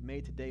commitments we've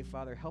made today,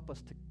 Father, help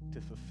us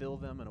to fulfill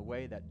them in a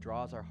way that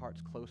draws our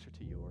hearts closer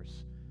to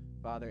yours,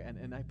 Father.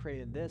 And I pray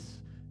in this,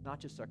 not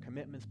just our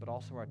commitments, but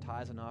also our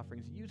tithes and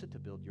offerings, use it to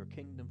build your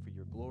kingdom for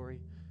your glory,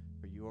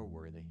 for you are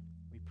worthy.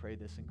 We pray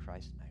this in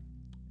Christ's name.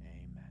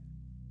 Amen.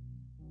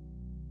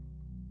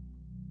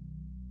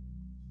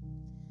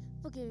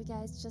 We'll give you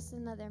guys just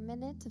another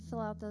minute to fill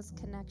out those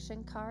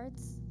connection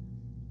cards.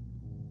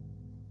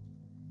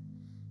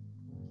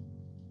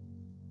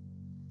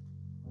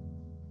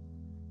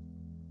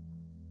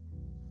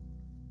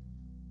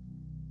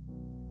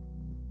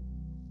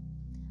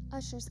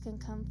 Ushers can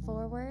come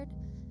forward,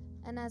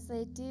 and as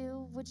they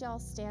do, would y'all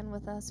stand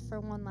with us for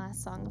one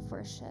last song of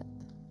worship?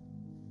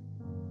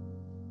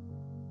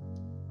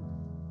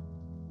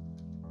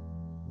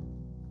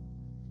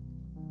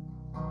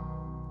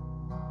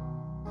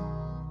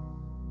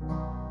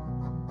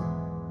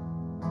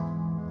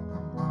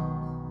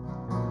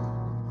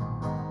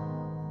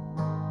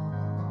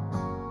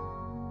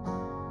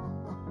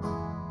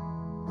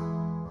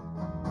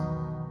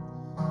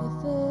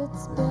 If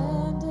it's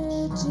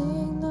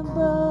bandaging the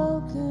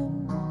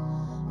broken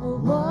or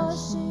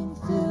washing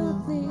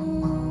filthy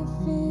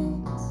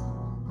feet,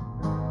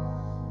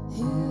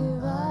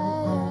 here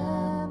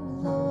I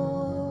am,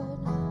 Lord,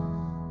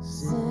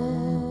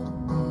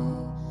 send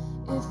me.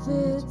 If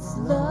it's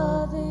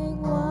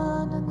loving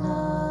one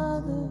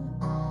another,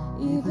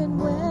 even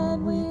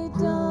when we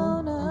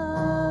don't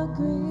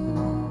agree,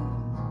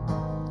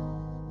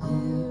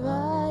 here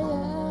I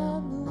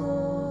am,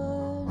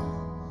 Lord,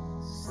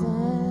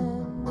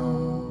 send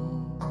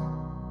me.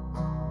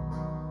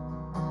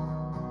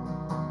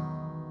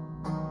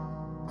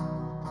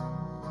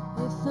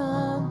 If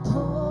I'm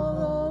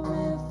poor or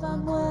if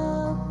I'm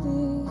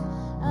wealthy,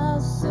 I'll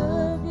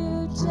serve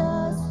you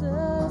just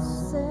the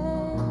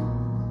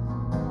same.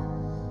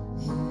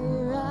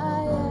 Here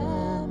I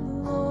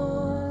am,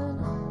 Lord,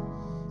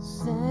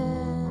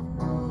 send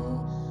me.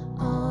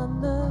 On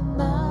the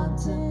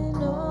mountain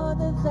or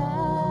the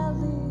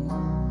valley,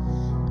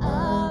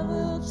 I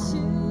will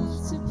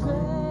choose to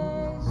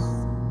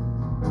praise.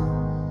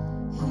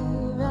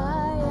 Here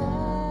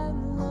I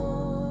am,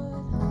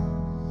 Lord,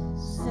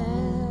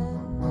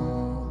 send me.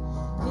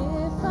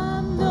 If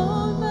I'm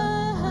known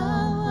by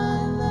how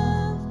I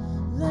love,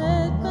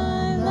 let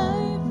my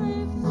life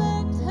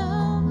reflect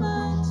how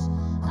much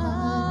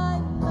I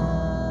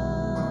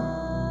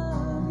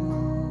love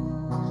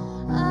you.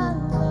 I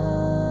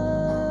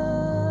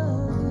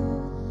love you.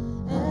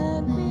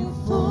 And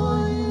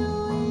before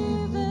you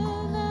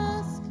even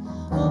ask,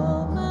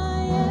 oh,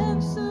 my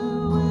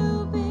answer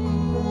will be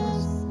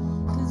yes,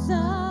 'cause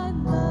I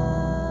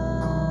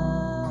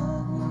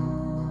love you.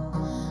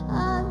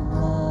 I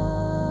love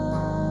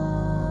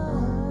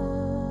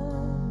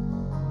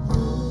you.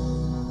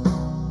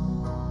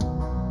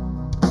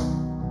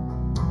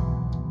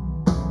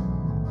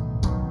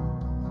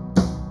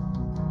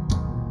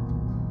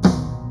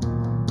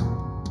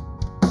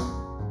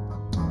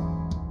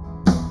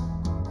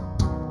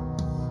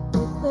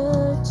 If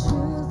the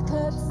truth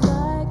cuts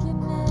like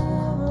an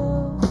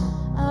arrow,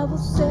 I will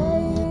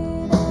say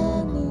it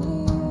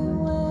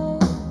anyway.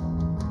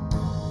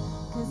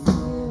 'Cause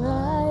here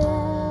I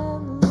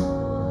am,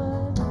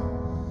 Lord,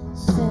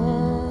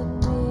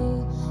 send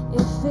me.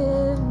 If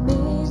it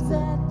means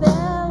that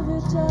they'll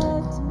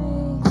reject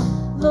me,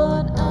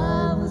 Lord,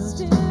 I will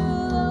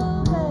still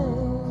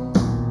obey.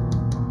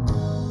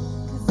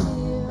 'Cause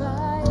here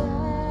I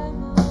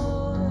am,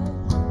 Lord,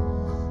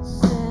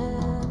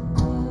 send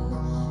me.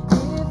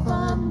 If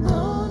I'm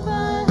known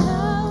by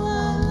how I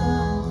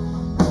love,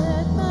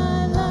 let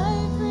my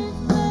life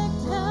reflect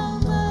how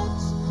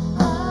much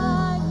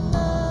I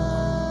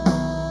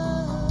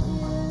love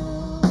you.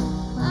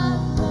 I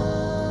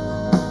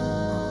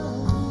love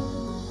you.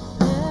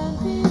 And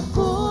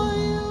before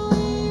you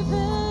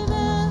even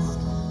ask,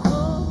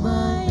 oh,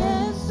 my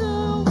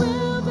answer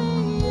will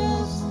be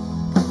yes,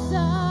 'cause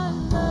I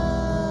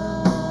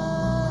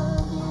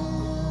love you.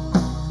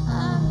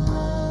 I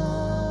love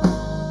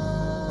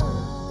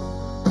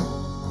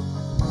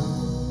you.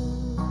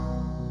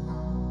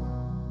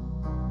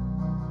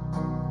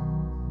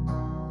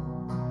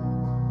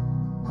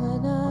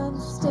 When I'm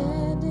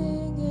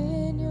standing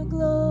in your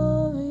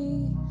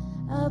glory,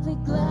 I'll be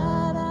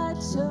glad I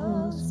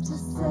chose to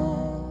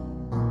say,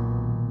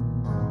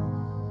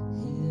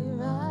 here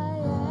I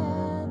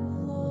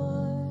am,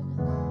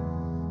 Lord,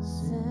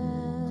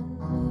 send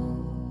me.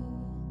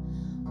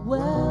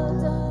 Well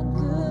done,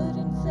 good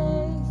and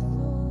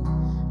faithful,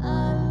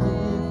 I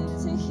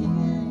live to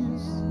hear you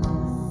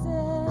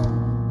say,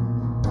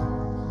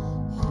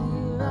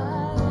 here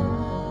I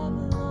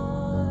am,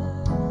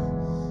 Lord,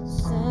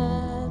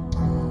 send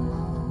me.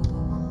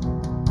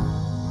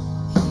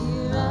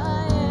 Here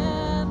I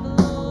am,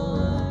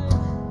 Lord,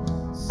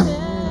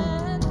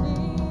 send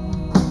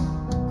me.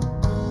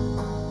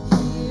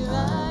 Here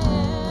I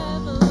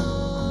am,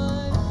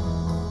 Lord,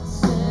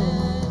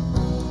 send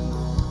me.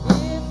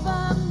 If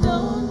I'm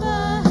known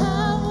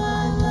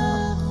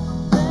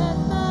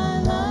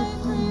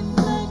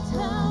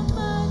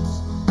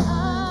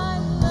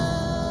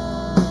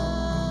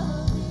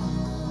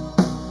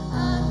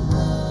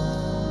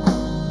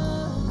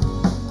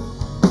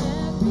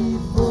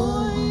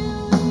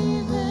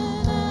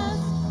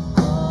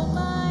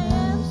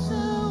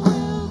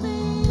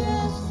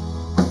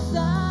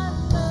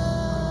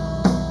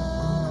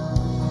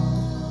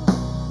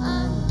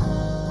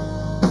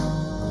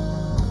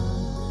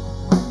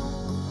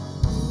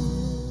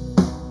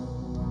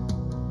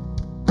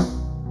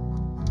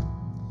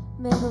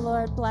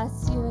Lord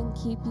bless you and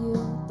keep you.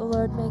 The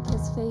Lord make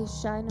his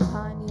face shine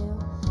upon you.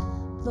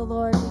 The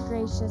Lord be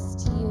gracious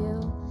to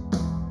you.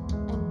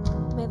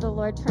 And may the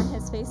Lord turn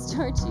his face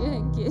towards you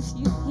and give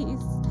you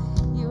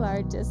peace. You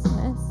are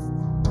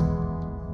dismissed.